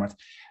visual format.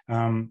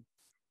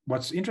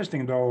 What's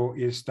interesting though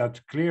is that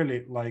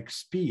clearly, like,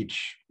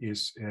 speech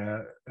is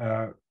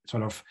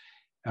sort of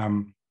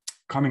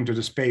coming to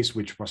the space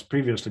which was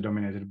previously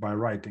dominated by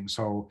writing.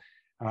 So,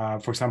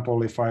 for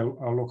example, if I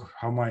look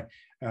how my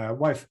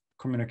wife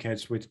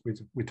communicates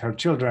with her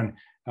children,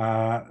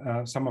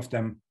 some of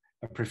them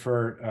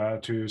prefer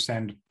to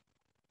send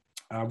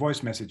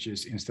voice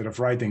messages instead of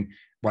writing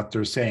what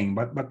they're saying.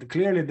 But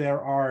clearly there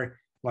are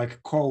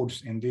like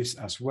codes in this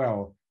as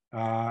well.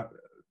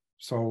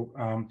 So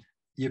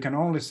you can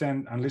only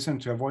send and listen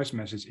to a voice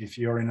message if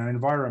you're in an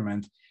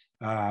environment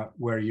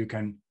where you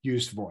can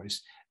use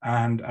voice.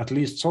 And at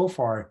least so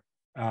far,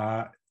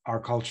 our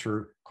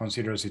culture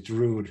considers it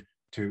rude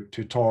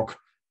to talk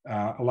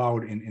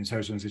aloud in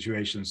certain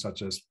situations,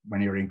 such as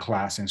when you're in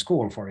class in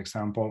school, for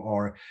example,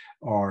 or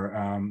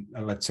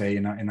let's say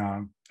in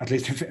a at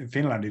least in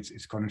Finland,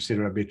 it's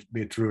considered a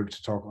bit rude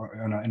to talk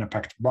in a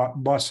packed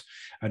bus.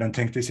 I don't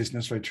think this is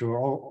necessarily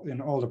true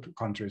in all the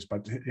countries,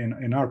 but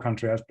in our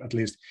country, at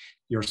least,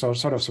 you're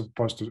sort of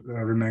supposed to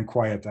remain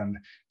quiet and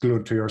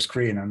glued to your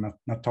screen and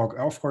not talk.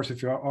 Of course,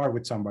 if you are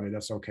with somebody,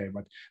 that's okay,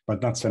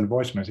 but not send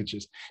voice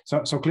messages.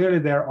 So clearly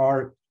there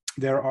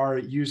are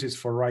uses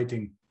for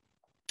writing,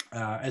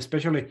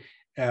 especially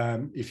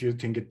if you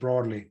think it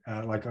broadly,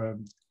 like a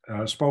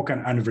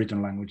spoken and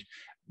written language.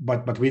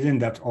 But within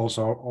that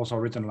also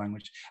written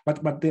language.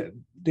 But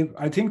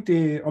I think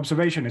the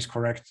observation is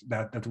correct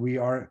that we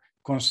are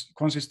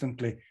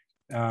consistently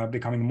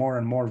becoming more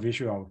and more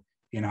visual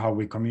in how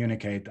we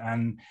communicate,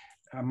 and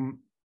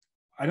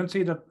I don't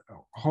see that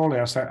wholly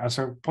as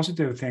a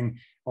positive thing.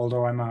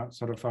 Although I'm a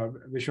sort of a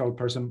visual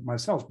person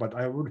myself, but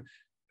I would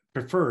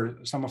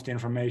prefer some of the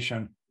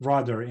information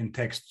rather in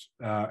text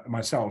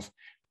myself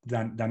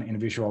than in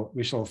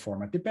visual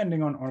format,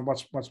 depending on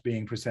what's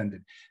being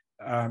presented.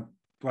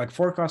 Like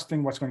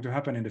forecasting what's going to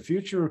happen in the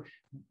future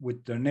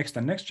with the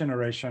next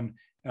generation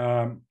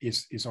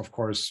is of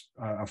course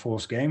a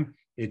fool's game.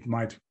 It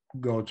might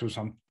go to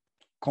some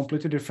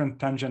completely different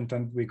tangent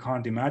and we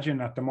can't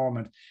imagine at the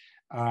moment.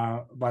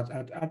 But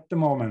at the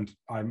moment,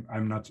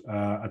 I'm not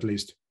at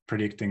least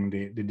predicting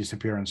the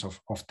disappearance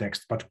of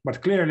text.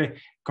 But clearly,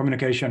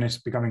 communication is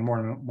becoming more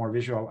and more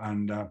visual,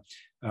 and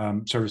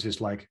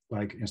services like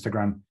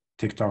Instagram,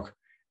 TikTok,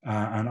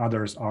 and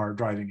others are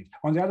driving it.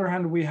 On the other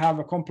hand, we have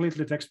a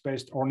completely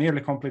text-based or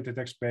nearly completely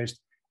text-based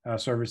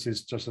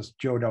services, just as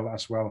Yodel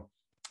as well.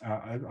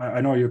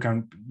 I know you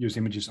can use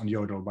images on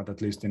Yodel, but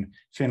at least in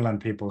Finland,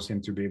 people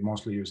seem to be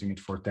mostly using it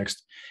for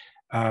text.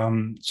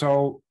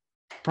 So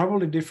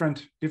probably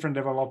different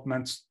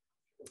developments.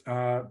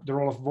 The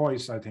role of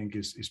voice, I think,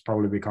 is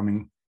probably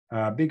becoming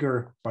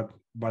bigger,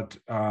 but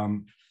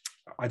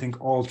I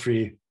think all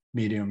three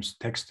mediums,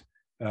 text,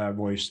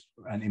 voice,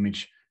 and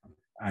image,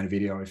 and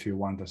video, if you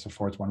want as a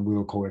fourth one,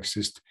 will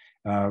coexist.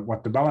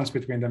 What the balance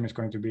between them is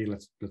going to be,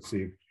 let's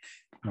see.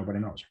 Nobody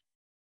knows.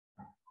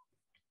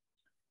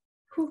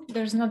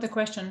 There's another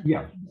question.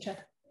 Yeah. In the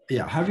chat.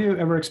 Yeah. Have you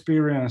ever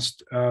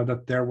experienced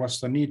that there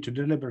was a need to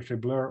deliberately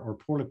blur or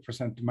poorly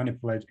present to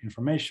manipulate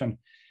information?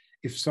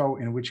 If so,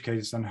 in which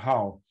cases and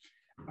how?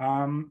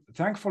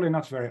 Thankfully,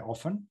 not very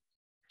often.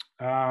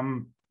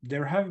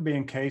 There have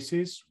been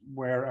cases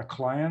where a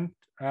client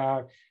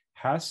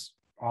has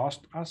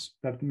asked us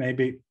that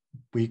maybe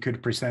we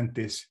could present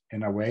this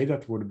in a way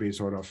that would be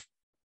sort of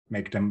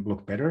make them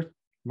look better,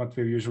 but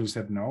we usually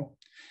said no.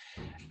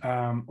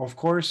 Of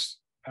course,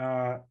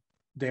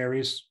 there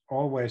is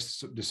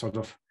always this sort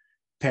of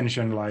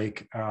tension,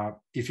 like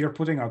if you're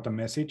putting out a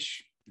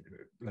message,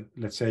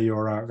 let's say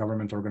you're a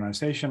government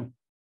organization,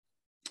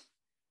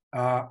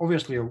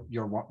 obviously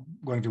you're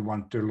going to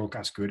want to look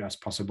as good as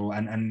possible,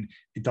 and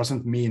it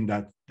doesn't mean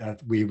that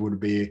we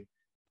would be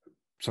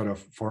sort of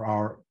for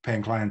our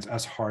paying clients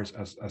as harsh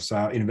as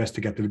an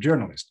investigative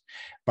journalist.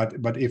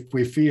 But if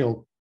we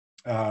feel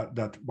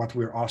that what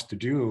we're asked to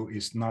do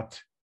is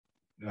not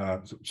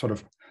sort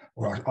of,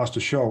 or asked to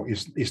show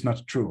is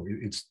not true,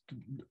 it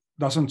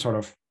doesn't sort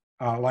of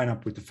line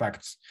up with the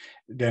facts,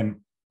 then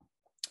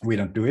we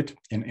don't do it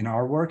in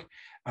our work.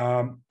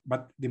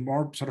 But the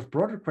more sort of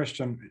broader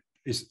question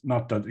is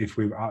not that if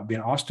we've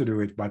been asked to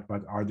do it, but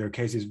are there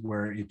cases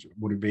where it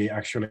would be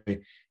actually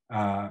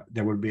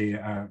there would be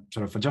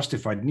sort of a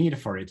justified need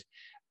for it?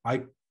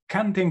 I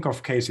can think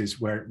of cases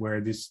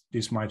where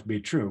this might be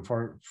true.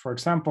 For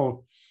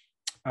example,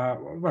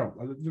 well,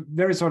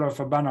 very sort of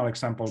a banal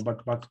example,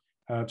 but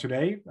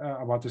today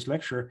about this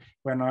lecture,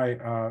 when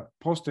I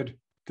posted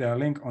the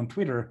link on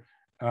Twitter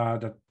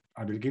that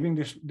I will be giving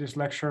this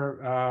lecture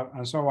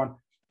and so on,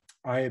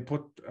 I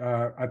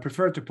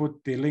prefer to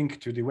put the link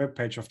to the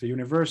webpage of the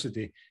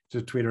university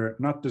to Twitter,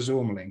 not the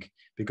Zoom link,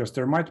 because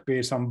there might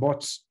be some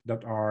bots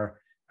that are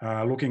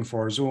looking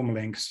for Zoom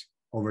links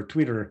over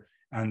Twitter,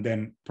 and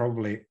then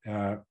probably,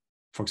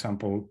 for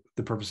example,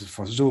 the purposes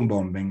for Zoom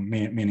bombing,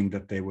 meaning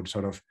that they would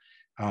sort of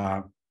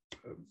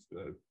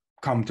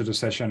come to the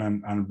session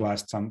and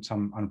blast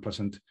some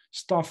unpleasant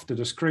stuff to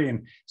the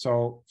screen.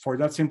 So for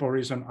that simple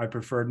reason, I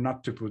prefer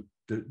not to put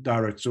the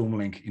direct Zoom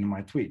link in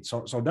my tweet.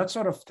 So that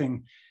sort of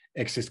thing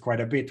exists quite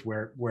a bit,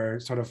 where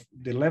sort of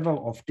the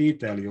level of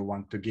detail you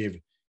want to give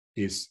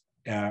is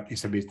a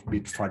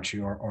bit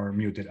fudgy or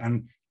muted.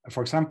 And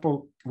for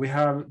example, we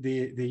have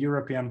the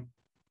European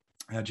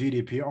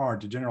GDPR,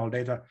 the General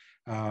Data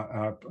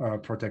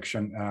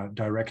Protection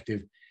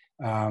Directive,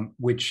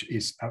 which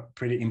is a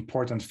pretty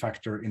important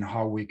factor in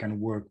how we can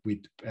work with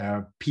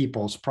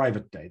people's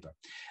private data.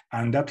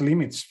 And that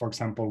limits, for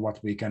example, what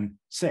we can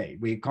say.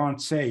 We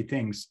can't say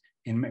things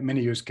in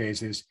many use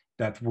cases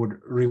that would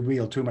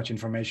reveal too much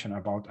information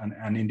about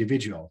an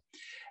individual.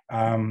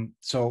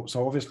 So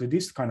obviously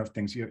these kind of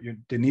things,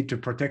 they need to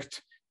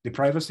protect the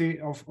privacy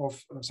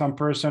of some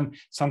person,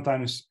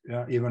 sometimes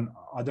even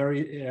other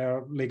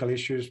legal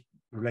issues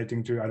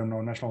relating to, I don't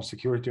know, national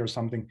security or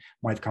something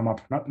might come up.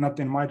 Not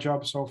in my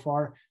job so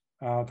far,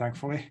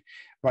 thankfully,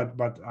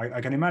 but I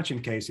can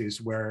imagine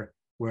cases where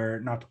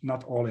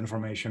not all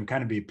information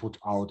can be put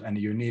out, and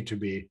you need to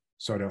be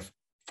sort of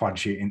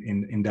fudgy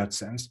in that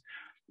sense.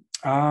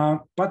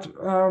 But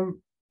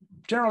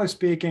generally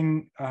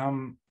speaking,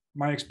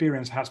 my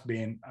experience has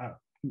been,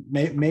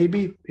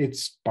 maybe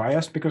it's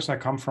biased because I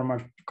come from a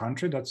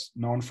country that's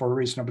known for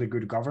reasonably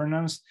good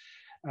governance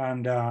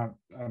and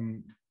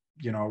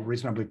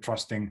reasonably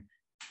trusting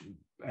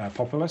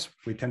populace.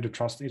 We tend to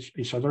trust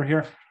each other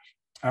here.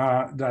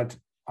 That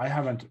I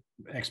haven't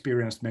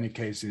experienced many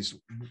cases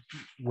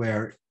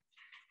where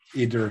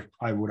either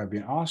I would have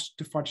been asked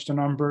to fudge the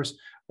numbers,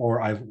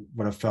 or I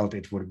would have felt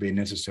it would be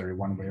necessary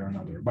one way or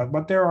another.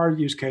 But there are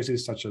use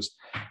cases such as,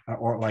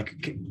 or like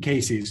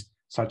cases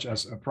such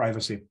as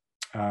privacy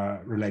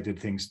related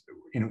things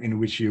in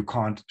which you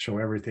can't show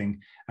everything.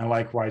 And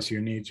likewise,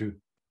 you need to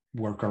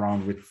work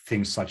around with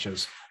things such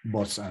as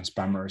bots and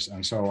spammers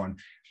and so on,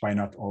 by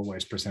not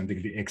always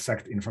presenting the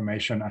exact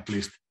information, at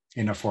least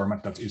in a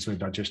format that's easily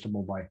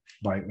digestible by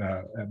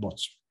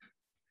bots.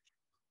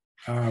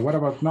 What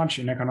about nudge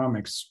in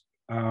economics?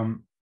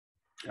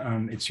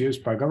 And it's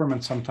used by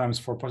government sometimes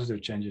for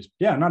positive changes.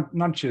 Yeah,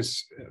 nudge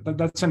is,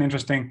 that's an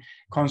interesting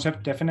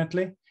concept,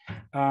 definitely.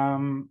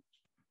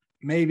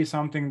 maybe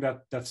something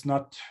that's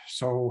not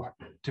so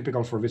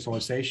typical for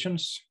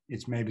visualizations.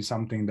 It's maybe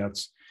something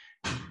that's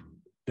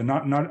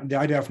the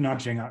idea of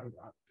nudging,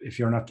 if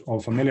you're not all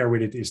familiar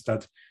with it, is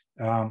that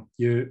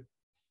you,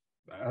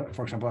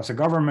 for example, as a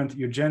government,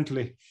 you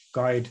gently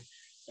guide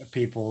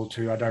people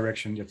to a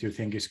direction that you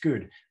think is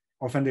good.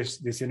 Often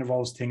this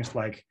involves things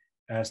like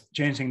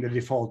changing the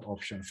default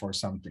option for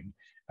something.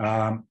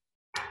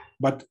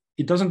 But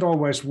it doesn't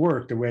always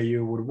work the way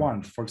you would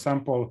want. For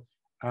example,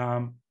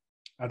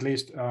 at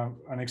least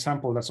an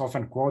example that's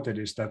often quoted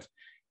is that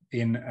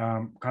in,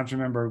 can't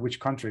remember which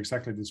country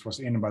exactly this was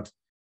in, but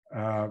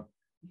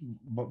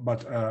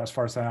as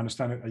far as I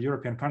understand it, a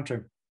European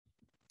country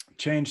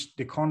changed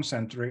the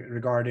consent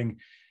regarding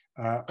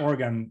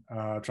organ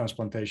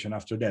transplantation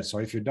after death. So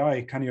if you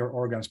die, can your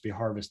organs be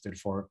harvested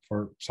for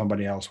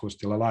somebody else who's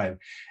still alive?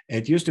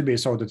 It used to be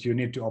so that you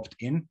need to opt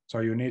in, so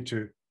you need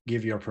to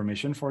give your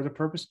permission for the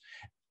purpose.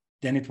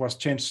 Then it was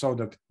changed so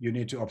that you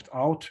need to opt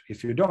out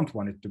if you don't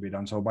want it to be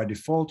done. So by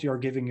default, you're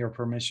giving your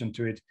permission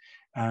to it,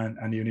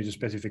 and you need to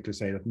specifically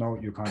say that, no,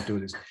 you can't do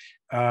this.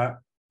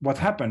 What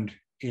happened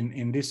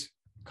in this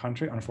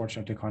country,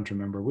 unfortunately, can't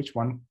remember which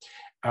one,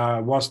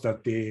 was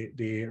that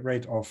the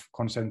rate of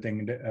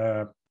consenting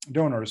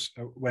donors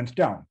went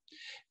down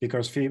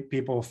because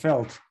people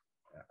felt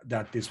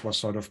that this was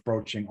sort of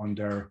approaching on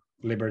their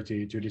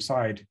liberty to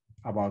decide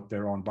about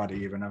their own body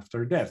even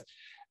after death.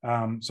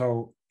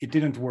 So it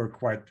didn't work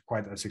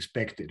quite as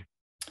expected.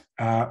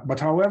 But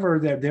however,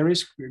 there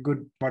is a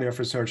good body of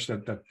research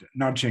that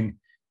nudging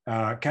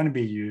can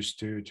be used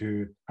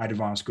to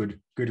advance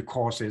good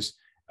causes.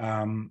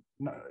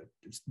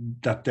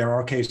 That there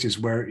are cases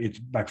where it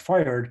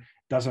backfired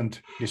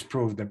doesn't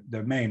disprove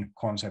the main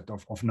concept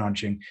of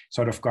nudging,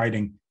 sort of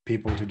guiding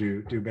people to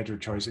do better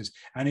choices.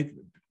 And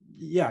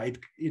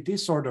it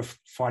is sort of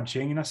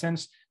fudging in a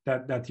sense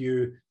that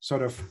you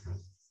sort of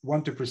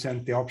want to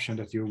present the option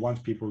that you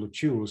want people to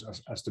choose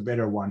as the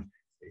better one,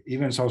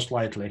 even so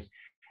slightly.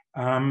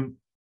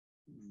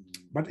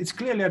 But it's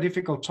clearly a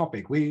difficult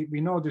topic. We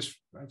know this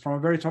from a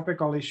very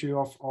topical issue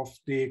of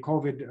the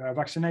COVID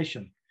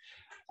vaccination.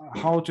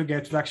 How to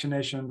get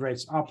vaccination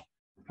rates up.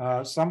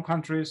 Some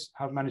countries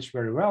have managed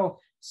very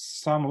well,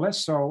 some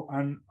less so,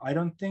 and I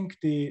don't think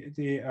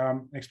the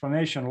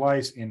explanation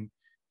lies in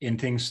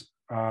things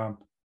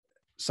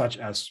such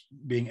as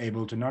being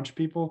able to nudge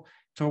people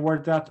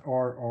toward that,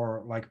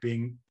 or like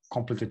being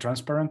completely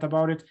transparent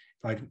about it.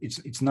 Like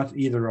it's not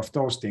either of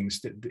those things.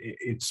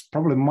 It's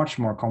probably much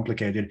more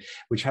complicated,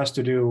 which has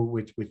to do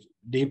with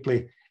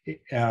deeply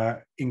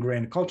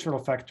ingrained cultural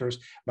factors,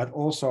 but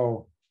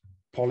also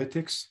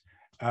politics.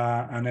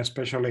 And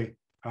especially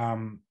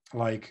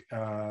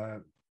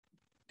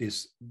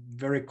these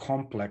very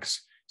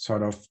complex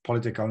sort of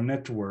political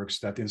networks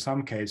that in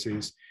some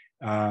cases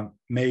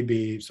may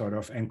be sort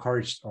of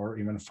encouraged or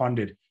even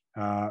funded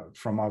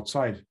from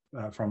outside.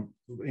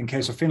 In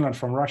case of Finland,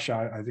 from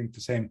Russia, I think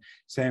the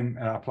same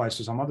applies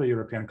to some other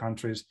European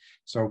countries.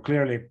 So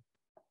clearly,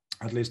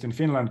 at least in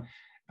Finland,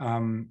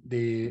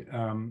 the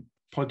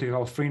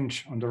political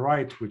fringe on the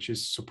right, which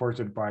is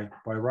supported by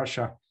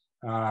Russia,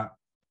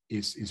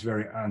 is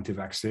very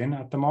anti-vaccine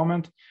at the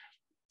moment.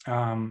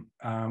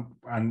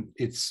 And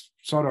it's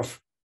sort of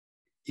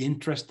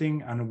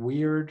interesting and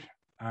weird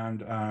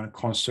and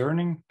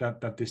concerning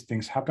that these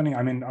things happening.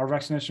 I mean, our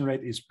vaccination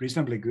rate is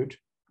reasonably good.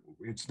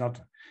 It's not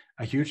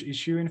a huge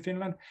issue in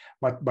Finland,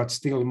 but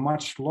still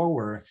much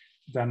lower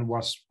than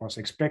was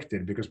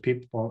expected, because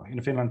people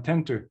in Finland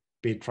tend to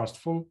be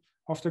trustful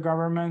of the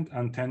government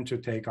and tend to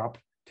take up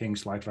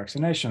things like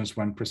vaccinations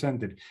when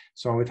presented.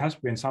 So it has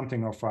been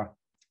something of a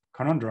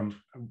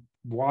conundrum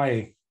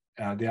why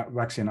the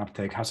vaccine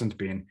uptake hasn't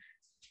been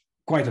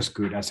quite as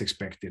good as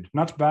expected.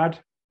 Not bad,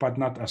 but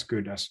not as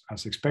good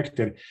as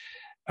expected.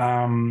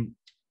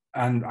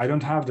 And I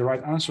don't have the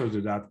right answer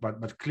to that,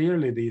 but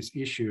clearly these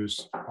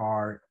issues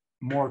are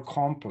more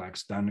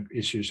complex than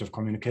issues of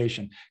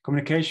communication.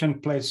 Communication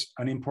plays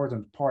an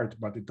important part,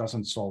 but it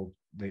doesn't solve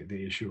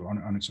the issue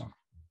on its own.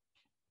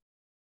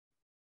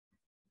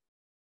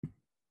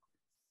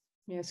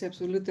 Yes,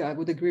 absolutely. I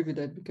would agree with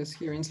that, because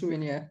here in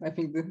Slovenia, I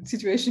think the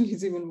situation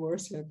is even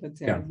worse. Yeah, but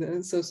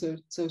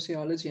the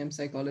sociology and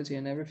psychology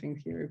and everything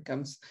here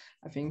comes,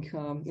 I think,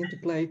 into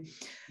play.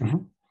 Mm-hmm.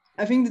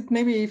 I think that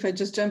maybe if I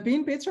just jump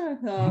in, Petra,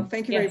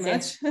 thank you very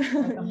much.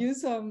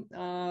 Juuso,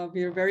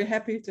 we are very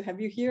happy to have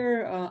you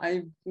here.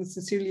 I'm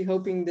sincerely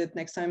hoping that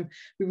next time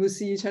we will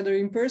see each other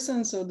in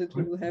person, so that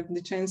we will have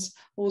the chance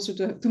also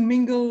to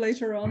mingle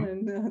later on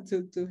and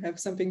to have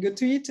something good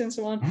to eat and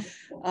so on.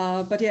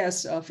 But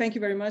yes, thank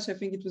you very much. I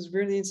think it was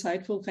really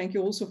insightful. Thank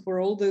you also for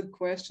all the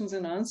questions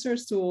and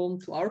answers to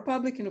our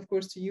public, and of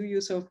course to you,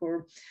 Juuso,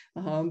 for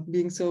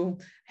being so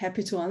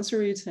happy to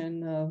answer it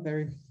and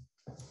very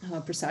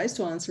precise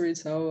to answer it.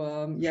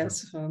 So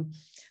yes, I'm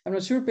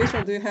not sure,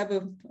 Petra, do you have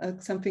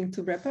something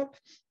to wrap up?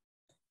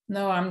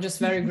 No, I'm just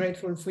very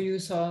grateful for you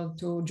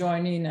to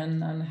join in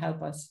and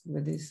help us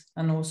with this,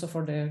 and also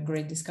for the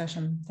great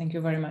discussion. Thank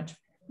you very much.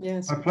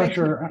 Yes, my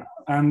pleasure.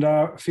 And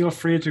feel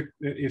free to,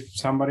 if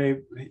somebody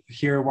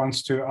here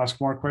wants to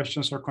ask more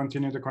questions or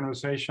continue the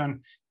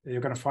conversation,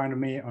 you're going to find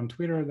me on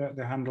Twitter.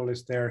 The handle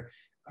is there.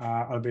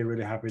 I'll be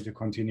really happy to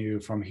continue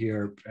from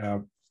here.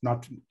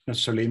 Not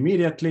necessarily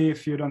immediately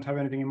if you don't have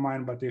anything in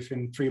mind, but if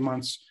in 3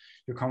 months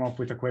you come up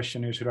with a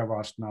question you should have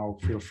asked now,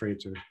 feel free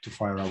to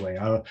fire away.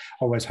 I'm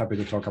always happy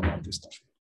to talk about this stuff.